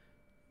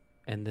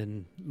and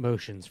then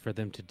motions for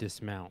them to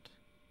dismount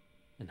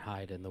and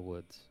hide in the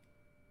woods.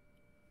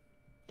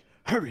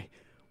 Hurry!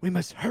 We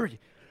must hurry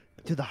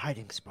to the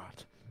hiding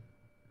spot.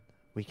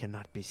 We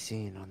cannot be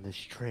seen on this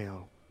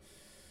trail.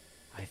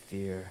 I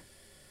fear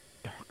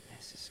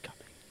darkness is coming.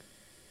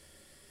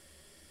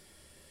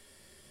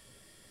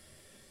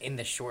 In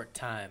the short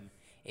time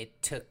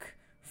it took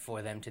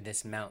for them to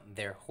dismount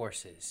their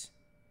horses,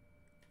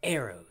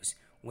 arrows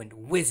went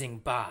whizzing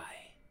by,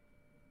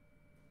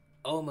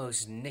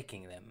 almost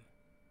nicking them.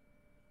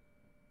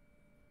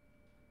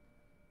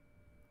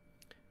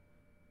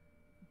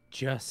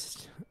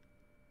 Just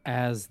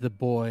as the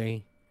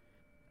boy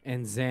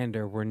and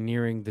Xander were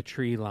nearing the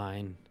tree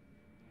line,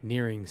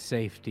 nearing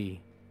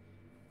safety,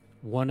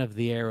 one of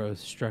the arrows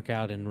struck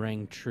out and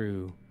rang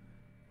true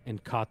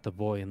and caught the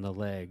boy in the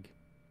leg,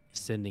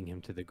 sending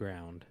him to the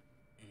ground.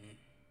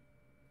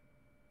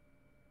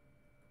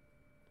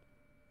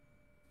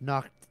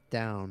 Knocked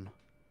down,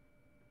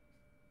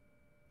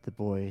 the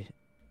boy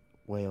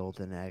wailed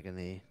in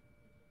agony.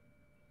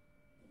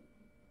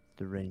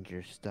 The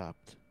ranger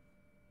stopped.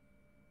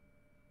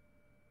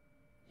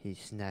 He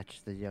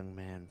snatched the young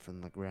man from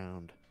the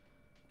ground,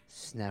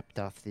 snapped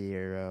off the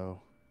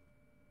arrow,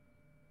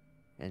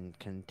 and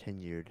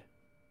continued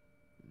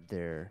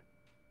their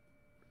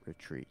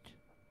retreat.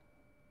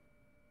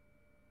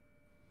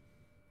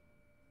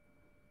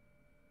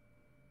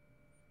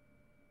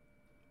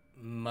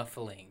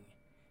 Muffling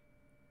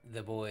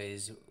the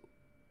boys.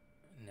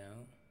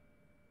 No.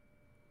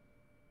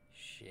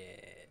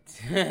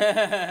 Shit.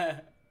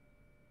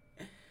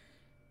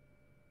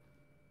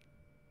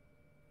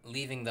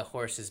 Leaving the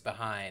horses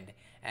behind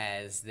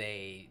as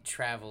they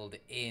traveled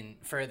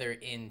further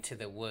into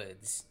the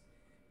woods,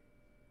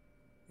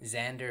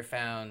 Xander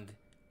found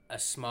a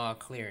small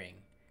clearing,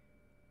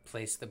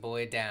 placed the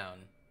boy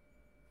down,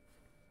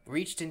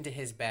 reached into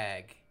his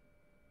bag,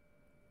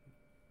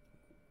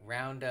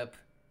 round up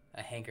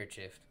a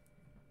handkerchief,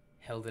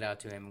 held it out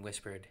to him, and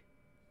whispered,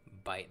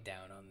 "Bite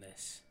down on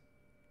this."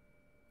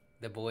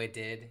 The boy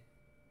did,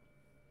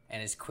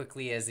 and as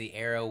quickly as the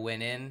arrow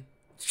went in,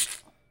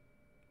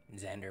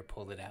 Xander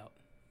pulled it out.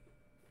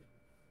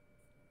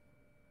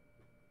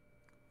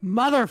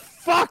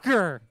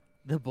 Motherfucker!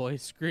 The boy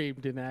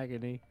screamed in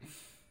agony,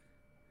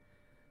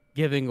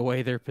 giving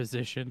away their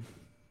position.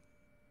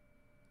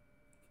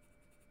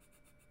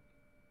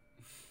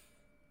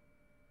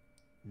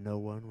 No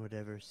one would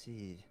ever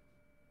see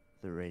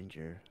the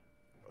ranger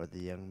or the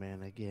young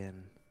man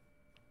again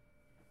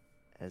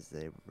as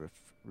they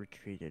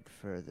retreated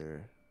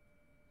further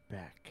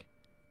back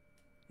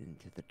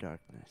into the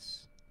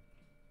darkness,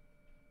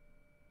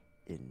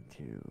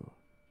 into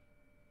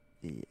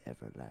the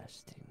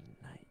everlasting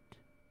night.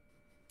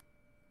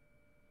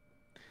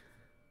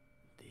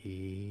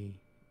 The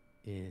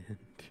end.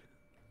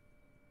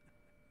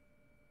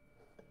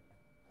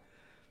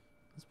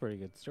 That's a pretty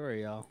good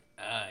story, y'all.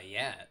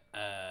 Yeah.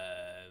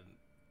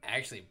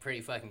 Actually,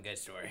 pretty fucking good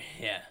story.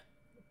 Yeah.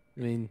 I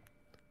mean,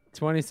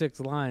 26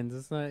 lines.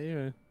 It's not,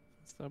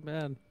 it's not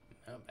bad.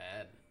 Not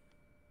bad.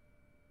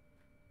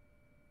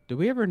 Did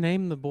we ever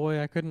name the boy?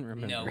 I couldn't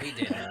remember. No, we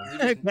didn't.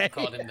 We just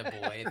called him the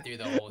boy through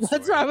the whole story.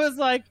 That's why I was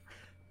like,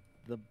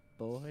 the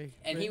boy.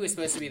 And he was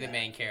supposed to be the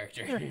main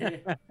character.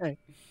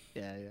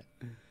 Yeah.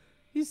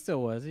 He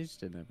still was. He just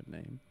didn't have a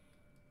name.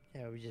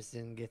 Yeah, we just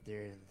didn't get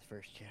there in the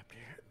first chapter.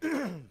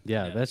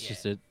 Yeah, No, that's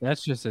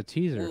just a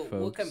teaser, folks.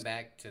 We'll come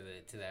back to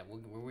that.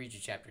 We'll read you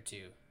chapter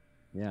 2.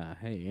 Yeah.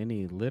 Hey,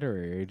 any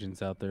literary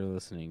agents out there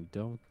listening,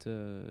 don't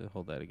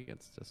hold that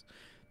against us.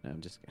 No,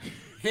 I'm just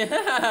kidding.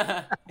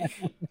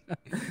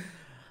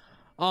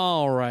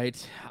 All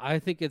right. I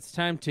think it's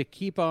time to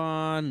keep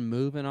on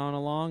moving on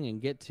along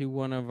and get to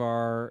one of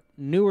our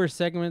newer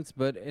segments,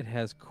 but it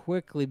has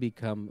quickly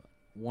become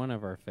one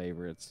of our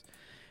favorites.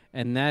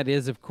 And that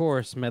is, of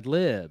course,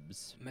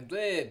 Medlibs.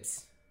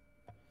 Medlibs.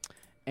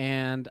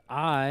 And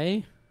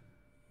I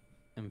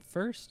am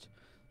first,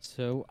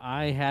 so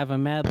I have a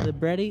Mad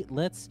Lib ready.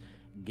 Let's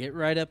get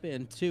right up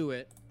into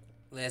it.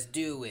 Let's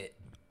do it.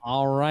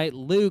 All right,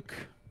 Luke.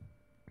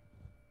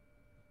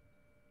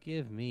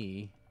 Give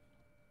me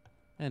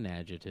an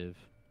adjective.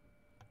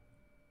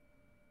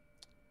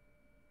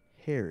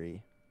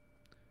 Harry.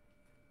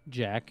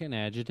 Jack, an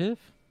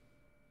adjective.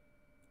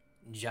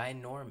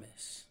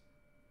 Ginormous.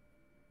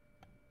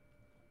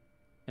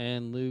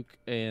 And Luke,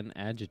 an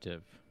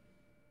adjective.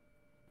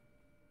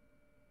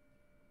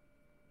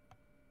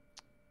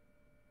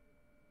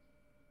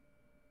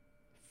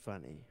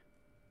 Funny.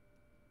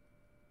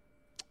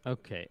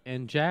 Okay,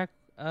 and Jack,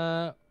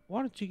 why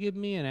don't you give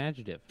me an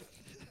adjective?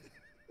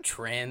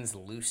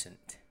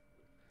 Translucent.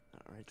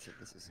 All right, so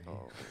this is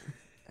all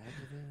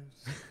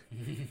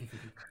Adjectives.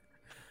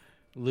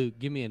 Luke,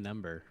 give me a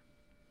number.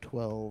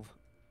 12.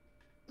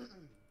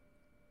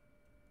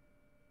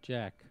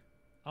 Jack,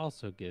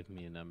 also give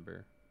me a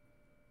number.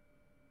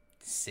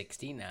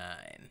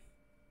 69.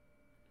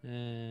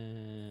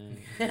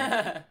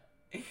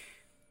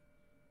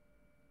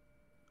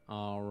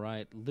 All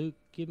right, Luke,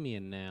 give me a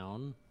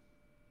noun.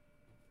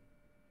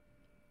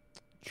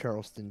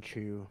 Charleston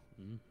Chew.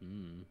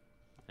 Mm-hmm.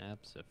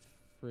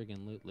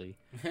 Abso-friggin-lutely.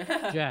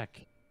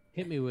 Jack,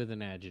 hit me with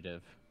an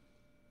adjective.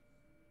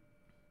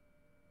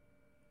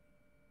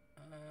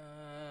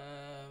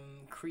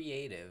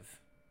 Creative.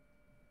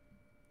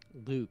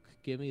 Luke,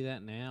 give me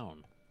that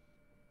noun.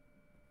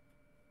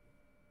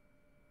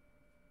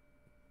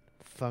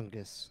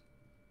 Fungus.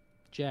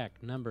 Jack,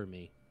 number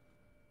me.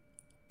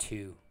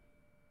 2.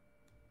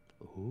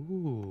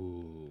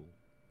 Ooh.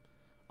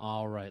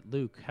 All right,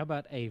 Luke, how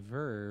about a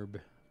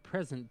verb,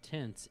 present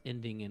tense,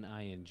 ending in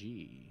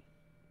ing?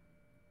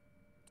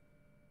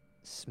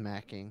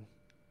 Smacking.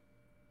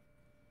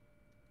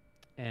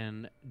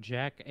 And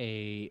Jack,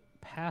 a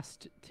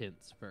past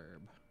tense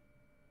verb.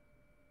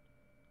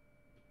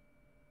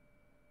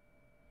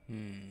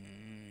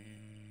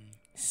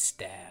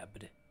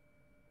 Stabbed.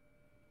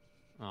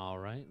 All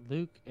right,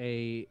 Luke,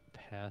 a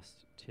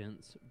past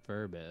tense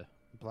verb.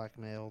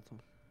 Blackmailed.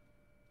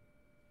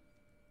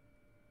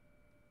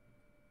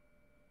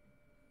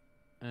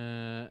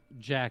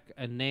 Jack,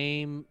 a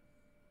name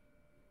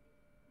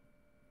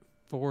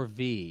for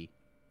V.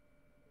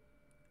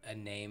 A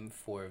name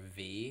for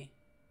V.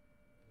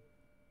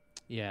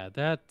 Yeah,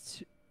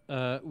 that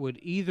would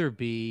either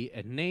be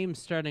a name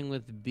starting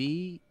with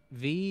V,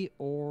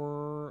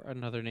 or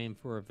another name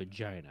for a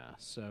vagina.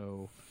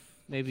 So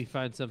maybe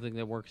find something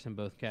that works in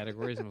both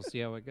categories, and we'll see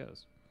how it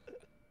goes.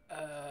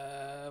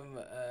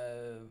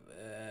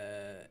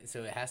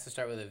 So it has to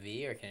start with a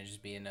V, or can it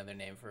just be another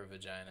name for a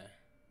vagina?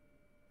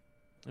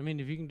 I mean,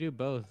 if you can do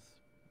both,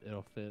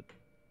 it'll fit.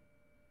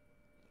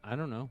 I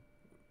don't know.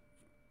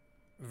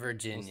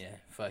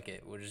 Virginia. Fuck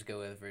it. We'll just go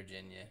with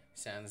Virginia.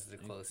 Sounds the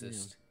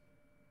closest.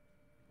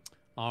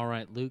 All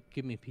right, Luke,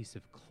 give me a piece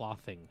of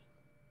clothing.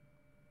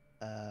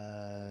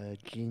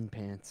 Jean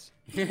pants.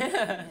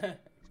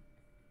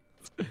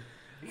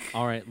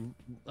 All right,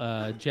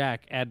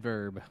 Jack,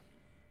 adverb.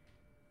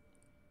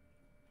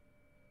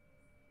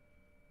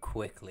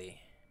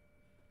 Quickly.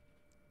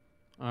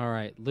 All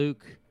right,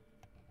 Luke,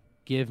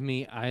 give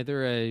me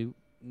either a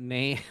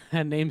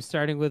name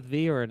starting with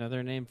V or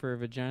another name for a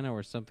vagina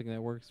or something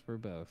that works for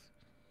both.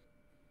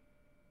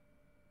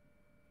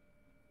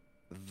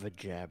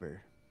 Vajabber.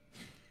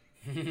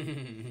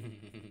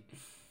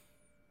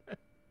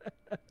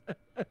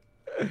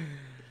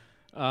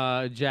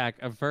 Jack,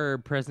 a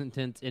verb, present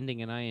tense, ending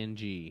in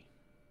ing.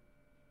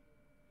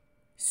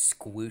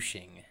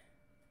 Squooshing.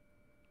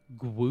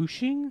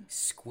 Gwooshing?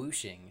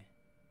 Squooshing.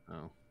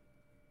 Oh.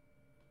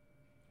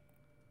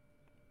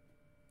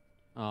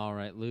 All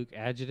right, Luke,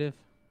 adjective.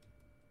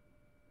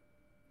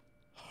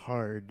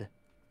 Hard.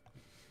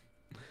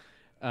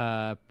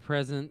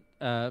 Present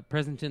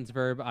tense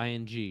verb,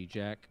 ing.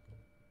 Jack.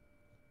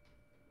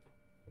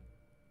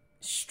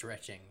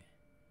 Stretching.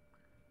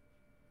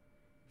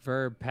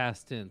 Verb,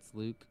 past tense.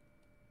 Luke.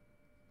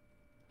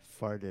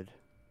 Farted.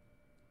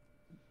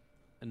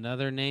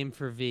 Another name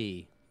for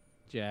V.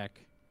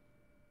 Jack.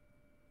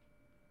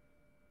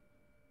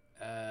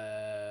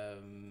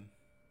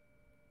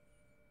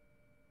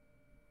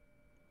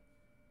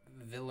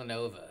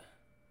 Villanova.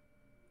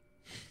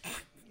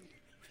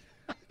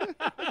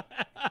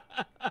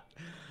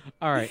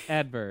 All right,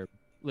 adverb.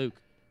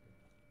 Luke.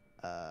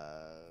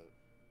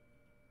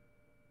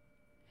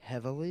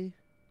 Heavily.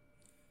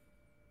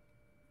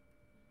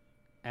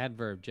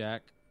 Adverb,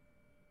 Jack.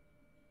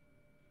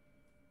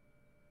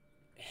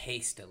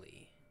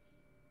 Hastily.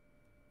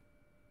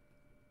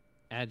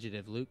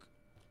 Adjective, Luke.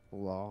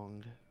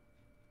 Long.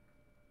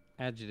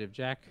 Adjective,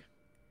 Jack.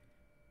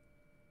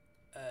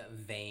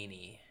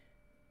 Veiny.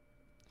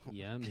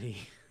 Yummy.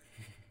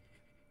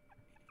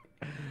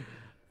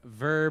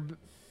 Verb,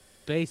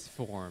 base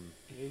form.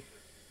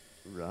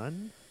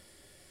 Run.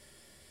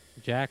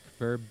 Jack,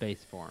 verb,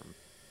 base form.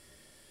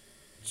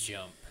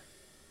 Jump.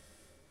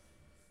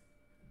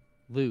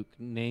 Luke,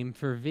 name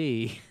for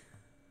V.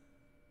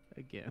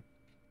 Again.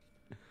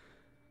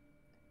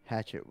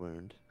 Hatchet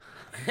wound.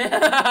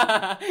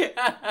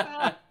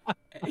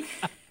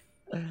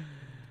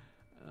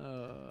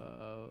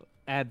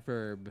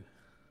 Adverb.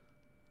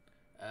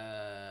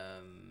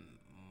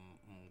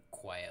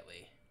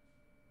 Quietly.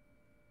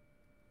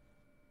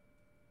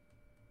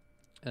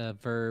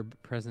 Verb,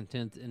 present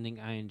tense, ending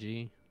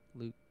ing.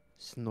 Luke.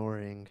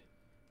 Snoring.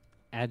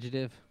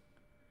 Adjective.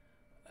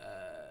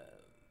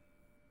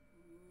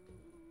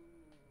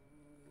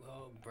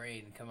 Oh,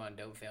 brain, come on,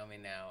 don't fail me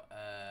now.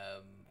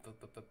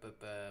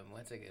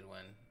 What's a good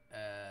one?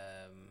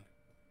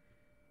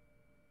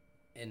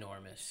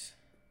 Enormous.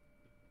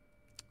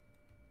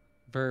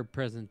 Verb,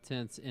 present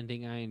tense,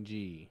 ending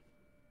ing.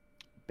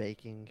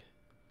 Baking.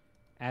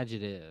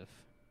 Adjective.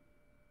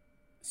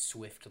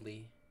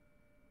 Swiftly.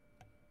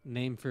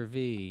 Name for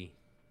V.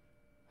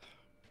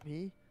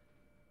 Me?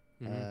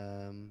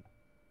 Mhm.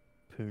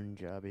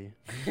 Punjabi.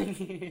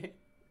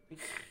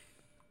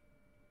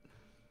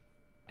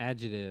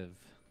 Adjective.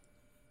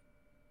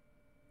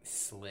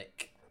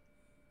 Slick.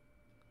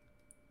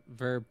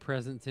 Verb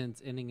present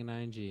tense ending in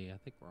ing. I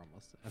think we're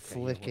almost. Okay, yeah,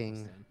 we're almost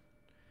Flicking. done.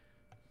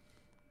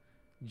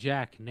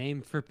 Jack,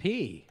 name for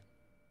P.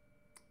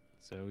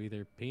 So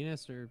either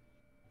penis or,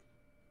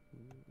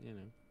 you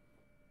know.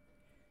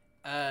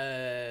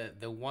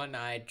 The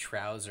one-eyed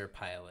trouser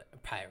pirate.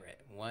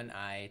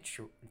 One-eyed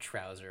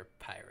trouser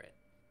pirate.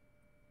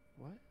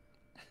 What?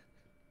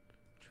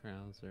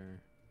 Trouser.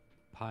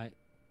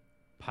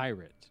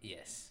 Pirate,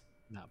 Yes.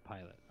 not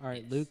pilot. All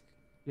right, Yes. Luke,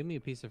 give me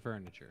a piece of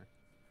furniture.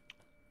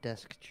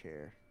 Desk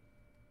chair.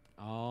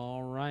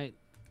 All right,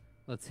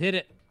 let's hit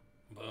it.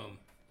 Boom.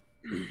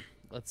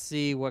 Let's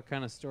see what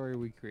kind of story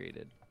we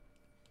created.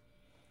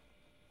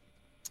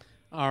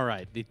 All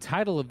right, the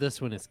title of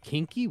this one is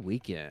Kinky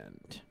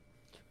Weekend.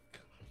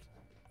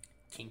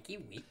 Kinky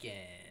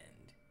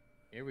weekend.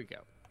 Here we go.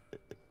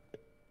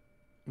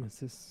 Is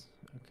this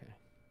okay?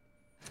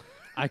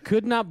 I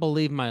could not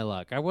believe my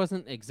luck. I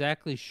wasn't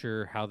exactly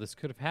sure how this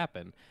could have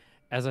happened.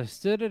 As I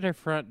stood at her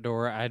front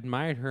door, I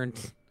admired her.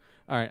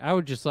 All right, I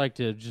would just like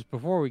to, just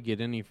before we get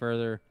any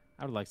further,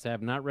 I would like to say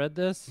I've not read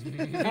this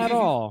at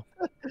all.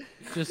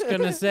 Just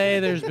going to say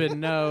there's been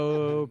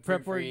no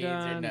prep work Proofreads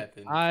or done.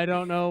 nothing. I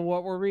don't know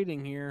what we're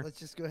reading here. Let's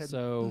just go ahead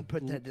So, and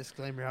put that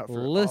disclaimer out for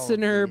all of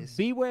Listener, these.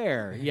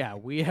 beware. Yeah,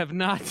 we have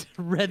not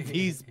read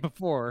these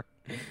before.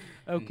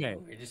 Okay.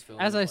 No, we're just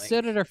filling As the I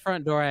stood at blanks. her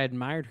front door, I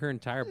admired her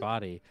entire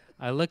body.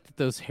 I looked at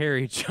those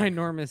hairy,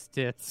 ginormous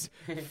tits,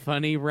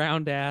 funny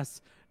round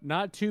ass,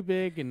 not too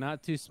big and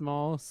not too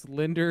small,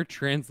 slender,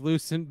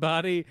 translucent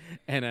body,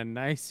 and a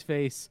nice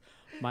face.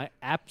 My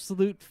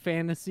absolute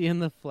fantasy in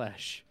the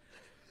flesh.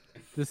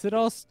 This had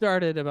all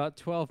started about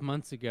 12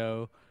 months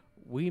ago.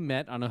 We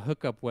met on a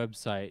hookup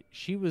website.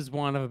 She was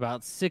one of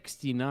about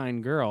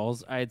 69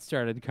 girls I had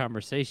started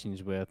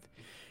conversations with.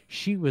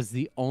 She was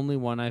the only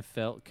one I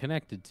felt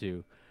connected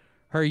to.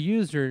 Her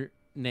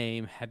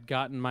username had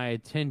gotten my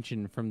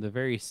attention from the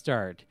very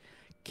start.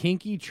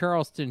 Kinky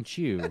Charleston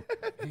Chew.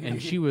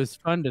 And she was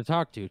fun to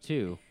talk to,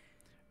 too.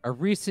 A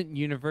recent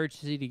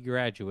university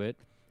graduate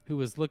who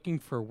was looking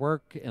for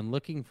work and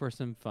looking for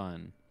some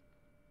fun.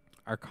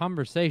 Our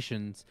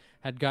conversations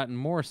had gotten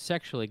more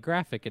sexually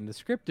graphic and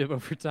descriptive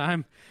over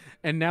time,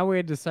 and now we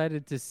had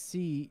decided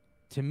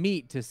to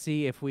meet to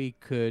see if we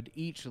could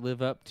each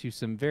live up to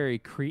some very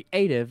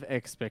creative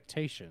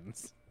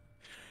expectations.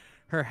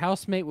 Her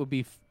housemate would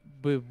be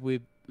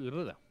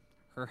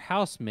her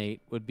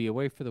housemate would be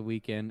away for the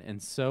weekend,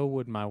 and so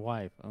would my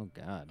wife. Oh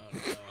God, Oh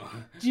no.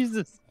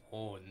 Jesus!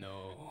 Oh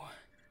no.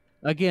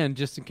 Again,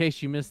 just in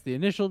case you missed the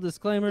initial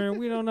disclaimer,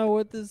 we don't know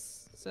what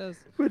this says.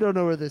 We don't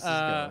know where this is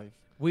Uh, going.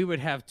 We would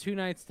have 2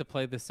 nights to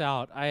play this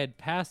out. I had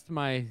passed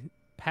by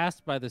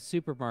the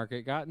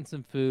supermarket, gotten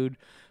some food,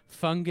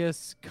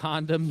 fungus,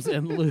 condoms,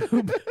 and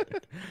lube.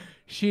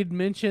 She'd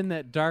mentioned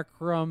that dark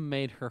rum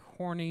made her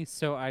horny,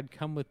 so I'd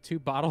come with 2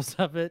 bottles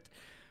of it.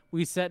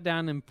 We sat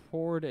down and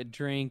poured a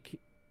drink.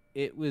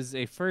 It was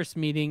a first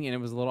meeting, and it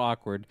was a little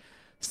awkward,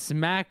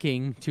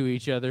 smacking to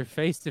each other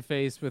face to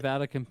face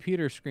without a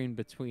computer screen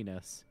between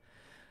us.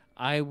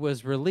 I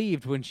was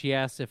relieved when she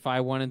asked if I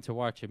wanted to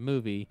watch a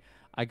movie.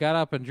 I got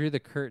up and drew the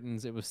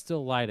curtains. It was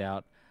still light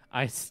out.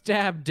 I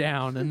stabbed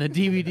down, and the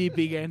DVD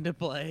began to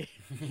play.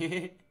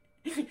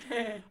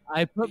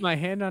 I put my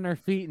hand on her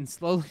feet and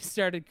slowly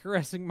started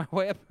caressing my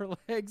way up her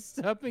legs,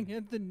 stopping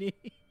at the knee.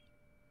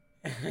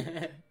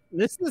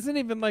 This isn't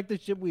even like the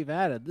shit we've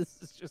added.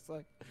 This is just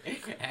like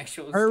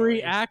Actual her story.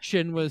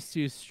 reaction was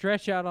to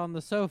stretch out on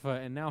the sofa,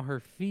 and now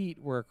her feet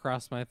were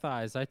across my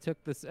thighs. I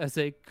took this as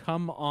a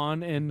come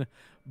on and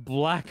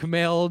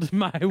blackmailed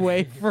my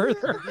way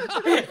further.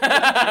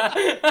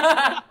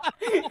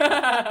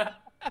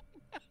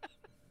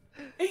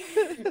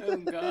 Oh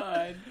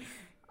God.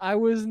 I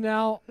was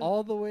now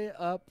all the way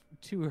up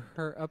to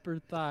her upper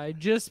thigh,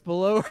 just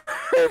below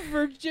her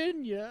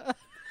Virginia.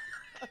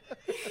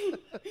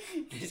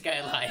 This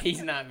guy lied.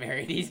 He's not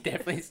married. He's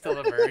definitely still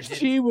a virgin.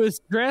 She was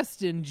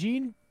dressed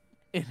in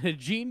a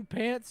jean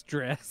pants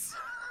dress.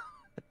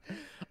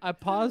 I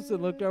paused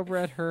and looked over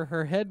at her.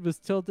 Her head was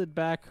tilted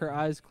back, her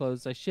eyes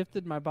closed. I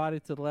shifted my body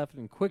to the left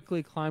and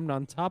quickly climbed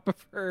on top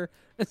of her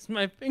as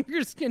my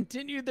fingers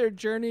continued their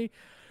journey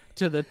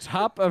to the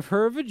top of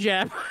her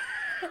vajab.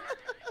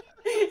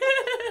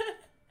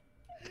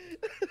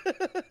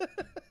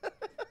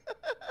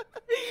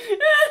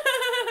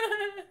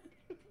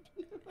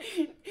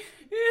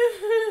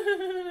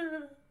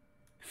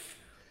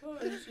 Oh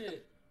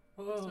shit.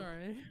 Oh.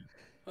 Sorry.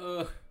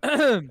 Oh.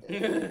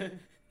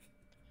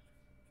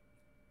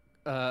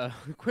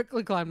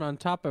 Quickly climbed on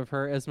top of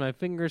her as my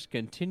fingers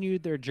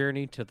continued their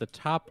journey to the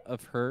top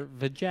of her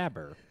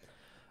vajabber,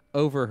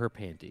 over her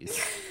panties.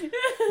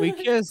 We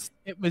kissed.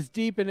 It was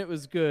deep and it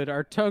was good.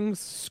 Our tongues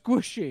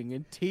squishing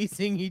and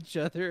teasing each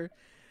other.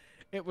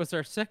 It was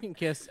our second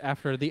kiss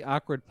after the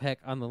awkward peck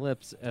on the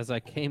lips as I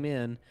came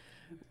in.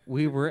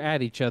 We were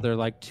at each other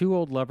like two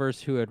old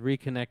lovers who had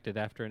reconnected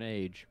after an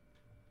age.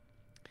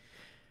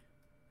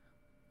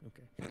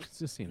 Okay,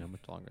 just seeing how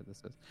much longer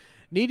this is.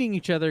 Needing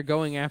each other,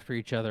 going after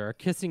each other. Our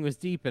kissing was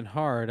deep and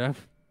hard.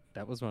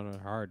 That was one of the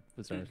hard.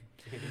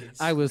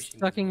 I was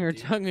sucking her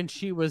tongue and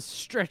she was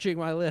stretching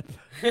my lip.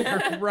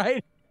 Her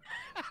right,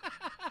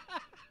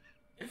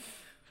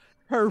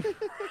 her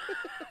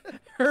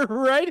her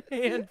right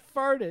hand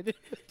farted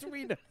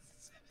between us.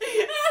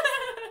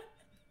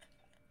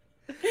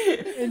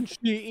 And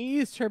she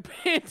eased her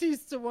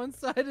panties to one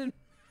side and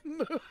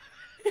moved.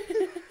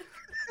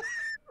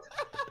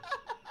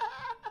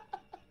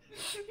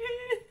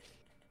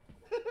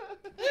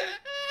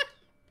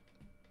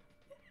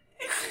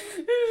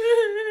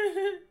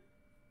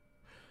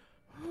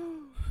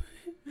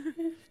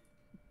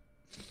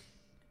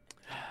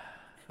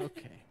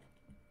 Okay.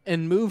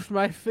 And moved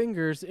my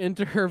fingers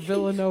into her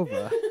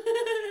Villanova.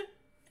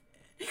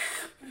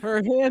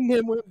 Her hand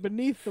then went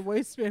beneath the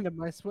waistband of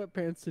my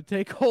sweatpants to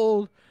take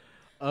hold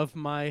of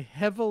my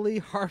heavily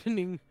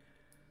hardening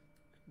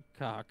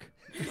cock.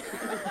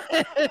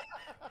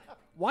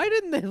 Why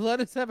didn't they let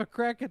us have a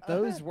crack at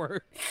those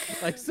words?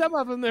 Like some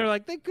of them, they're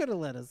like, they could have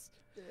let us.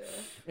 Yeah.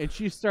 And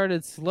she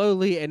started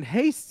slowly and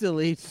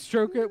hastily to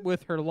stroke it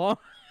with her long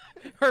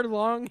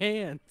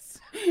hands.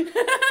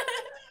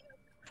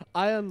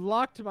 I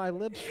unlocked my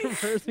lips from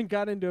hers and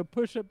got into a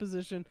push-up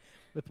position.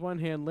 With one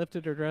hand,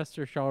 lifted her dress,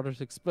 her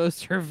shoulders,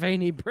 exposed her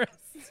veiny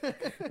breasts.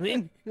 I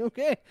mean,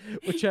 okay.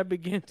 Which I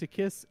began to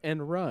kiss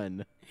and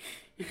run.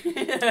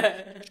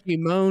 She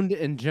moaned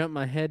and jumped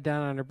my head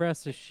down on her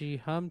breast as she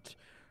humped.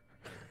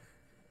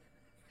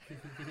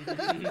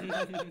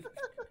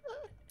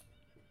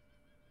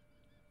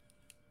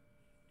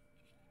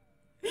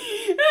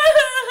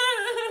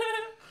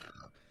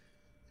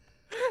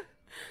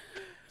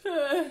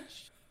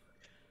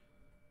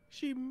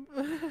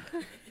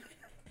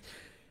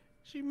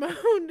 She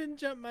moaned and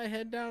jumped my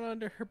head down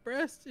onto her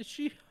breast as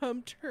she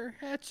humped her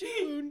hatchet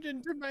wound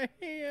into my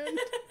hand.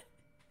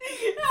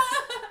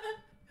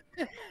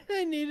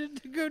 I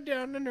needed to go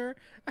down on her.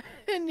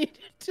 I needed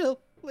to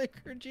lick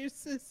her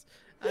juices.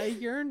 I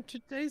yearned to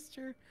taste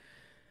her.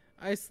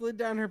 I slid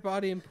down her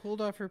body and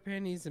pulled off her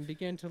panties and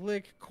began to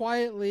lick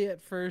quietly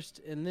at first,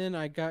 and then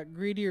I got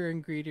greedier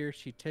and greedier.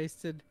 She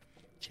tasted...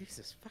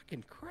 Jesus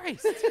fucking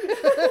Christ.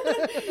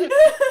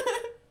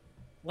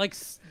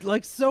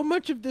 Like so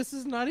much of this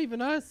is not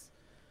even us.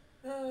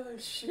 Oh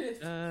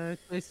shit.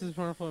 This is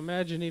wonderful.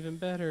 Imagine even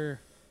better.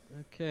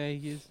 Okay,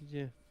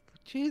 yeah.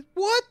 Jeez,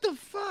 what the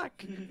fuck?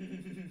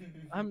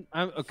 I'm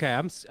okay.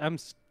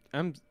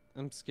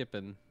 I'm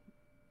skipping.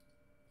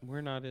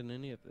 We're not in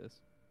any of this.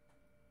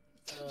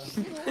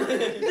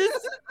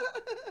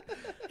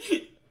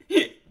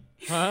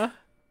 Huh?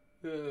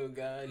 Oh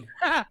god.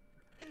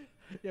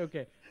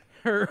 Okay.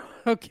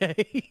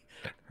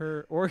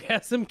 Her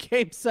orgasm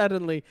came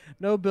suddenly.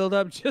 No build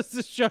up, just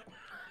a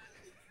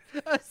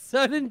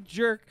sudden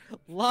jerk,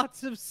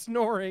 lots of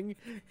snoring,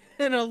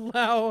 and a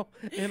long,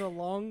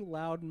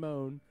 loud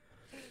moan.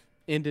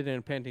 Ended in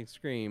a panting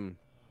scream.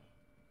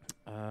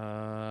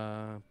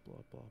 Blah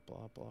blah blah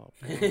blah blah.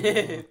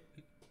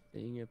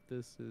 Seeing if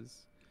this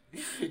is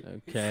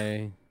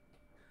okay.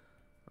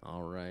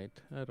 All right.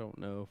 I don't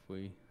know if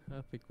we.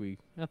 I think we've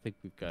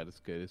got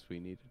as good as we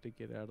needed to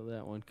get out of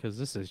that one because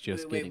this is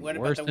just getting what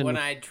worse. What about the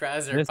one-eyed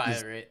trouser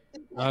pirate?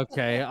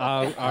 Okay.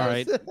 All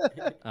right.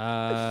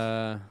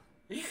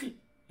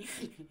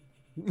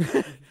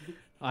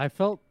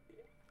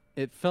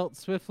 It felt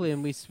swiftly,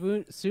 and we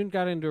soon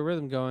got into a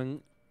rhythm.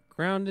 Going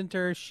ground into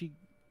her. She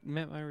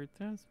met my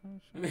request.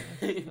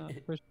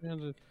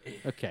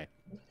 Okay.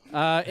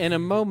 In a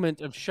moment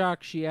of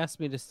shock, she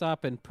asked me to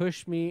stop and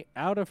push me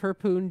out of her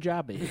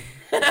Punjabi.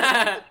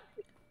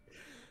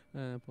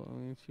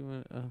 She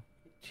went,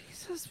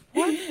 Jesus,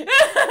 what?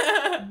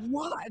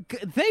 What?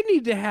 They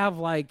need to have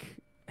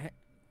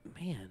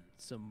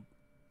some.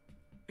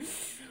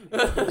 This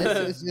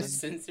is just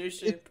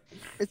censorship.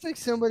 It's like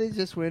somebody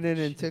just went in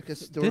and took a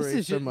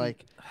story from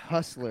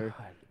Hustler,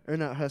 or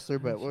not Hustler,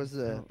 but what was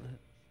the?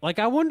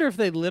 I wonder if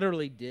they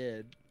literally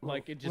did.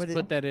 It just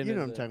put that in. You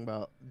know what I'm talking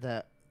about?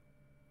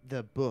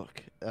 The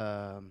book.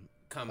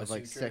 Kama of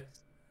Sutra? sex.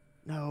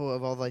 No,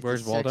 of all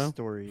Where's the Waldo? sex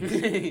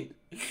stories.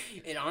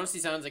 It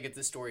honestly sounds like it's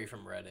a story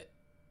from Reddit.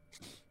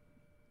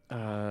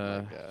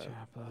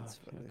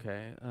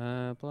 Okay.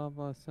 Blah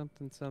blah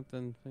something. God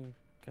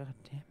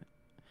damn it.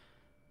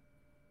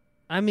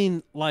 I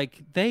mean,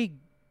 they.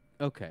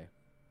 Okay.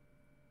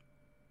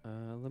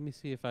 Let me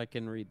see if I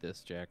can read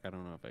this, Jack. I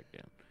don't know if I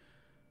can.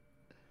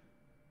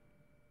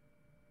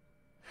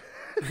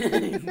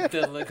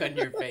 The look on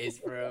your face,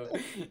 bro.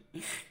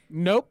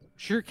 Nope,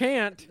 sure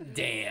can't.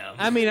 Damn.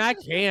 I mean, I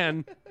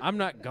can. I'm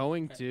not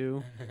going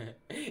to.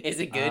 Is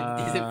it good?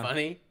 Is it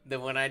funny? The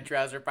one-eyed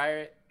trouser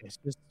pirate? It's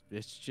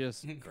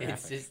just graphic.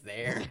 It's just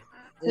there.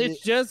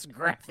 It's just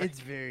graphic.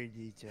 It's very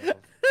detailed.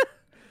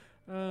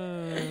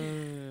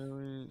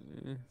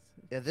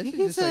 Yeah,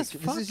 this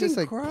is just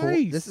like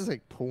porn. This is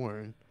like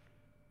porn.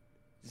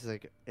 This is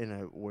like in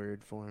a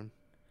word form.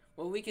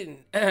 Well, we can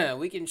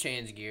we can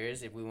change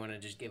gears if we want to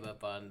just give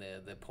up on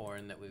the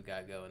porn that we've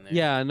got going there.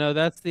 Yeah, no,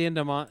 that's the end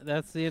of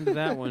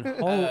that one.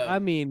 I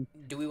mean,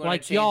 Do we want to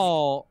like change?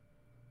 y'all,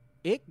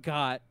 it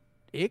got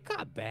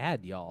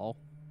bad, y'all.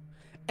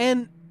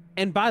 And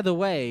by the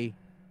way,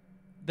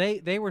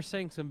 they were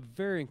saying some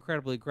very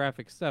incredibly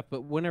graphic stuff,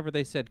 but whenever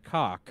they said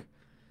cock,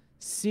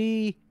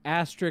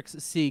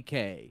 C***CK,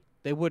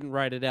 they wouldn't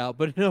write it out,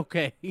 but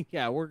okay.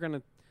 Yeah, we're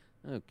gonna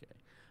okay.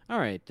 All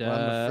right, Well,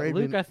 I'm afraid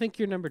Luke, I think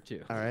you're number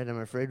 2. All right, I'm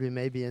afraid we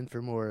may be in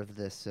for more of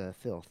this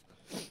filth.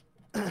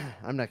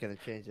 I'm not going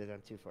to change it.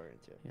 I'm too far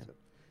into it. Yeah. So.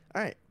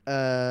 All right,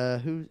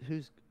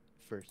 who's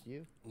first?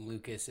 You?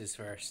 Lucas is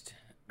first.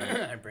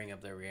 I bring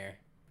up the rear.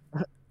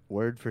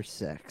 Word for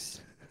sex.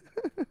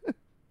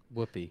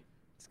 Whoopee.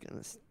 It's going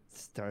to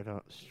start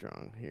out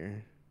strong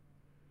here.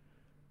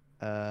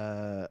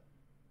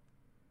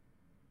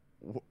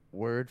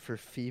 Word for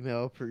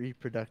female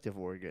reproductive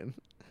organ.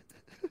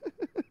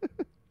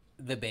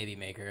 The baby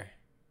maker.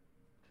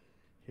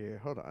 Here,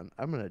 hold on.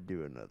 I'm going to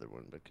do another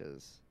one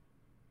because...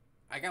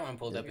 I got one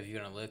pulled up if you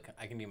want to look.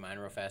 I can do mine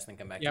real fast and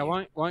come back Yeah, to you.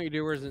 why don't you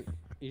do where's it?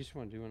 You just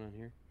want to do one on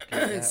here?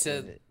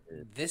 So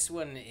this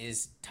one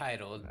is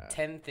titled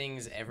 10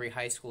 Things Every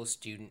High School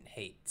Student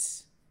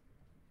Hates.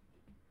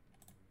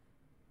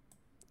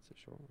 It's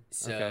a short one.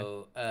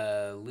 So,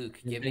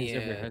 Luke, give me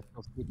a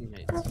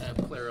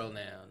plural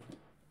noun.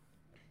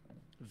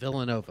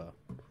 Villanova.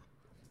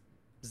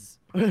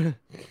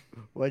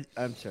 What?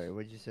 I'm sorry.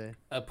 What'd you say?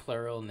 A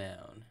plural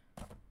noun.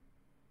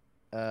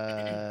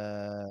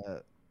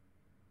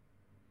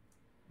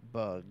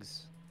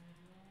 Bugs.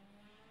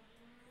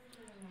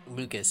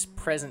 Lucas,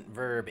 present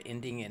verb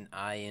ending in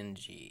ing.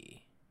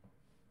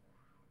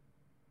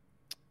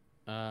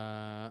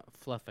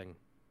 Fluffing.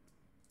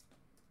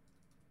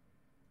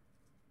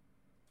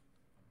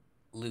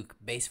 Luke,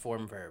 base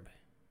form verb.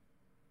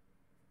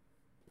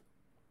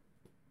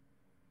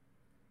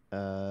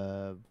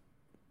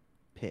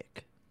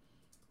 Pick.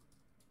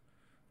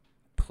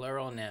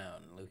 Plural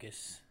noun,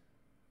 Lucas.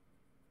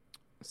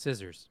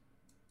 Scissors.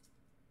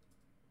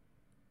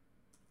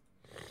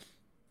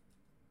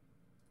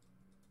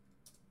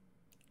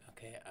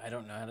 Okay, I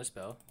don't know how to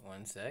spell.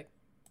 One sec.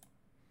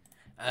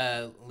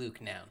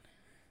 Luke, noun.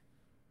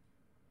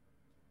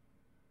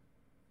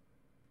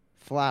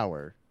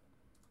 Flower.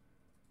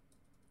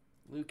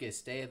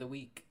 Lucas, day of the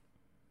week.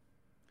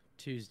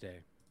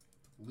 Tuesday.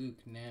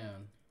 Luke,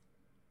 noun.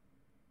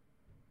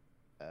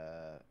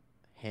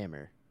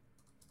 Hammer.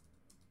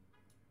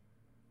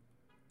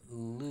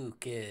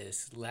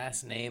 Lucas,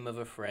 last name of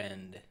a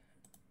friend.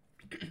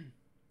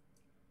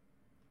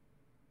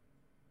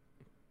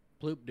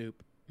 Bloop doop.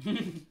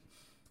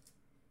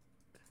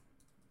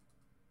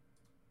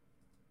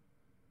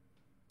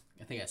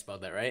 I think I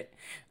spelled that right.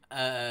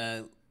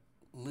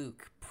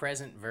 Luke,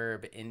 present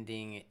verb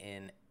ending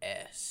in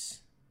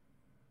S.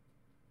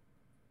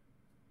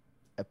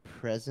 A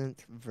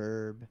present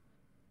verb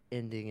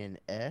ending in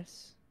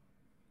S?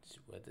 That's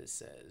what this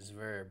says.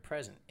 Verb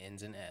present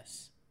ends in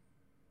S.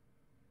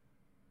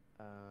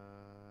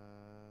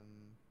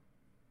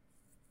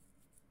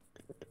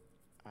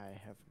 I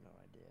have no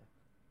idea.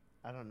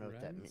 I don't know what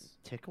that Rents? means.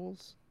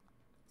 Tickles?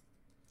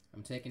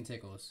 I'm taking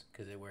tickles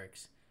because it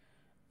works.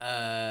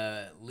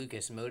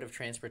 Lucas, mode of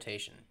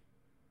transportation.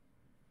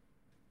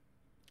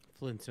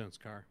 Flintstones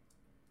car.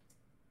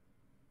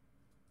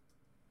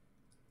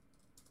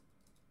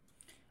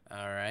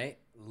 All right.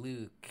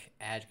 Luke,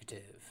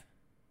 adjective.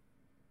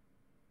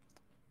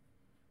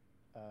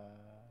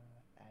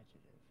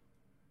 Adjective.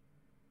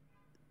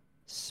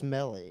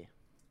 Smelly.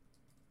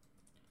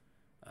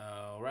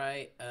 All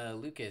right.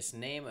 Lucas,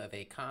 name of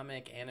a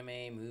comic,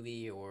 anime,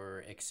 movie,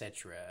 or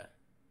etc.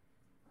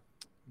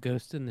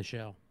 Ghost in the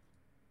Shell.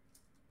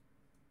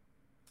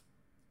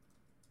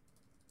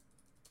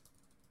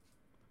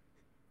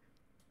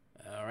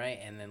 All right.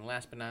 And then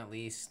last but not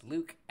least,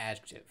 Luke,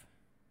 adjective.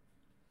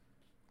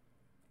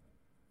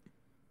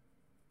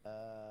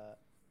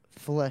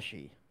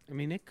 Fleshy. I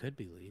mean, it could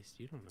be least.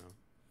 You don't know.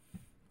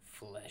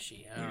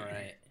 Fleshy. All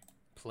right.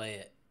 Play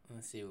it.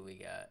 Let's see what we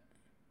got.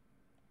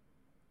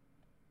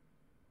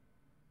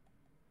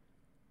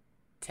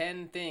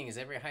 10 things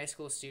every high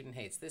school student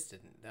hates. This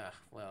didn't.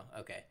 Well,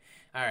 okay.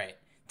 All right.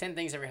 10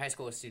 things every high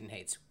school student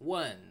hates.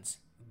 1,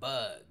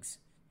 bugs.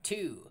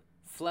 2,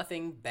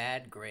 fluffing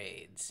bad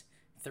grades.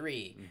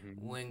 3,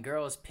 when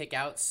girls pick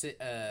about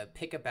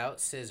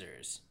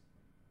scissors.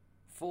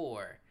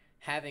 4,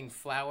 having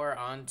flour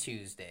on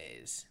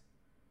Tuesdays.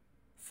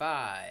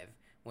 5,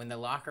 when the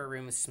locker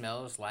room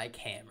smells like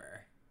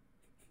hammer.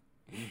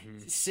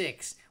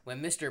 6,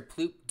 when Mr.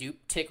 Ploop Doop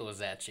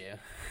tickles at you.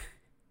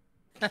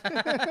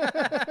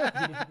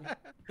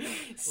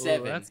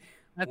 7. Ooh, that's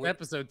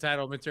episode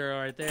title material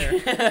right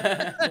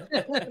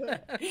there.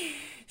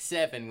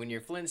 7, when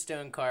your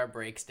Flintstone car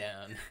breaks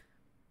down.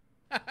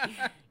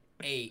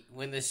 8,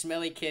 when the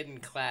smelly kid in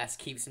class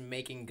keeps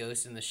making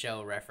Ghost in the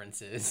Shell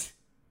references.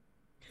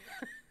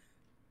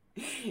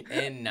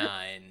 And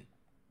 9.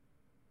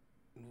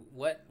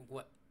 What?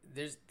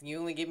 You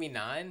only give me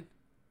 9?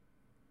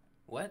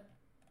 What?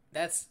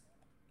 That's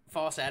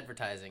False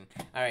advertising.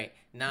 All right,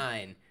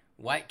 9.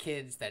 White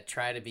kids that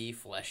try to be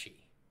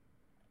fleshy.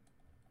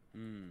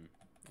 And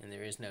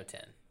there is no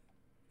 10.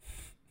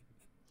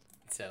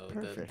 So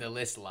the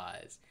list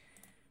lies.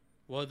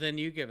 Well, then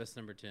you give us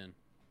number 10.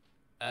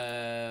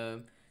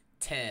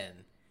 10.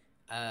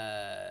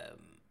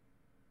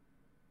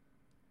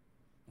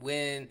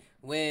 When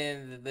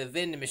the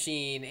vending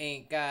machine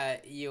ain't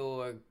got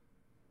your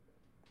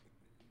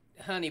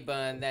honey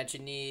bun that you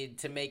need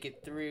to make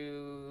it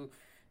through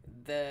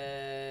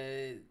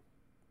the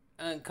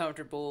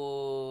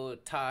uncomfortable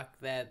talk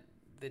that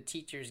the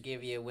teachers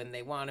give you when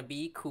they want to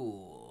be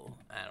cool.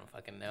 I don't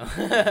fucking know.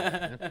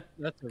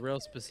 That's a real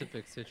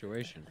specific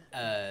situation.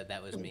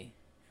 That was me.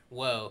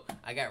 Whoa,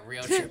 I got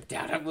real tripped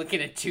out. I'm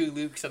looking at 2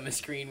 Lukes on the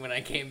screen when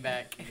I came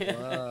back.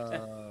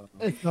 Whoa.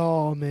 It's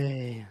all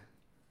me.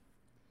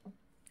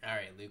 All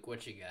right, Luke,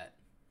 what you got?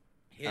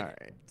 All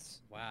right.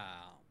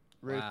 Wow.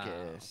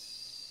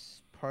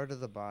 Lucas, part of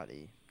the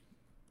body.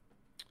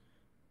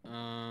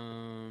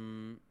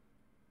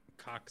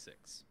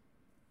 Coccyx.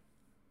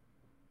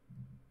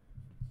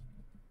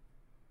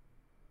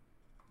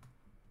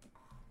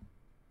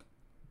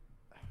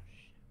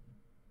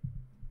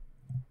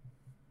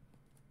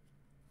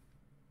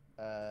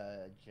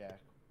 Jack,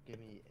 give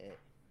me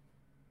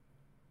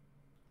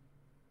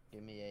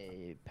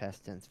a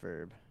past tense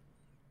verb.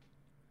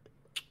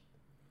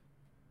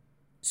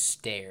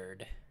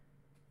 Stared.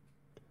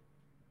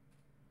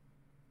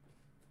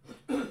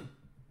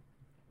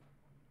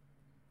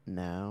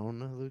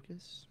 Noun,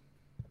 Lucas.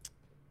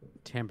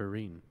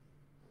 Tambourine.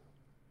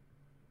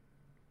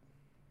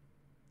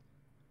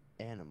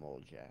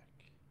 Animal, Jack.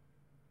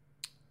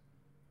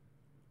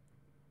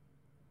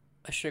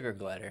 A sugar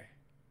glider.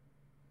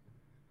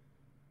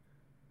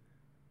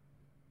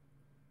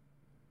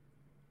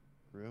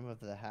 Room of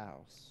the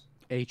house.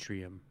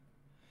 Atrium.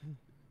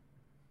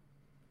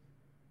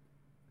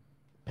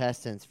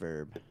 Past tense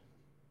verb.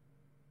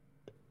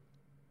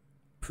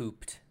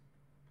 Pooped.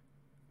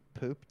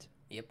 Pooped.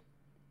 Yep.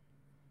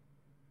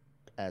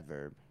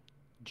 Adverb.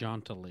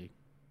 Jauntily.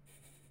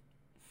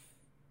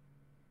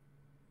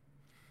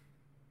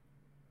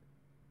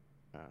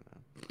 I don't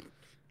know.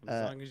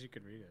 As long as you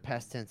can read it.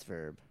 Past tense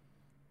verb.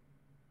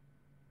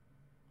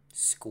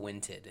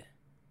 Squinted.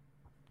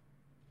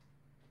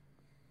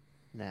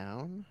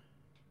 Noun.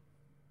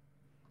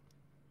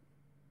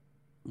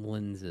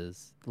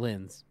 Lenses.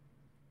 Lens.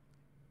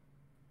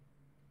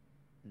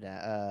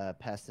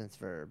 Past tense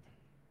verb.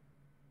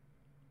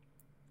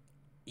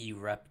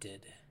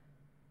 Erupted.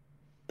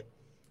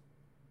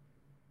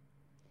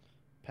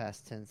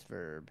 Past tense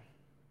verb.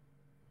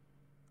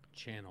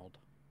 Channeled.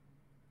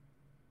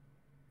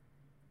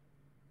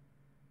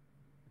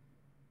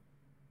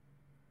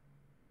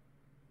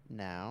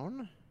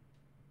 Noun.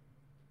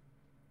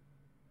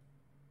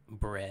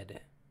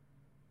 Bread.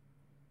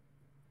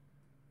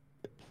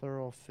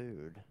 Plural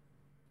food.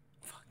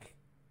 Fuck.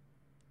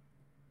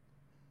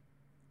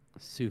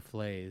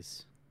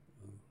 Souffles.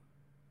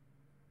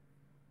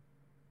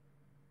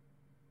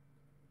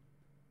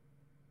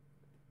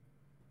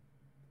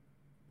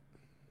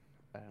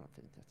 I don't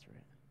think that's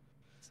right.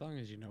 As long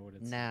as you know what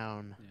it's.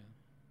 Noun. Yeah.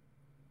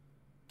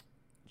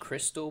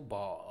 Crystal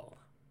ball.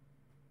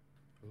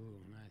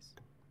 Ooh, nice.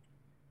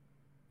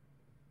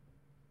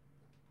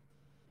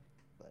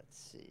 Let's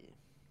see.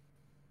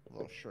 A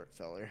little short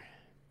feller.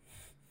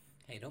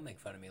 Hey, don't make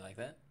fun of me like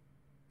that.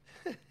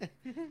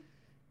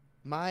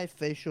 My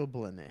facial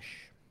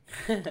blemish.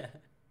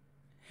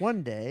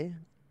 One day,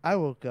 I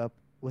woke up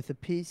with a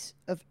piece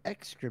of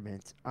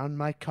excrement on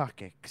my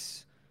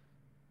coccyx.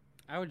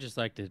 I would just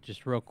like to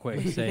real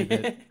quick say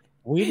that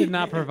we did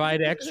not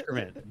provide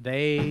excrement.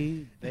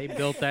 They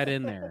built that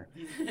in there.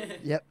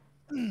 Yep.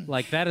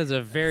 Like that is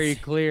a very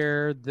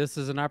clear. This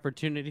is an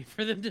opportunity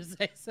for them to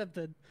say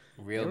something.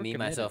 Real me, committed.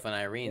 myself, and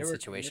Irene They were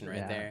situation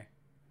right committed.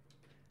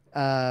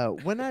 there.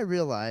 When I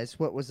realized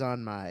what was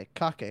on my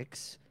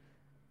coccyx,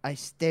 I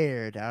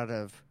stared out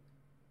of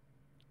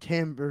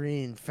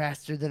tambourine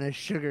faster than a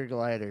sugar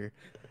glider.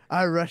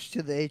 I rushed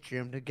to the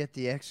atrium to get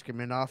the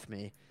excrement off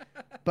me.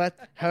 But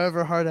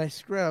however hard I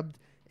scrubbed,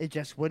 it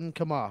just wouldn't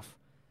come off.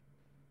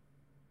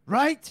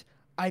 Right?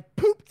 I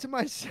pooped to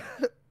myself.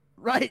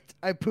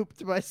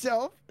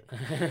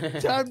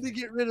 Time to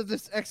get rid of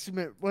this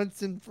excrement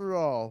once and for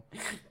all.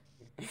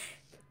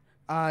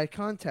 I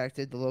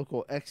contacted the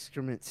local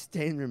excrement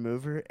stain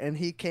remover, and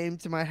he came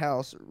to my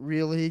house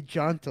really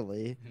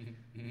jauntily.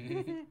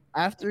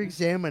 After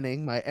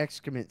examining my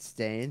excrement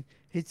stain,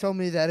 he told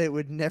me that it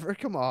would never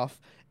come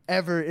off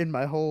ever in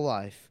my whole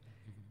life.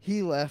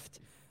 He left,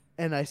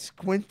 and I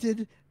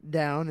squinted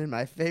down in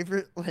my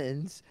favorite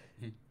lens,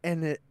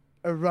 and it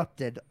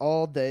erupted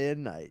all day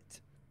and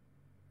night.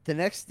 The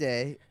next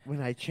day,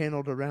 when I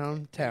channeled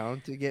around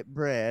town to get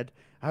bread,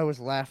 I was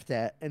laughed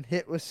at and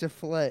hit with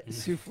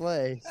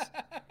souffles.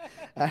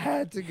 I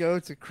had to go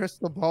to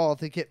Crystal Ball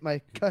to get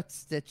my cut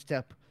stitched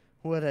up.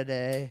 What a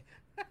day.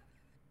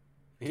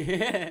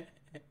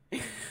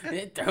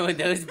 Throwing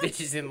those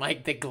bitches in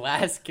like the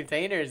glass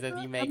containers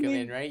that you make them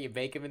in, right? You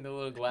bake them in the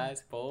little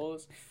glass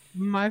bowls.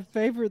 My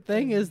favorite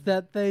thing is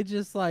that they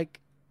just like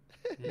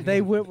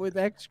they went with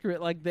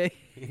excrement, like they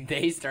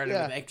They started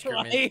Yeah. with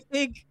excrement.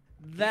 like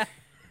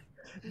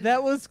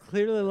that was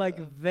clearly like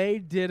they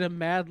did a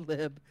Mad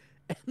Lib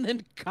and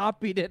then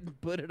copied it and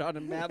put it on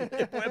a Mad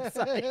Lib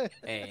website.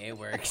 Hey, it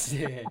works.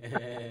 It's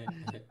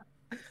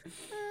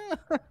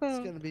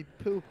gonna be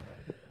poop.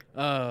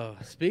 Oh,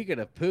 speaking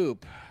of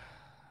poop,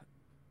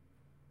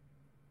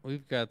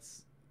 we've got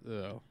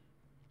A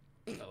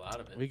lot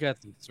of it. we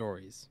got some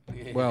stories.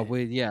 Well,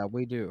 we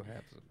do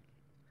have some.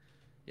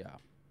 Yeah.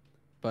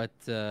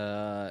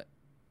 But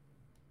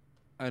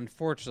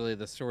unfortunately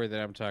the story that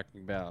I'm talking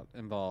about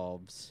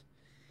involves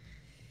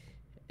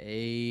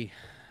a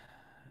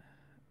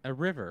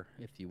river,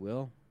 if you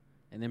will,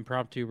 an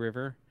impromptu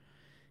river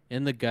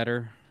in the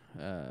gutter,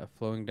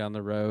 flowing down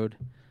the road,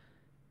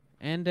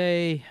 and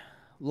a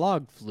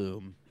log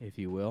flume, if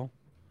you will,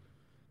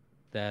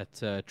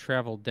 that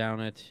traveled down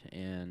it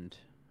and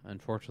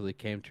unfortunately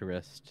came to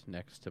rest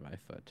next to my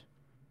foot.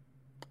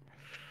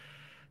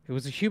 It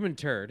was a human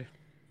turd.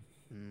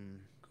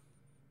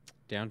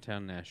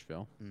 Downtown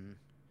Nashville.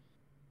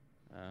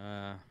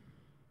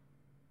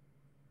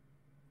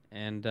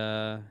 And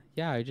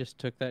I just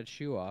took that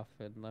shoe off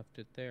and left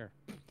it there.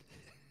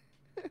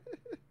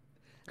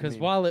 Because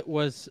while it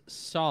was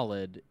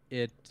solid,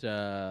 it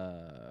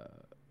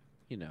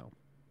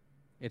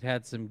it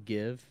had some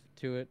give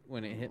to it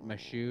when it hit my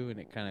shoe, and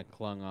it kind of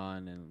clung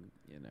on, and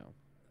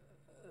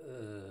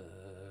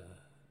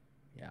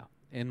yeah.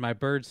 And my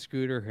bird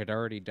scooter had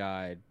already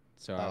died,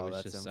 so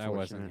I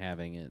wasn't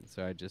having it.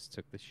 So I just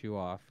took the shoe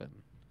off, and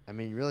I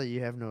mean, really,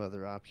 you have no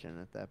other option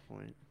at that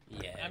point.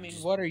 Yeah. I mean,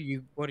 what are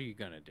you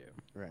gonna do?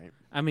 Right.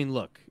 I mean,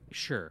 look,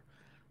 sure,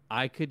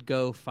 I could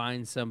go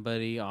find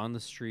somebody on the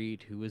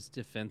street who was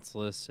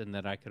defenseless and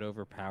that I could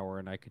overpower,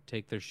 and I could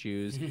take their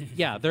shoes.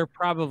 Yeah, they're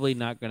probably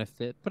not gonna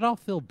fit, but I'll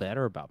feel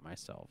better about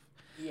myself.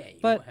 Yeah, you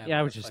But, won't have yeah,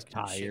 I a was just fucking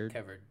tired.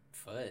 shit-covered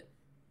foot.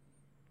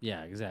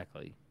 Yeah,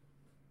 exactly.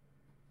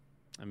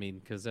 I mean,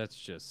 because that's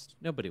just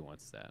nobody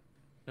wants that.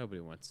 Nobody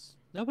wants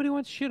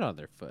shit on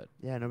their foot.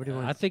 Yeah, nobody I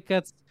wants. think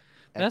that's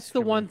the one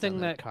excrement on thing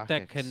their that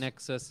coccyx.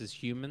 connects us as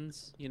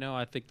humans.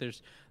 I think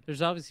there's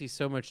obviously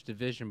so much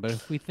division, but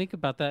if we think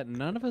about that,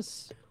 none of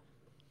us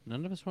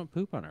want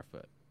poop on our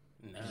foot.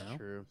 No. know?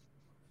 True.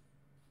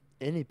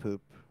 Any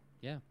poop.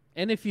 Yeah,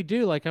 and if you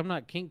do, like, I'm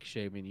not kink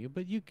shaming you,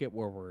 but you get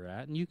where we're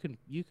at, and you can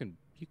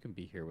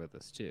be here with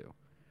us too.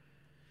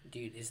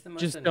 Dude, it's the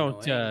most Just annoying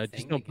don't thing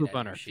just to don't get poop out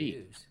on your our feet.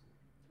 shoes.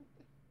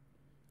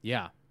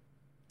 Yeah,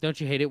 don't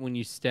you hate it when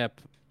you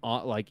step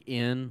on,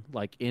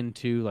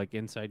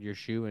 inside your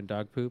shoe and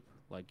dog poop,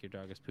 like your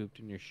dog has pooped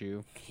in your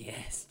shoe?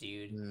 Yes,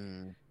 dude.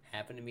 Mm.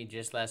 Happened to me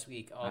just last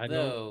week. I don't-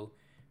 Although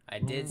I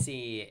did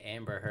see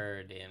Amber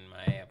Heard in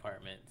my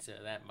apartment, so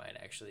that might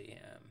actually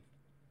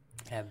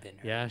have been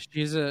her. Yeah,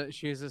 she's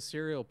a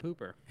serial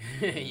pooper.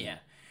 Yeah.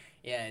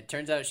 Yeah, it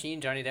turns out she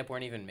and Johnny Depp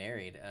weren't even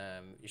married.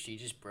 She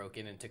just broke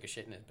in and took a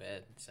shit in his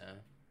bed. So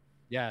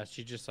Yeah,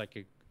 she just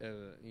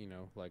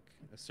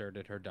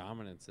asserted her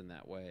dominance in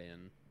that way,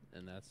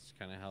 and that's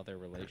kind of how their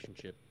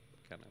relationship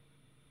kind of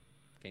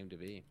came to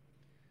be.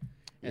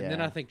 And then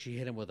Yeah. I think she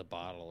hit him with a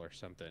bottle or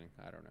something.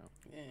 I don't know.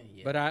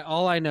 yeah. But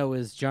all I know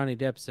is Johnny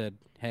Depp said,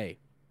 "Hey,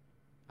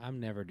 I'm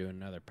never doing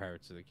another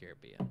Pirates of the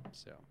Caribbean."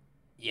 So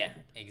Yeah,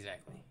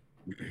 exactly.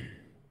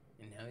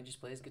 And now he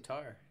just plays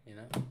guitar,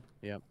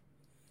 yep.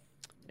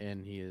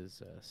 And he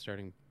is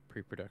starting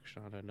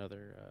pre-production on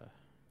another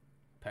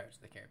Pirates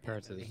of the Caribbean.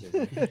 Pirates of the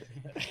movie.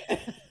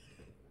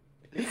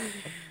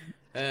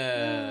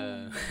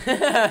 Caribbean.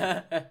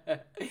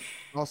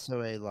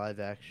 Also a live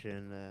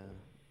action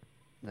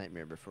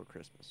Nightmare Before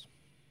Christmas.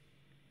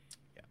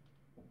 Yeah.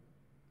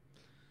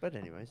 But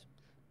anyways.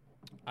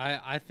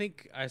 I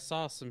think I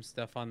saw some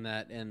stuff on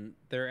that, and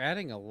they're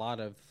adding a lot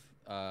of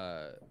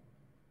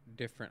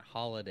different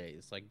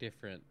holidays,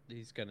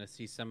 he's gonna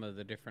see some of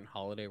the different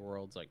holiday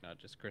worlds, like not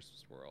just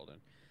Christmas world,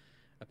 and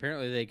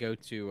apparently they go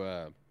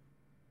to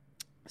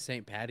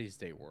St. Patty's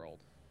Day world,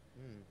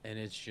 and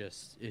it's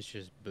just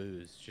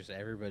booze, just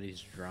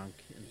everybody's drunk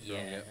and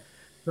throwing it.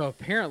 So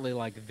apparently,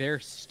 like, they're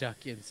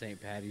stuck in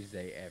St. Patty's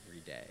Day every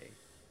day,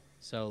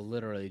 so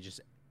literally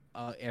just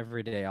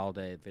every day, all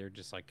day, they're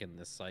just like in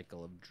this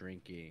cycle of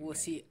drinking. Well,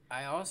 see,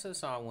 I also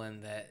saw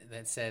one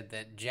that said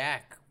that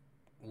Jack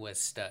was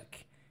stuck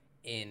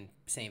in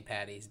St.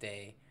 Patty's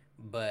Day,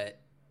 but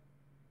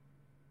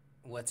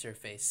what's her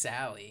face,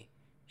 Sally,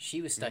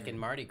 she was stuck in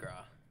Mardi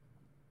Gras.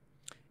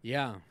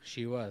 Yeah,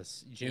 she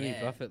was. Jimmy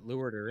Yeah. Buffett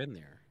lured her in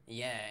there.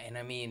 Yeah, and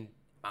I mean,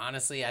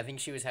 honestly, I think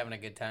she was having a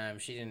good time.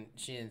 She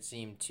didn't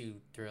seem too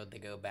thrilled to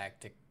go back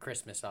to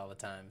Christmas all the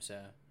time. So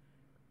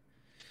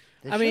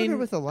They I showed her mean,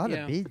 with a lot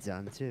yeah. of beads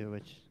on too,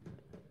 which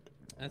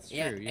That's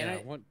Yeah, true. and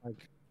Yeah,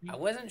 I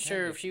wasn't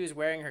sure if she was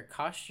wearing her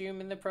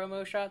costume in the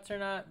promo shots or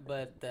not,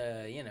 but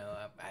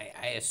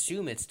I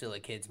assume it's still a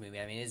kids movie.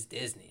 I mean, it's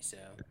Disney, so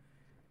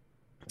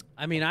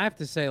I mean, I have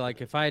to say, like,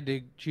 if I had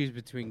to choose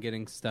between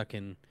getting stuck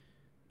in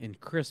in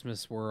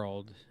Christmas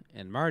world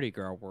and Mardi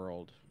Gras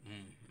world,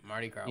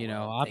 Mardi Gras.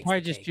 I'll takes probably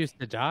the just cake. choose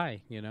to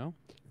die.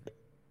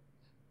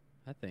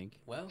 I think.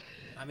 Well,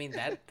 I mean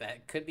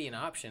that could be an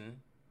option.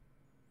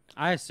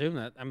 I assume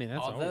that. I mean,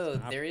 that's always Although an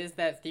option. there is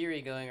that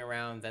theory going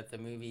around that the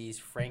movies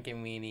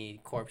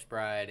Frankenweenie, Corpse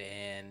Bride,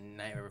 and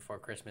Nightmare Before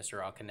Christmas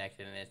are all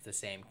connected, and it's the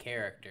same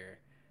character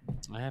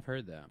I have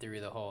heard that.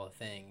 through the whole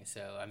thing.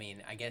 So, I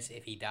mean, I guess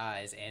if he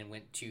dies and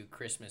went to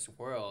Christmas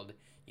World,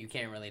 you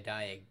can't really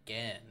die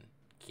again,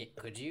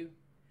 could you?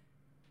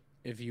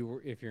 If you're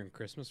in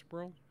Christmas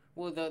world,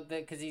 Well,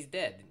 because he's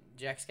dead.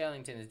 Jack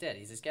Skellington is dead.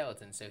 He's a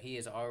skeleton, so he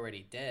is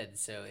already dead.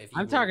 So if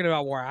I'm talking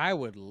about where I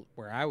would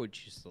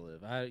choose to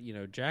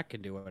live. Jack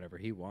can do whatever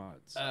he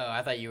wants. Oh,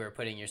 I thought you were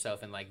putting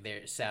yourself in like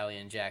their Sally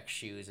and Jack's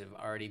shoes of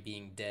already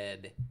being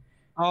dead.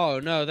 Oh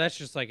no, that's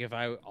just like if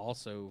I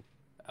also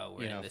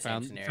We're in the same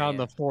found scenario.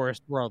 the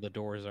forest where all the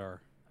doors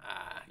are.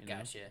 Ah, you know?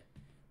 gotcha.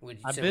 Would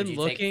I've would been you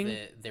looking-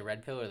 take the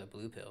red pill or the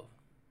blue pill?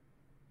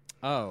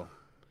 Oh,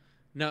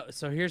 no.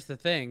 So here's the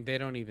thing: they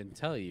don't even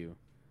tell you.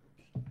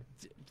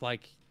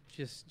 Like,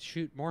 just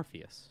shoot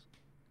Morpheus,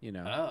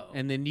 Oh,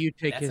 and then you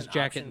take that's his an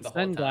jacket option and the whole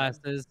time?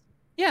 sunglasses.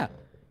 Yeah,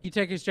 you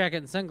take his jacket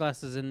and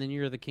sunglasses, and then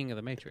you're the king of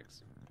the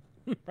Matrix,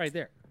 right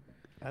there.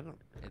 I don't.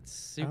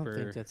 It's I don't super.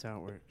 think that's how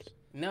it works.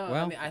 No,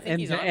 Well, I mean I think and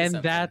he's on and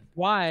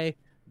something.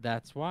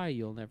 that's why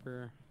you'll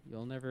never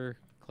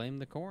claim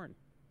the corn.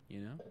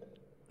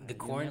 The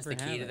corn's the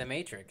never key have to it. the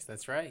Matrix.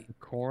 That's right.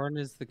 Corn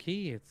is the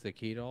key. It's the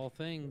key to all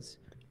things.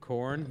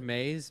 Corn,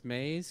 maize,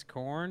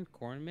 corn,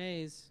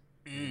 maize.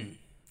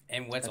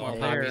 And what's That's more all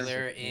popular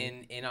there.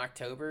 in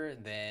October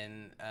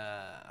than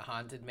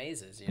haunted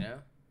mazes?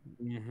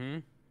 Mm-hmm.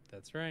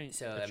 That's right.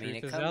 So The I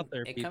mean, truth is out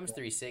there, it people. comes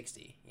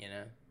 360.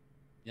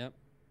 Yep.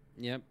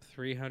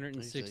 360 come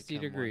 180.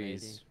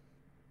 degrees.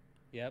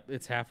 Yep,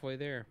 it's halfway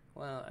there.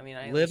 Well, I mean,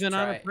 I at Living least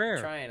on a try, prayer.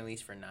 trying at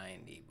least for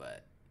 90,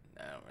 but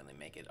I don't really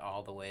make it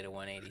all the way to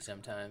 180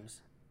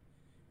 sometimes.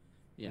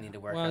 Yeah. I need to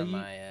work well, on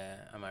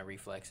my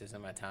reflexes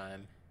and my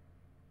time.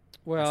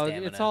 Well,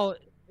 stamina.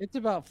 it's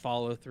about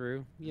follow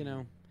through.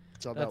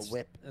 It's all about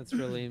whip.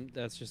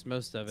 That's just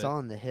most of It's it. all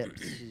in the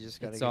hips. You just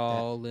gotta It's get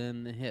all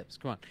in the hips.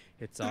 Come on,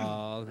 it's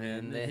all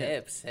In the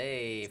hips.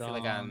 Hey, I feel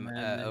like I'm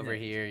over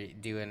here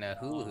doing a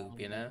hula hoop,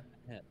 that.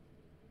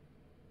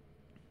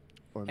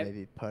 Or Hey.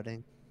 maybe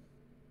putting.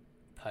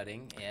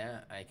 Putting. Yeah,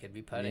 I could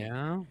be putting.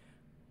 Yeah.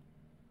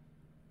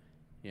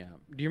 Yeah.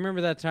 Do you remember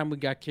that time we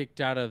got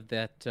kicked out of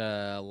that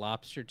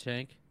lobster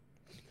tank?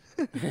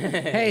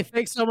 Hey,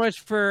 thanks so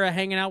much for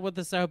hanging out with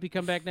us. I hope you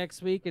come back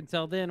next week.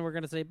 Until then, we're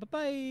going to say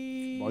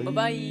bye-bye.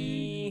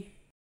 Bye-bye.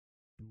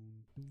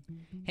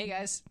 Hey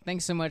guys,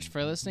 thanks so much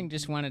for listening.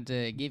 Just wanted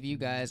to give you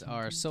guys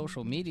our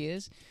social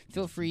medias.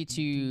 Feel free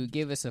to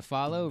give us a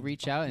follow,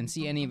 reach out, and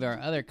see any of our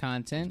other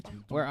content.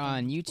 We're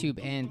on YouTube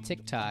and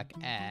TikTok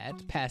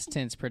at Past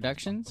Tense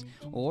Productions,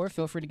 or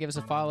feel free to give us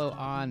a follow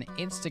on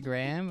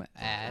Instagram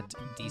at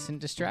Decent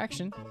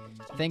Distraction.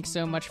 Thanks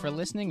so much for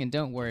listening, and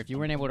don't worry, if you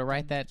weren't able to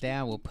write that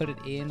down, we'll put it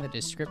in the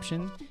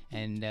description,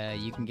 and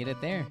you can get it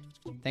there.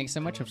 Thanks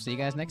so much. We'll see you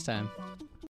guys next time.